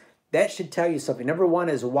brands, that should tell you something. Number one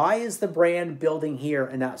is, why is the brand building here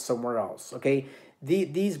and not somewhere else? Okay,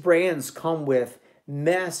 these brands come with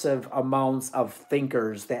massive amounts of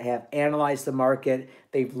thinkers that have analyzed the market.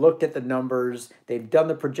 They've looked at the numbers. They've done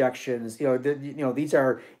the projections. These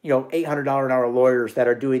are $800 an hour lawyers that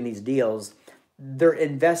are doing these deals. They're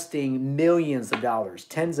investing millions of dollars,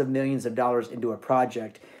 tens of millions of dollars into a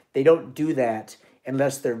project. They don't do that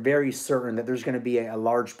unless they're very certain that there's going to be a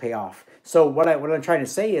large payoff. So what I'm trying to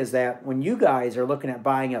say is that when you guys are looking at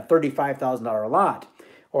buying a $35,000 lot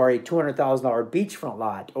or a $200,000 beachfront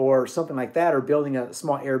lot or something like that, or building a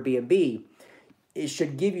small Airbnb, it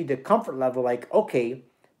should give you the comfort level like, okay,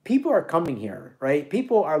 people are coming here, right?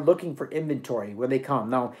 People are looking for inventory when they come.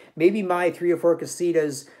 Now, maybe my 3 or 4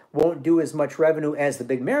 casitas won't do as much revenue as the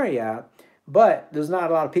big Marriott, but there's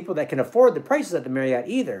not a lot of people that can afford the prices at the Marriott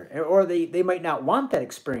either, or they might not want that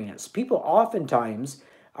experience. People oftentimes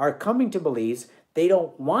are coming to Belize. They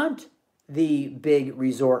don't want the big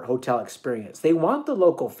resort hotel experience. They want the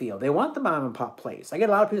local feel. They want the mom and pop place. I get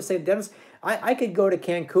a lot of people say, Dennis, I could go to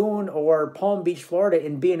Cancun or Palm Beach, Florida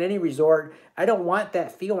and be in any resort. I don't want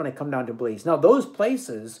that feel when I come down to Belize. Now, those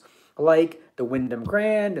places like the Wyndham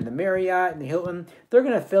Grand and the Marriott and the Hilton, they're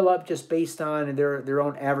going to fill up just based on their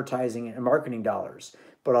own advertising and marketing dollars.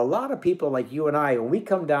 But a lot of people like you and I, when we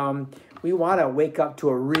come down, we want to wake up to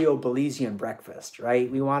a real Belizean breakfast,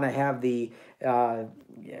 right? We want to have uh, the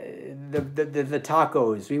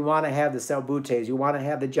tacos. We want to have the salbutes. We want to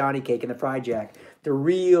have the Johnny cake and the fried jack. The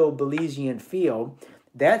real Belizean feel.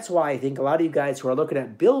 That's why I think a lot of you guys who are looking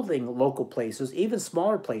at building local places, even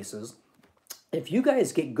smaller places, if you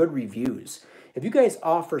guys get good reviews, if you guys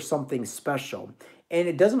offer something special, and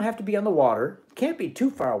it doesn't have to be on the water, can't be too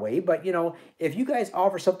far away, but you know, if you guys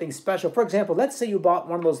offer something special, for example, let's say you bought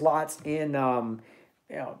one of those lots in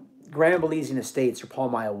you know, Grand Belizean Estates or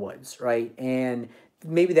Palm Isle Woods, right? And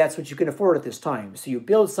maybe that's what you can afford at this time. So you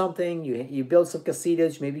build something, you build some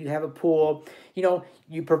casitas, maybe you have a pool, you know,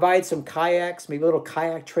 you provide some kayaks, maybe a little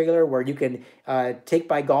kayak trailer where you can take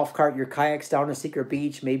by golf cart your kayaks down to Secret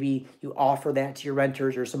Beach. Maybe you offer that to your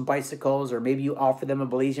renters, or some bicycles, or maybe you offer them a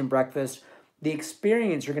Belizean breakfast. The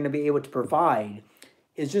experience you're going to be able to provide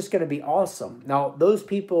is just going to be awesome. Now, those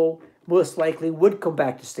people most likely would come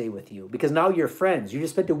back to stay with you because now you're friends. You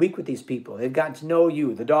just spent a week with these people. They've gotten to know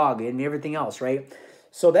you, the dog, and everything else, right?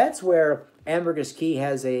 So that's where Ambergris Caye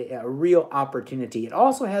has a real opportunity. It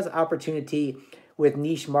also has opportunity with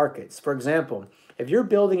niche markets. For example, if you're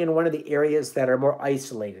building in one of the areas that are more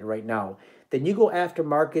isolated right now, then you go after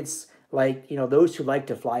markets like, you know, those who like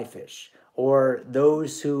to fly fish, or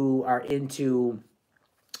those who are into,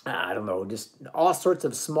 I don't know, just all sorts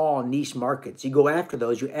of small niche markets. You go after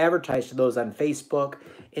those, you advertise to those on Facebook,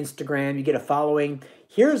 Instagram, you get a following.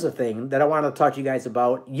 Here's the thing that I want to talk to you guys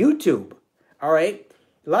about: YouTube. All right.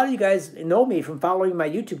 A lot of you guys know me from following my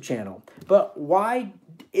YouTube channel, but why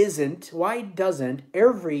doesn't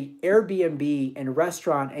every Airbnb and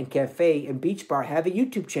restaurant and cafe and beach bar have a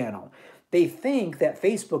YouTube channel? They think that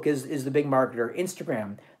Facebook is the big marketer,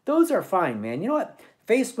 Instagram. Those are fine, man. You know what?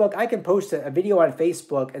 Facebook, I can post a video on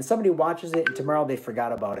Facebook and somebody watches it and tomorrow they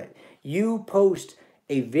forgot about it. You post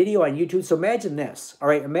a video on YouTube. So imagine this, all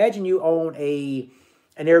right? Imagine you own an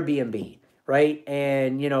Airbnb, right?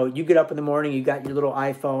 And, you know, you get up in the morning, you got your little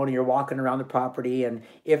iPhone, and you're walking around the property. And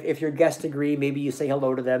if your guests agree, maybe you say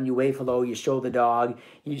hello to them, you wave hello, you show the dog,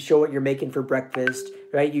 you show what you're making for breakfast,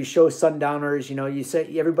 right? You show sundowners, you know, you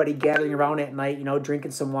say everybody gathering around at night, you know,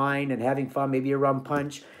 drinking some wine and having fun, maybe a rum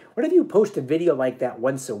punch. What if you post a video like that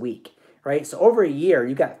once a week, right? So over a year,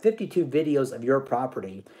 you got 52 videos of your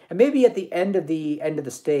property. And maybe at the end of the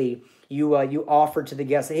stay, you offer to the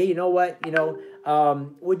guests, hey, you know what,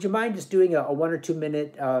 would you mind just doing a 1 or 2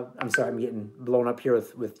 minute? I'm sorry, I'm getting blown up here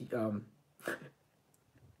with with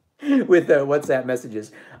WhatsApp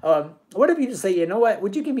messages. What if you just say, you know what,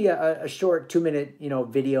 would you give me a short 2 minute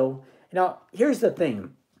video? Now, here's the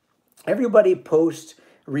thing: everybody posts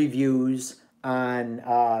reviews on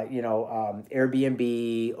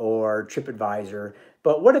Airbnb or TripAdvisor,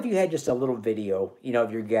 but what if you had just a little video,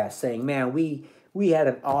 of your guests saying, man, we had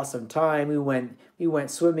an awesome time. We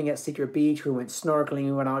went swimming at Secret Beach. We went snorkeling.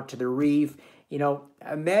 We went out to the reef.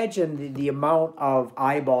 Imagine the amount of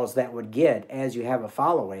eyeballs that would get as you have a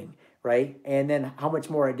following, right? And then how much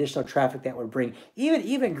more additional traffic that would bring.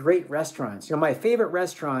 Even great restaurants. My favorite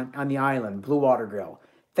restaurant on the island, Blue Water Grill.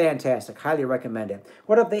 Fantastic. Highly recommend it.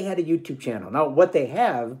 What if they had a YouTube channel? Now, what they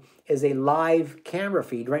have is a live camera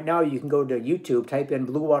feed. Right now, you can go to YouTube, type in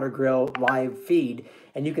Blue Water Grill live feed,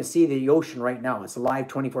 and you can see the ocean right now. It's a live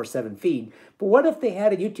 24/7 feed. But what if they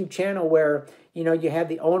had a YouTube channel where, you have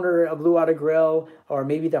the owner of Blue Water Grill, or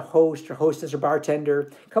maybe the host or hostess or bartender,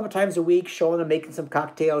 a couple times a week, showing them making some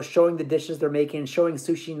cocktails, showing the dishes they're making, showing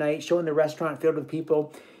sushi night, showing the restaurant filled with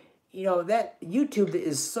people. That YouTube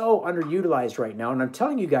is so underutilized right now, and I'm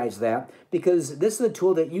telling you guys that because this is a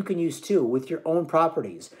tool that you can use too with your own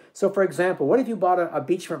properties. So, for example, what if you bought a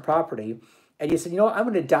beachfront property and you said, I'm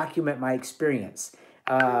going to document my experience.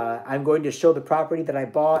 I'm going to show the property that I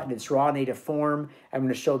bought in its raw native form. I'm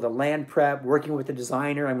going to show the land prep, working with the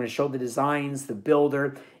designer. I'm going to show the designs, the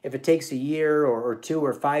builder. If it takes a year or 2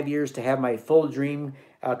 or 5 years to have my full dream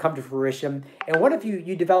come to fruition. And what if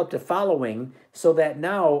you developed a following so that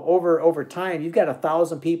now over time you've got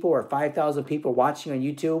 1,000 people or 5,000 people watching on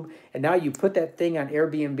YouTube, and now you put that thing on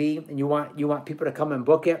Airbnb and you want people to come and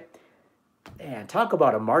book it. Man, talk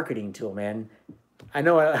about a marketing tool, man. I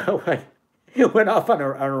know I went off on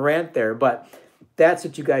a rant there, but that's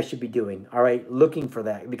what you guys should be doing. All right, looking for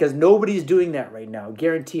that, because nobody's doing that right now.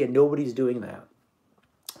 Guarantee you, nobody's doing that.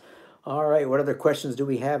 All right, what other questions do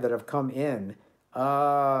we have that have come in?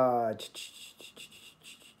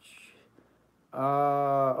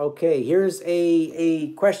 Okay, here's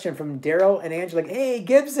a question from Daryl and Angela. Hey,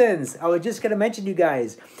 Gibsons, I was just going to mention you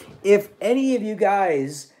guys. If any of you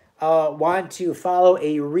guys want to follow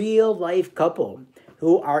a real life couple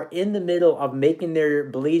who are in the middle of making their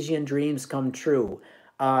Belizean dreams come true,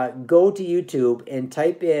 go to YouTube and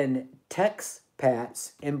type in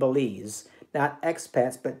Texpats in Belize, not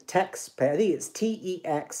expats, but Texpats. I think it's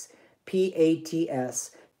Texpats,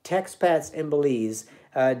 Texpats in Belize.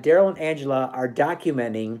 Daryl and Angela are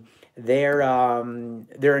documenting their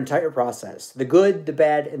entire process, the good, the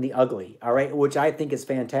bad, and the ugly. All right, which I think is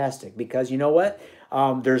fantastic because you know what?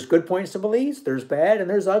 There's good points to Belize, there's bad, and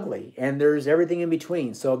there's ugly, and there's everything in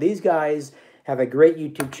between. So these guys have a great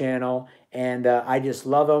YouTube channel, and I just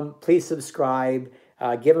love them. Please subscribe.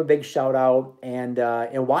 Give them a big shout out and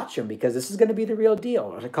watch them because this is going to be the real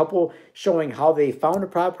deal. There's a couple showing how they found a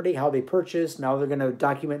property, how they purchased. Now they're going to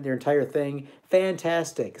document their entire thing.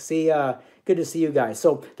 Fantastic. See, good to see you guys.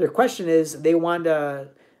 So their question is they want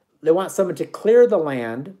someone to clear the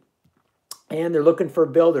land, and they're looking for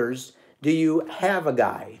builders. Do you have a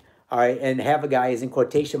guy? All right, and have a guy is in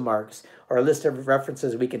quotation marks, or a list of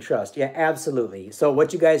references we can trust. Yeah, absolutely. So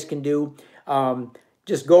what you guys can do,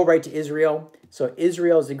 just go right to Israel. So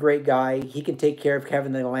Israel is a great guy. He can take care of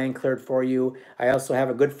having the land cleared for you. I also have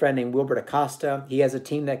a good friend named Wilbert Acosta. He has a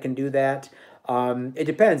team that can do that. It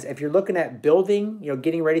depends. If you're looking at building,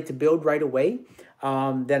 getting ready to build right away,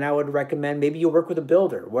 then I would recommend maybe you work with a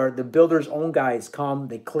builder where the builder's own guys come,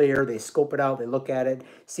 they clear, they scope it out, they look at it,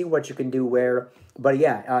 see what you can do where. But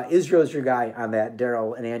yeah, Israel's your guy on that,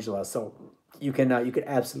 Daryl and Angela. So you can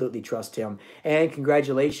absolutely trust him. And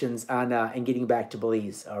congratulations on getting back to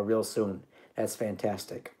Belize real soon. That's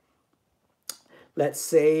fantastic. Let's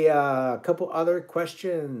say a couple other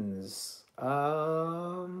questions.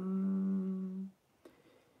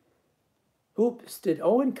 Oops, did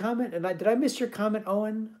Owen comment? And did I miss your comment,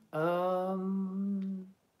 Owen?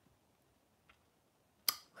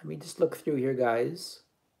 Let me just look through here, guys.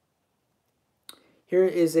 Here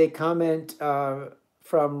is a comment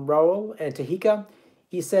from Raul and Tahika.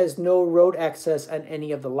 He says no road access on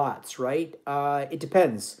any of the lots, right? It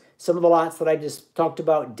depends. Some of the lots that I just talked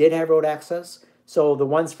about did have road access. So the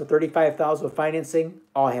ones for $35,000 with financing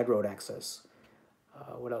all had road access.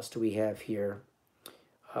 What else do we have here?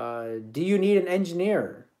 Do you need an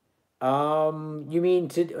engineer? You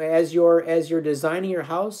mean as you're designing your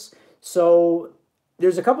house? So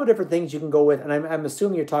there's a couple of different things you can go with, and I'm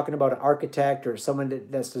assuming you're talking about an architect or someone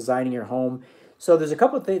that's designing your home. So there's a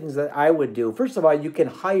couple of things that I would do. First of all, you can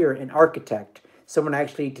hire an architect, someone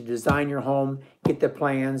actually to design your home, get the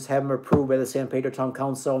plans, have them approved by the San Pedro Town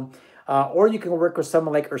Council. Or you can work with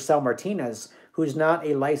someone like Ursel Martinez, who's not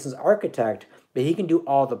a licensed architect, but he can do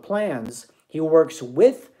all the plans. He works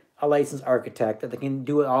with a licensed architect that can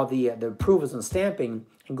do all the approvals and stamping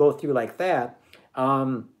and go through like that.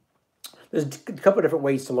 There's a couple of different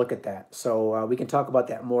ways to look at that. So we can talk about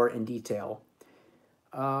that more in detail.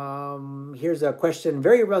 Here's a question.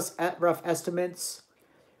 Very rough estimates.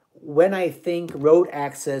 When I think road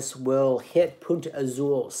access will hit Punta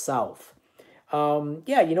Azul South.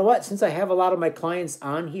 Yeah, you know what? Since I have a lot of my clients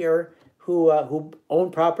on here who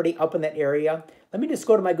own property up in that area, let me just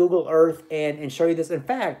go to my Google Earth and show you this. In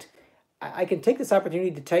fact, I can take this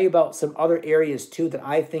opportunity to tell you about some other areas too that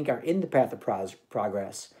I think are in the path of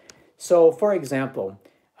progress. So, for example,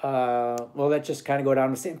 well, let's just kind of go down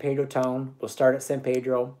to San Pedro town. We'll start at San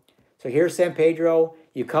Pedro. So here's San Pedro.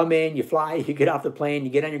 You come in, you fly, you get off the plane,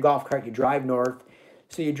 you get on your golf cart, you drive north.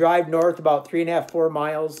 So you drive north about 3.5, 4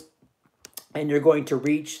 miles, and you're going to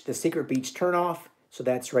reach the Secret Beach turnoff. So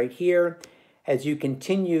that's right here. As you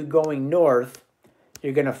continue going north,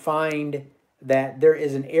 you're going to find that there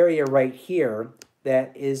is an area right here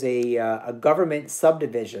that is a government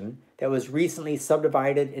subdivision that was recently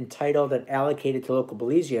subdivided, entitled, and allocated to local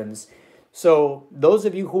Belizeans. So those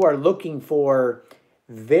of you who are looking for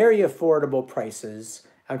very affordable prices,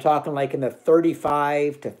 I'm talking like in the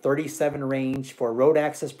 35 to 37 range for road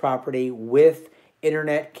access property with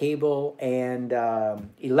internet, cable, and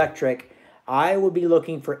electric, I would be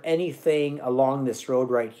looking for anything along this road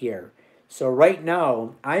right here. So right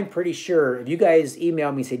now, I'm pretty sure if you guys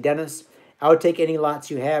email me, say, Dennis, I would take any lots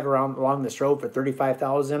you have along this road for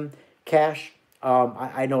 $35,000 cash.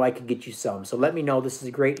 I know I could get you some. So let me know. This is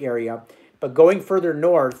a great area. But going further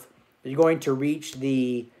north, you're going to reach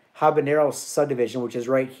the Habanero subdivision, which is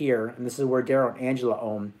right here. And this is where Daryl and Angela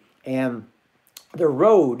own. And the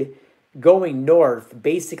road going north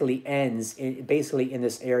basically ends in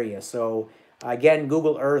this area. So again,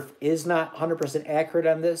 Google Earth is not 100% accurate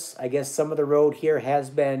on this. I guess some of the road here has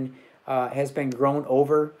been grown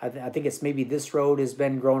over. I think it's maybe this road has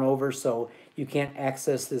been grown over, so you can't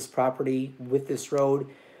access this property with this road.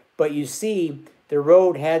 But you see, the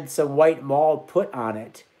road had some white mold put on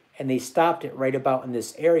it, and they stopped it right about in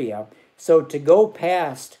this area. So to go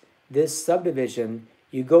past this subdivision,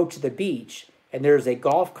 you go to the beach, and there's a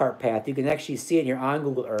golf cart path. You can actually see it here on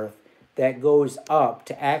Google Earth that goes up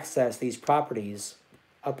to access these properties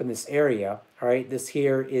up in this area. All right, this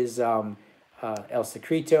here is El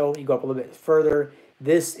Secreto. You go up a little bit further.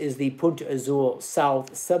 This is the Punta Azul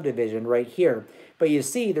South subdivision right here. But you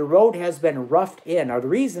see, the road has been roughed in. Now, the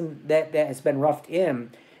reason that has been roughed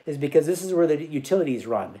in is because this is where the utilities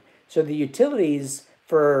run. So the utilities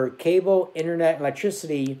for cable, internet,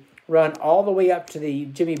 electricity run all the way up to the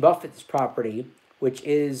Jimmy Buffett's property, which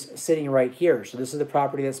is sitting right here. So this is the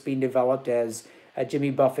property that's being developed as Jimmy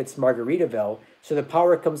Buffett's Margaritaville. So the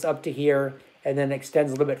power comes up to here and then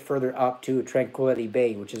extends a little bit further up to Tranquility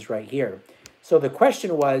Bay, which is right here. So the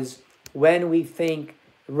question was when we think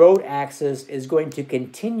road access is going to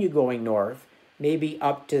continue going north, maybe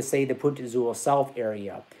up to, say, the Punta Azul South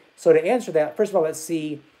area. So to answer that, first of all, let's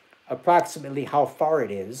see approximately how far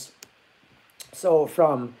it is. So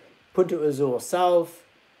from Punta Azul South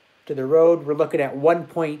to the road, we're looking at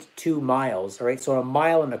 1.2 miles, all right? So 1.25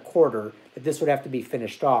 miles that this would have to be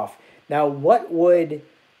finished off. Now, what would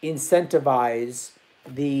incentivize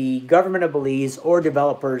the government of Belize or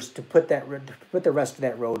developers to put the rest of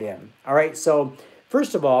that road in? All right, so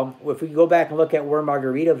first of all, if we go back and look at where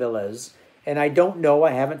Margaritaville is, and I don't know,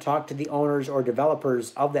 I haven't talked to the owners or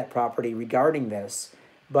developers of that property regarding this,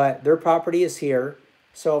 but their property is here.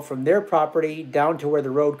 So from their property down to where the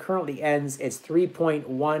road currently ends, it's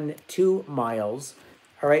 3.12 miles.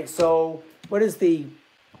 All right, so what is the,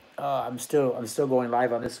 I'm still going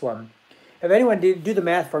live on this one. If anyone do the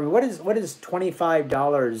math for me, what is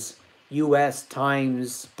 $25 US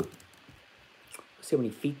times, let's see how many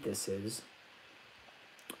feet this is,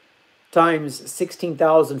 times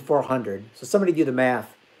 16,400. So somebody do the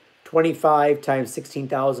math. 25 times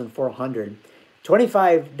 16,400.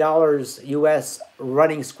 $25 US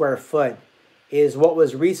running square foot is what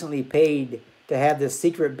was recently paid to have this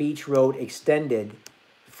secret beach road extended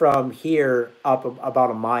from here up about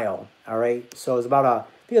 1 mile. All right, so it's about I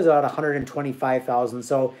think it's about 125,000.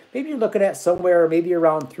 So maybe you're looking at somewhere maybe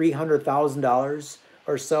around $300,000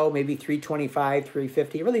 or so, maybe 325,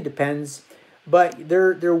 350. It really depends. But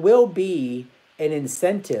there will be an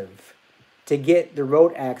incentive to get the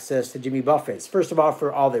road access to Jimmy Buffett's. First of all,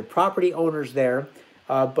 for all the property owners there,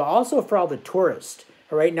 but also for all the tourists.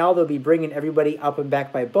 Right now, they'll be bringing everybody up and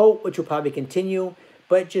back by boat, which will probably continue.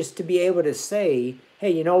 But just to be able to say,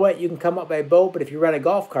 hey, you know what? You can come up by boat, but if you rent a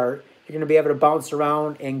golf cart, you're going to be able to bounce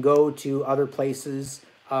around and go to other places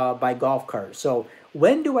by golf cart. So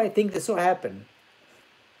when do I think this will happen?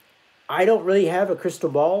 I don't really have a crystal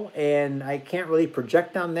ball, and I can't really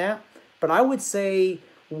project on that. But I would say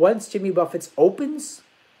once Jimmy Buffett's opens,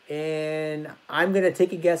 and I'm going to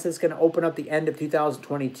take a guess it's going to open up the end of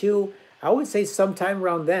 2022, I would say sometime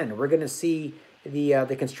around then, we're going to see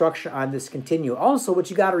the construction on this continue. Also, what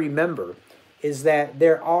you got to remember is that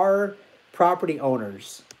there are property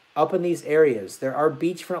owners up in these areas. There are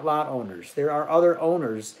beachfront lot owners. There are other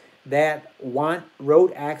owners that want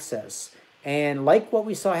road access. And like what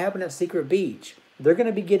we saw happen at Secret Beach, they're going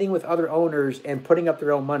to be getting with other owners and putting up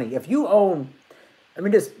their own money. If you own, let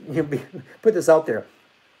me just put this out there.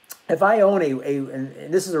 If I own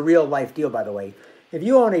and this is a real life deal, by the way, if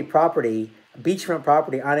you own a property, beachfront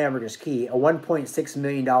property on Ambergris Caye, a $1.6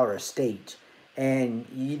 million estate, and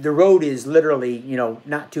the road is literally,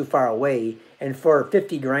 not too far away, and for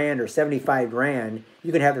 50 grand or 75 grand,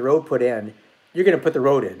 you can have the road put in. You're going to put the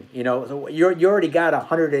road in, So you already got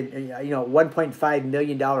 $1.5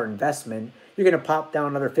 million investment. You're going to pop down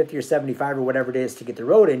another 50 or 75 or whatever it is to get the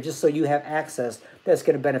road in, just so you have access that's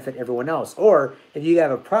going to benefit everyone else. Or if you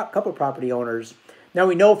have a couple property owners, now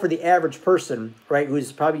we know for the average person, right,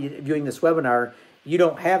 who's probably viewing this webinar, you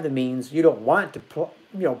don't have the means, you don't want to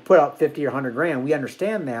put out 50 or 100 grand. We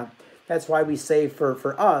understand that. That's why we say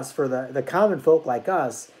for us, for the common folk like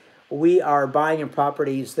us, we are buying in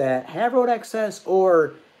properties that have road access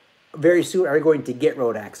or very soon are going to get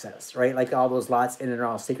road access, right? Like all those lots in and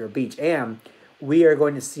around Secret Beach. And we are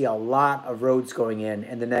going to see a lot of roads going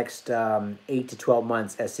in the next 8 to 12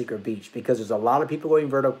 months at Secret Beach, because there's a lot of people going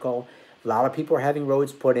vertical, a lot of people are having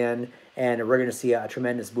roads put in, and we're going to see a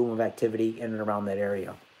tremendous boom of activity in and around that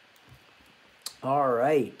area. All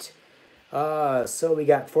right. So we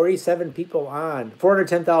got 47 people on.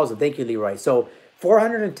 410,000. Thank you, Leroy. So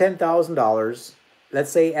 $410,000,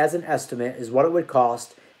 let's say as an estimate, is what it would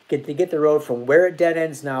cost to get the road from where it dead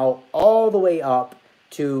ends now all the way up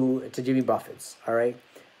to Jimmy Buffett's. All right.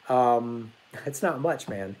 It's not much,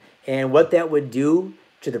 man. And what that would do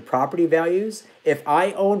to the property values. If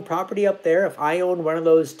I own property up there, if I own one of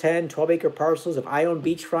those 10, 12-acre parcels, if I own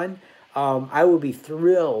beachfront, I would be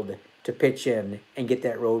thrilled to pitch in and get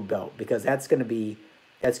that road built, because that's gonna be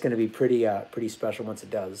pretty special once it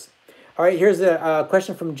does. All right, here's a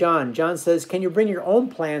question from John. John says, can you bring your own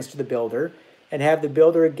plans to the builder and have the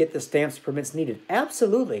builder get the stamps permits needed?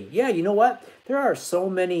 Absolutely. Yeah, you know what? There are so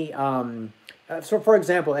many. So, for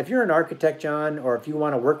example, if you're an architect, John, or if you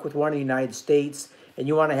want to work with one in the United States and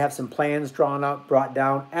you want to have some plans drawn up, brought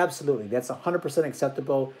down, absolutely. That's 100%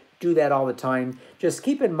 acceptable. Do that all the time. Just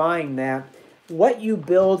keep in mind that what you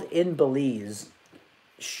build in Belize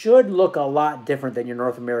should look a lot different than your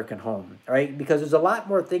North American home, right? Because there's a lot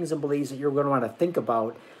more things in Belize that you're going to want to think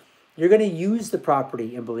about. You're going to use the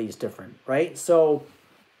property in Belize different, right? So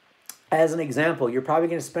as an example, you're probably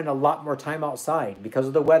going to spend a lot more time outside because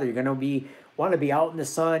of the weather. You're going to want to be out in the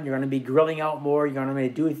sun. You're going to be grilling out more. You're going to be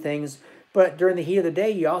doing things. But during the heat of the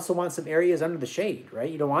day, you also want some areas under the shade, right?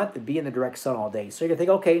 You don't want to be in the direct sun all day. So you're going to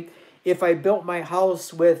think, okay, if I built my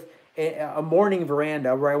house with a morning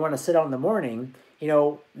veranda where I want to sit out in the morning,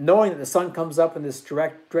 knowing that the sun comes up in this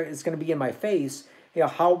direct, it's going to be in my face,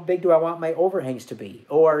 how big do I want my overhangs to be?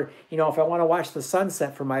 Or, if I want to watch the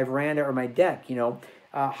sunset from my veranda or my deck,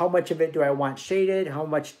 how much of it do I want shaded? How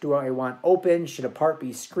much do I want open? Should a part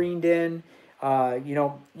be screened in?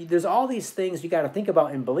 There's all these things you got to think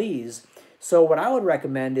about in Belize. So what I would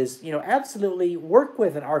recommend is, absolutely work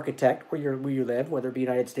with an architect where you live, whether it be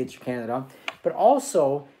United States or Canada, but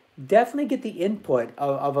also definitely get the input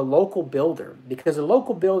of a local builder, because a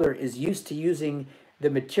local builder is used to using the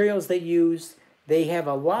materials they use. They have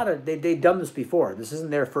they've done this before. This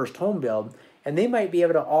isn't their first home build, and they might be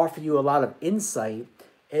able to offer you a lot of insight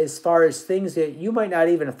as far as things that you might not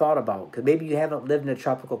even have thought about, because maybe you haven't lived in a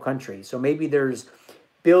tropical country. So maybe there's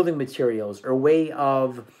building materials or way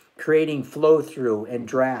of creating flow through and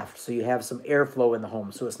draft so you have some airflow in the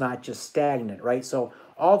home so it's not just stagnant, right? So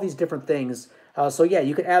all these different things. So yeah,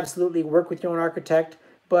 you can absolutely work with your own architect,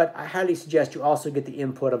 but I highly suggest you also get the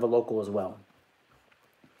input of a local as well.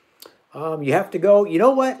 You have to go. You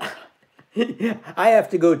know what? I have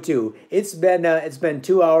to go too. It's been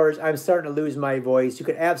 2 hours. I'm starting to lose my voice. You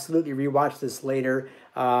can absolutely rewatch this later.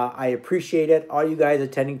 I appreciate it, all you guys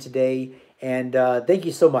attending today, and thank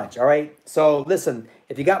you so much. All right. So listen,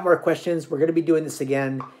 if you got more questions, we're going to be doing this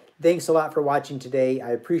again. Thanks a lot for watching today.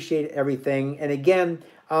 I appreciate everything. And again,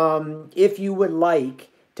 if you would like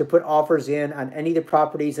to put offers in on any of the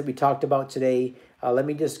properties that we talked about today, let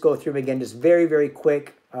me just go through them again, just very, very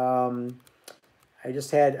quick. I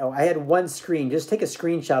had one screen. Just take a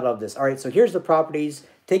screenshot of this. All right, so here's the properties.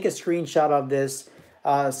 Take a screenshot of this.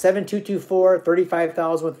 7224,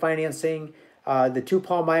 35,000 with financing. The two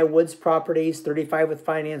Palmyra Woods properties, 35 with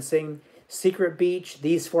financing. Secret Beach,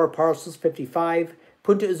 these four parcels, 55.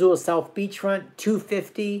 Punta Azul South Beachfront,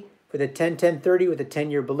 250 with a 10-10-30 with a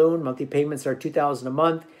 10-year balloon. Monthly payments are $2,000 a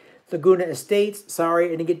month. Laguna Estates, sorry, I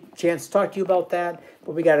didn't get a chance to talk to you about that,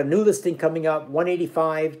 but we got a new listing coming up,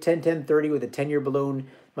 185, 10-10-30 with a 10-year balloon.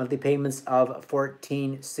 Monthly payments of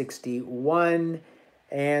 $1,461.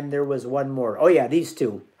 And there was one more. Oh, yeah, these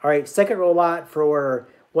two. All right, second row lot for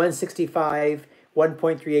 165,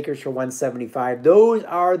 1.3 acres for 175. Those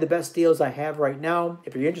are the best deals I have right now.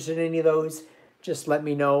 If you're interested in any of those, just let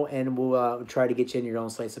me know, and we'll try to get you in your own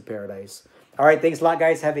slice of paradise. All right, thanks a lot,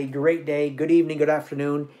 guys. Have a great day, good evening, good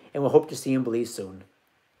afternoon, and we'll hope to see you in Belize soon.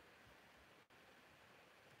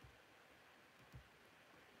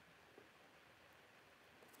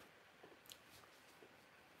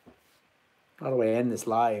 How do I end this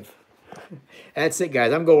live? That's it,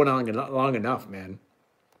 guys. I'm going on long enough, man.